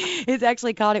 It's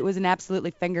actually called It Was an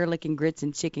Absolutely Finger-Licking Grits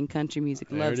and Chicken Country Music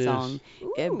There Love it is. Song.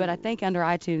 But I think under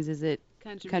iTunes is it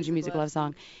Country Music Love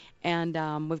Song. And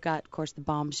we've got, of course, the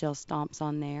Bombshell Stomps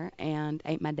on there, and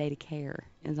Ain't My Day to Care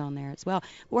is on there as well.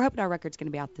 We're hoping our record's going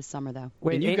to be out this summer, though.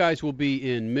 And you guys will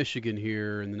be in Michigan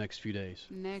here in the next few days.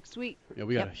 Next week. Yeah,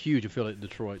 we got a huge affiliate in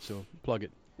Detroit, so plug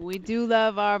it. We do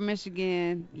love our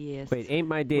Michigan. Yes. Wait, Ain't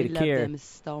My Day we to love Care. them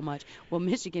so much. Well,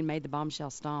 Michigan made the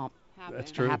Bombshell Stomp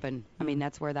That's true. happen. I mean,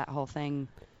 that's where that whole thing...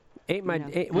 Ain't my...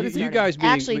 What is you guys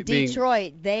being... Actually, being,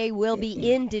 Detroit. They will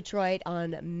be in Detroit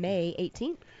on May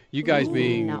 18th. You guys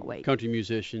being not wait. country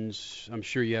musicians, I'm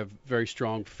sure you have very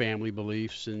strong family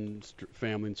beliefs and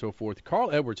family and so forth. Carl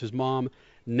Edwards, his mom,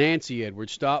 Nancy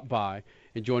Edwards, stopped by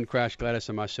and joined Crash Gladys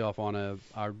and myself on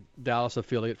our Dallas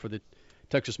affiliate for the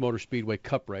Texas Motor Speedway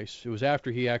Cup race. It was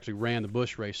after he actually ran the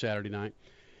Busch race Saturday night.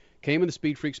 Came in the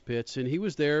Speed Freaks pits, and he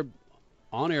was there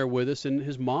on air with us, and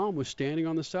his mom was standing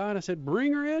on the side. I said,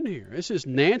 bring her in here. This is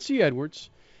Nancy Edwards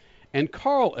and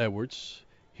Carl Edwards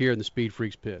here in the Speed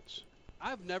Freaks pits.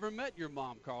 I've never met your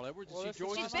mom, Carl Edwards. She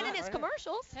joined She's us been in now? his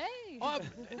commercials. Hey. Oh,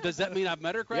 does that mean I've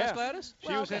met her, Crash Yeah. Gladys?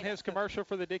 She was in his commercial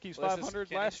for the Dickies Well, this 500 is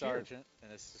Kenny last year. Sargent,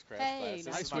 and this is Crash Hey, Gladys.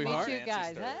 This Hi, is my sweetheart. mom, meet you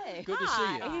guys. Nancy's daughter. Hey. Good to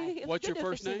see you. Hi. What's your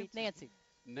first name? Nancy.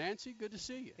 Nancy, good to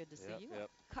see you. Good to see you. Yep.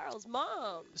 Carl's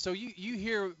mom. So you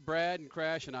hear Brad and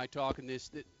Crash and I talking this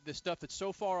stuff that's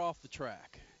so far off the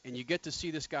track, and you get to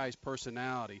see this guy's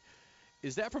personality.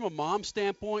 Is that from a mom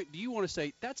standpoint? Do you want to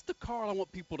say, that's the Carl I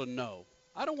want people to know?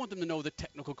 I don't want them to know the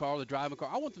technical car, the driving car.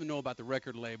 I want them to know about the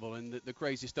record label and the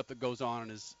crazy stuff that goes on in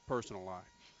his personal life.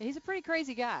 He's a pretty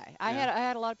crazy guy. I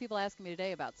had a lot of people asking me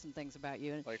today about some things about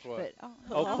you. Like what? But,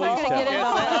 Oh, I'm please not gonna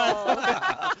tell. get into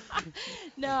that.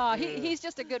 No, he's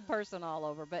just a good person all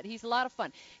over, but he's a lot of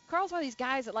fun. Carl's one of these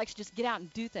guys that likes to just get out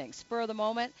and do things, spur of the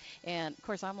moment, and of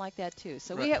course I'm like that too.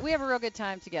 So we have a real good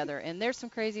time together, and there's some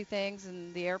crazy things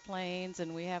in the airplanes,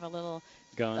 and we have a little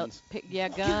Guns.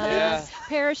 Guns.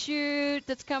 Parachute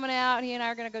that's coming out. He and I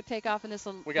are gonna go take off in this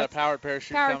little. We got a powered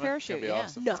parachute Powered coming. parachute. It's gonna be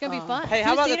awesome. It's gonna be fun. Hey,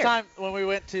 how about the Two-seater. time when we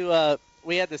went to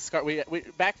we had this car, we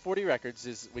Back 40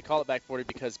 Records we call it Back 40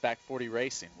 because Back 40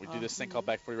 Racing. We do this thing called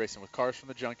Back 40 Racing with cars from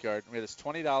the junkyard. We had this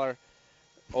 $20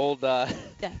 old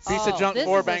piece of junk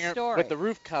four-banger with the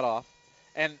roof cut off.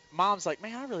 And Mom's like,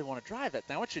 man, I really want to drive that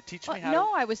thing. I want you to teach me how to.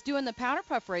 No, I was doing the powder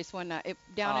puff race one night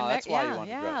down in that's why you wanted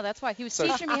to Yeah, drive. that's why. He was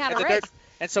teaching me how to race. Dirt.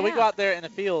 And so we go out there in the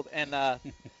field, and I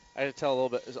had to tell a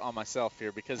little bit on myself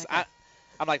here because I'm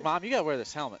like, Mom, you got to wear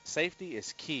this helmet. Safety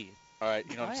is key. All right,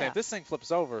 you know what I'm saying? If this thing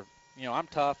flips over, I'm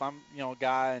tough. I'm, a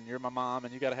guy, and you're my mom,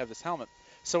 and you got to have this helmet.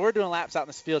 So we're doing laps out in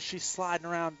this field. She's sliding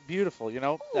around beautiful, doing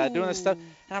this stuff.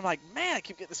 And I'm like, man, I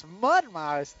keep getting this mud in my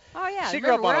eyes. Oh, yeah. She Remember,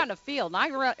 grew up we're out in a field, and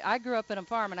I grew up in a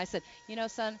farm, and I said,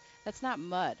 son, that's not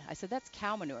mud. I said, that's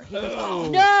cow manure. He goes, oh,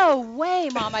 no way,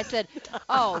 Mom. I said,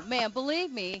 oh, man,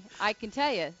 believe me, I can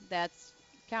tell you that's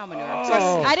cow manure.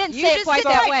 Oh. I didn't say it quite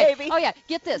that way. Baby. Oh, yeah,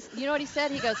 get this. You know what he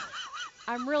said? He goes,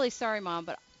 I'm really sorry, Mom,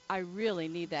 but I really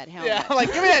need that helmet. Yeah, I'm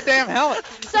like, give me that damn helmet.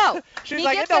 So she's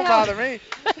like, it don't bother me.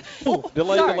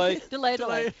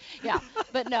 Delay. Yeah,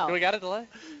 but no. Do we got a delay?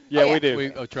 Yeah, we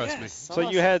do. Trust me. So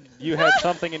you had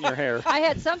something in your hair. I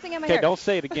had something in my hair. Okay, don't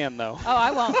say it again though. Oh,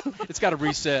 I won't. It's got to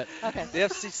reset. Okay. The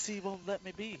FCC won't let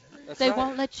me be. They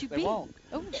won't let you be. They won't.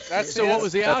 Oh. So what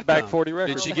was the outcome? Back 40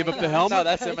 record. Did she give up the helmet? No,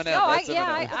 that's Eminem. No, That's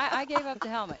I gave up the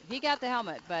helmet. He got the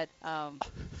helmet, but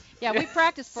yeah, we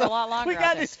practiced for a lot longer. We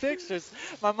got these pictures.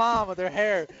 My mom with her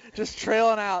hair just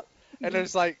trailing out, and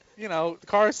there's like, the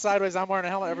car's sideways. I'm wearing a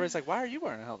helmet. Everybody's like, why are you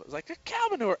wearing a helmet? It's like, there's cow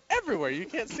manure everywhere. You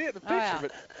can't see it in the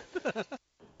picture. But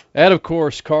And of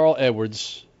course, Carl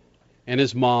Edwards and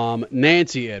his mom,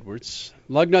 Nancy Edwards.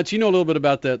 Lugnuts, you know a little bit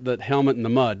about that helmet in the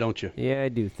mud, don't you? Yeah, I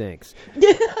do. Thanks.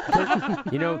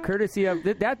 Courtesy of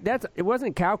that's it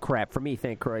wasn't cow crap for me,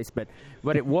 thank Christ, but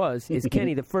what it was is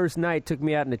Kenny the first night took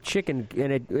me out in a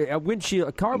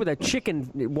car with a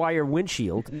chicken wire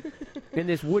windshield in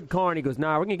this wood car, and he goes,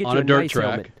 "Nah, we're gonna get you a nice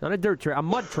helmet on a dirt track, a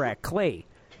mud track, clay."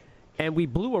 And we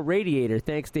blew a radiator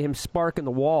thanks to him sparking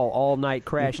the wall all night,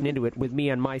 crashing into it with me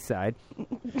on my side.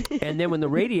 And then when the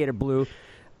radiator blew,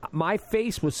 my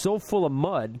face was so full of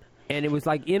mud, and it was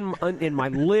like in my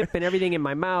lip and everything in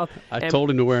my mouth. I told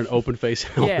him to wear an open face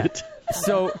helmet.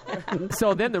 Yeah.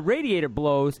 So then the radiator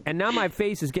blows, and now my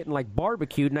face is getting like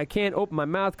barbecued, and I can't open my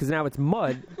mouth because now it's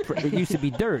mud. It used to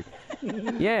be dirt.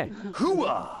 Yeah.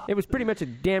 Hoo-ah! It was pretty much a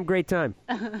damn great time.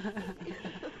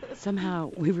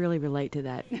 Somehow we really relate to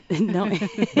that. No,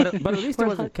 but at least it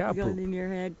wasn't cow poop. in your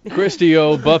head. Christy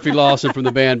O, Buffy Lawson from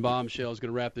the band Bombshell is going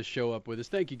to wrap this show up with us.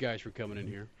 Thank you guys for coming in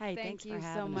here. Hey, thank you for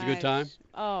having so us. much. It was a good time?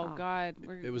 Oh, God.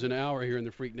 It was an hour here in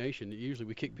the Freak Nation. Usually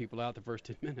we kick people out the first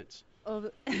 10 minutes.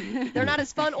 Oh, they're not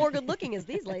as fun or good looking as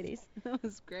these ladies. That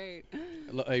was great.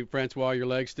 Hey, Francois, your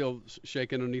legs still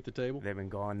shaking underneath the table? They've been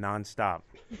going nonstop.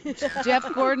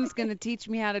 Jeff Gordon's going to teach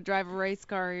me how to drive a race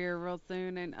car here real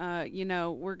soon, and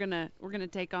we're gonna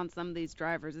take on some of these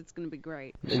drivers. It's going to be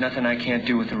great. There's nothing I can't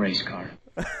do with a race car.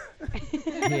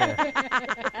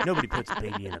 Yeah. Nobody puts a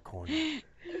baby in a corner.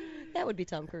 That would be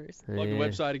Tom Cruise. Plug the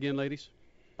website again, ladies.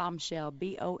 Bombshell,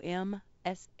 BOMSHEL.com.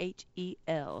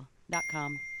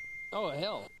 Oh,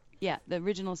 hell. Yeah, the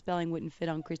original spelling wouldn't fit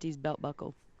on Christy's belt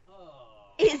buckle.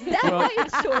 Is that why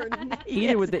it's shortened?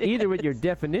 Either with your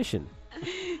definition.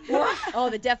 Oh,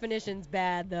 the definition's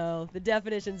bad, though. The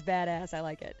definition's badass. I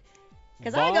like it.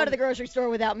 Because I go to the grocery store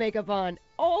without makeup on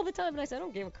all the time, and I say, I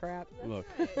don't give a crap. Look,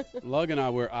 Lug and I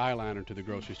wear eyeliner to the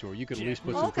grocery store. You could at least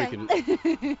put some freaking...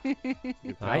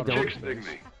 I don't.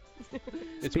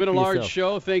 It's been a large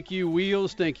show. Thank you,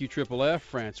 Wheels. Thank you, Triple F,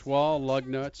 Francois,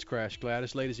 Lugnuts, Crash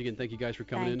Gladys. Ladies, again, thank you guys for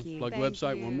coming in. Plug the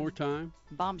website one more time.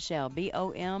 Bombshell,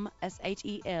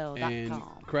 BOMSHEL.com. And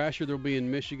Crasher, they'll be in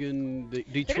Michigan,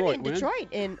 Detroit. They're going to be in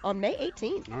Detroit on May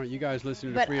 18th. All right, you guys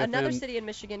listening to but Free FM. But another city in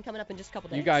Michigan coming up in just a couple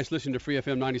days. You guys listen to Free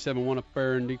FM 97.1 up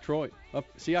there in Detroit.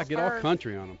 See, I get all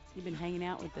country on them. You've been hanging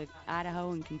out with the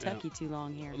Idaho and Kentucky too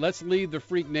long here. Let's leave the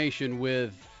Freak Nation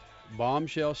with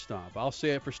Bombshell Stomp. I'll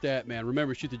say it for Stat Man.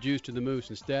 Remember, shoot the juice to the moose,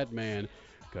 and Stat Man,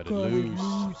 cut it loose.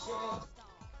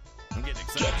 I'm getting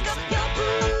excited. Kick up your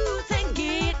boots and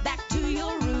get back to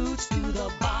your roots. Do the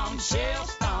bombshell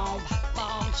stomp,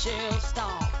 bombshell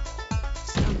stomp.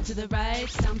 Stomp to the right,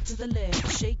 stomp to the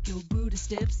left. Shake your booty,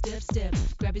 step, step, step.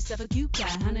 Grab yourself a cute guy,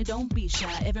 honey, don't be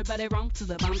shy. Everybody romp to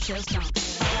the bombshell stomp.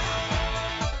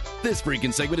 This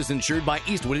freaking segment is insured by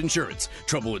Eastwood Insurance.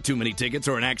 Trouble with too many tickets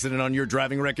or an accident on your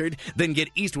driving record? Then get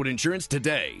Eastwood Insurance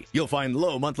today. You'll find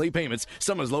low monthly payments,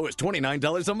 some as low as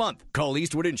 $29 a month. Call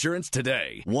Eastwood Insurance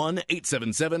today.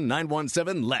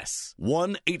 1-877-917-LESS.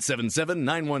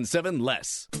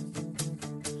 1-877-917-LESS.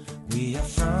 We are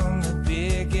from the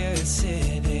biggest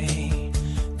city.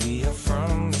 We are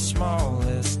from the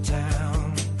smallest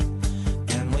town.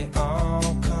 And we all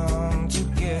come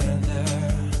together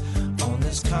on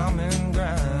this common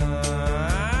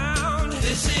ground.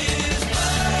 This is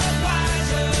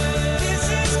Budweiser. This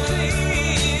is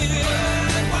clean.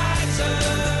 Budweiser.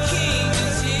 The king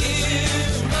is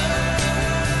here.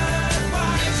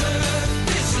 Budweiser.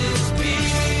 This is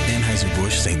beer.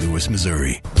 Anheuser-Busch, St. Louis,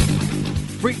 Missouri.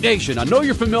 Freak Nation, I know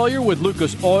you're familiar with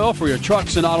Lucas Oil for your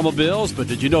trucks and automobiles, but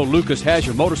did you know Lucas has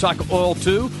your motorcycle oil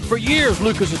too? For years,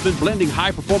 Lucas has been blending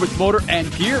high-performance motor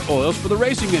and gear oils for the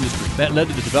racing industry. That led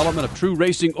to the development of true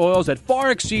racing oils that far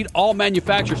exceed all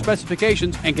manufacturer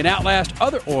specifications and can outlast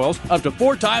other oils up to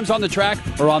 4 times on the track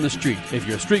or on the street. If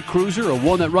you're a street cruiser or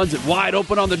one that runs it wide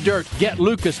open on the dirt, get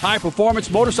Lucas high-performance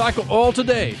motorcycle oil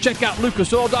today. Check out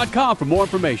lucasoil.com for more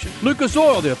information. Lucas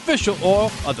Oil, the official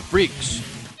oil of the Freaks.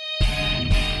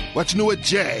 What's new at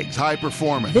Jags High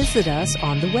Performance? Visit us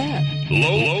on the web.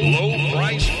 Low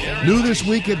price. New this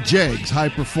week at Jags High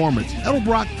Performance.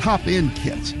 Edelbrock Top End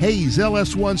Kits, Hayes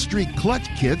LS1 Street Clutch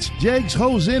Kits, Jags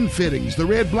Hose End Fittings, the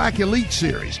Red Black Elite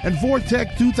Series, and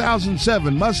Vortec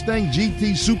 2007 Mustang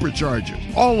GT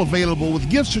Superchargers. All available with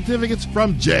gift certificates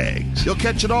from Jags. You'll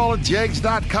catch it all at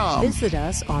Jags.com. Visit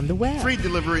us on the web. Free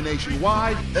delivery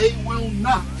nationwide. They will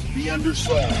not be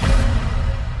undersold.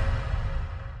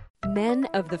 Men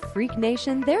of the Freak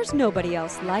Nation, there's nobody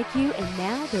else like you, and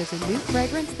now there's a new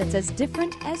fragrance that's as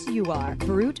different as you are.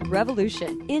 Brute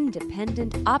Revolution.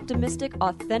 Independent, optimistic,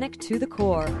 authentic to the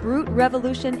core. Brute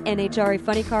Revolution, NHRA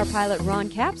funny car pilot Ron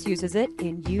Capps uses it,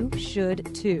 and you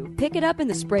should too. Pick it up in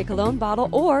the spray cologne bottle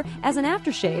or as an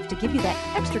aftershave to give you that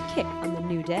extra kick on the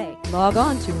new day. Log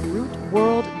on to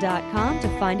BruteWorld.com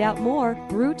to find out more.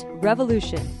 Brute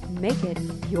Revolution. Make it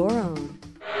your own.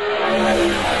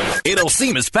 It'll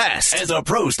seem as fast as a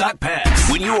Pro Stock Pass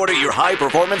when you order your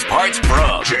high-performance parts from the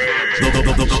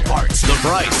parts, the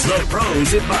price, the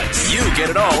pros advice. You get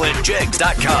it all at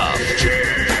Jegs.com.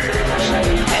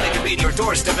 And it can be at your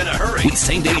doorstep in a hurry with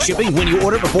same-day shipping when you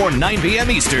order before 9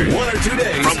 p.m. Eastern. 1 or 2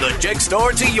 days from the Jeg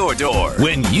store to your door.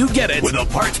 When you get it with a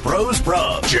Parts Pros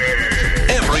from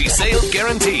every sale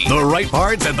guarantee. The right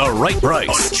parts at the right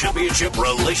price. A championship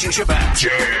relationship at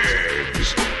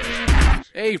Jegs.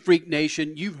 Hey, Freak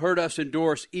Nation, you've heard us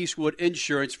endorse Eastwood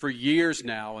Insurance for years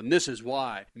now, and this is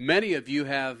why. Many of you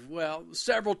have, well,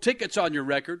 several tickets on your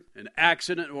record, an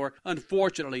accident, or,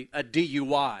 unfortunately, a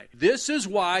DUI. This is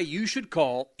why you should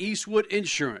call Eastwood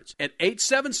Insurance at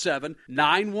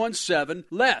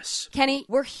 877-917-LESS. Kenny,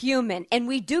 we're human, and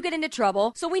we do get into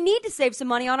trouble, so we need to save some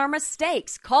money on our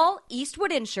mistakes. Call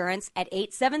Eastwood Insurance at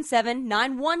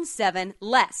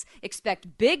 877-917-LESS.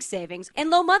 Expect big savings and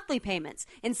low monthly payments.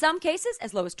 In some cases,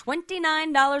 as low as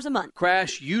 $29 a month.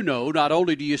 Crash, you know, not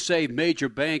only do you save major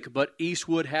bank, but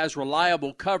Eastwood has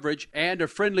reliable coverage and a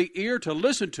friendly ear to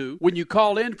listen to when you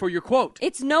call in for your quote.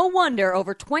 It's no wonder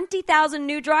over 20,000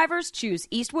 new drivers choose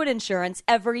Eastwood Insurance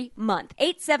every month.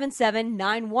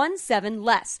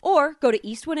 877-917-LESS or go to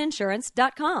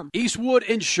eastwoodinsurance.com. Eastwood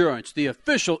Insurance, the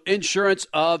official insurance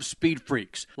of Speed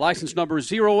Freaks. License number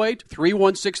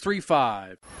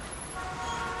 08-31635.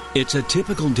 It's a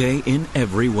typical day in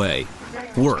every way.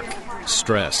 Work,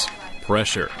 stress,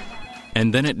 pressure.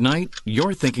 And then at night,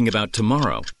 you're thinking about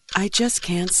tomorrow. I just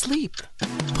can't sleep.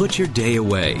 Put your day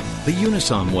away the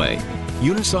Unisom way.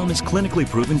 Unisom is clinically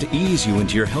proven to ease you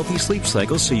into your healthy sleep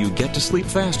cycle so you get to sleep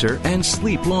faster and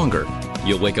sleep longer.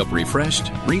 You'll wake up refreshed,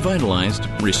 revitalized,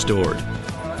 restored.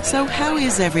 So how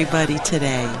is everybody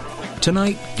today?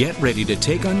 Tonight, get ready to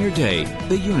take on your day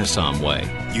the Unisom way.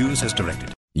 Use as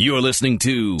directed. You're listening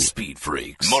to Speed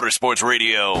Freaks, Motorsports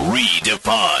Radio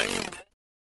Redefined.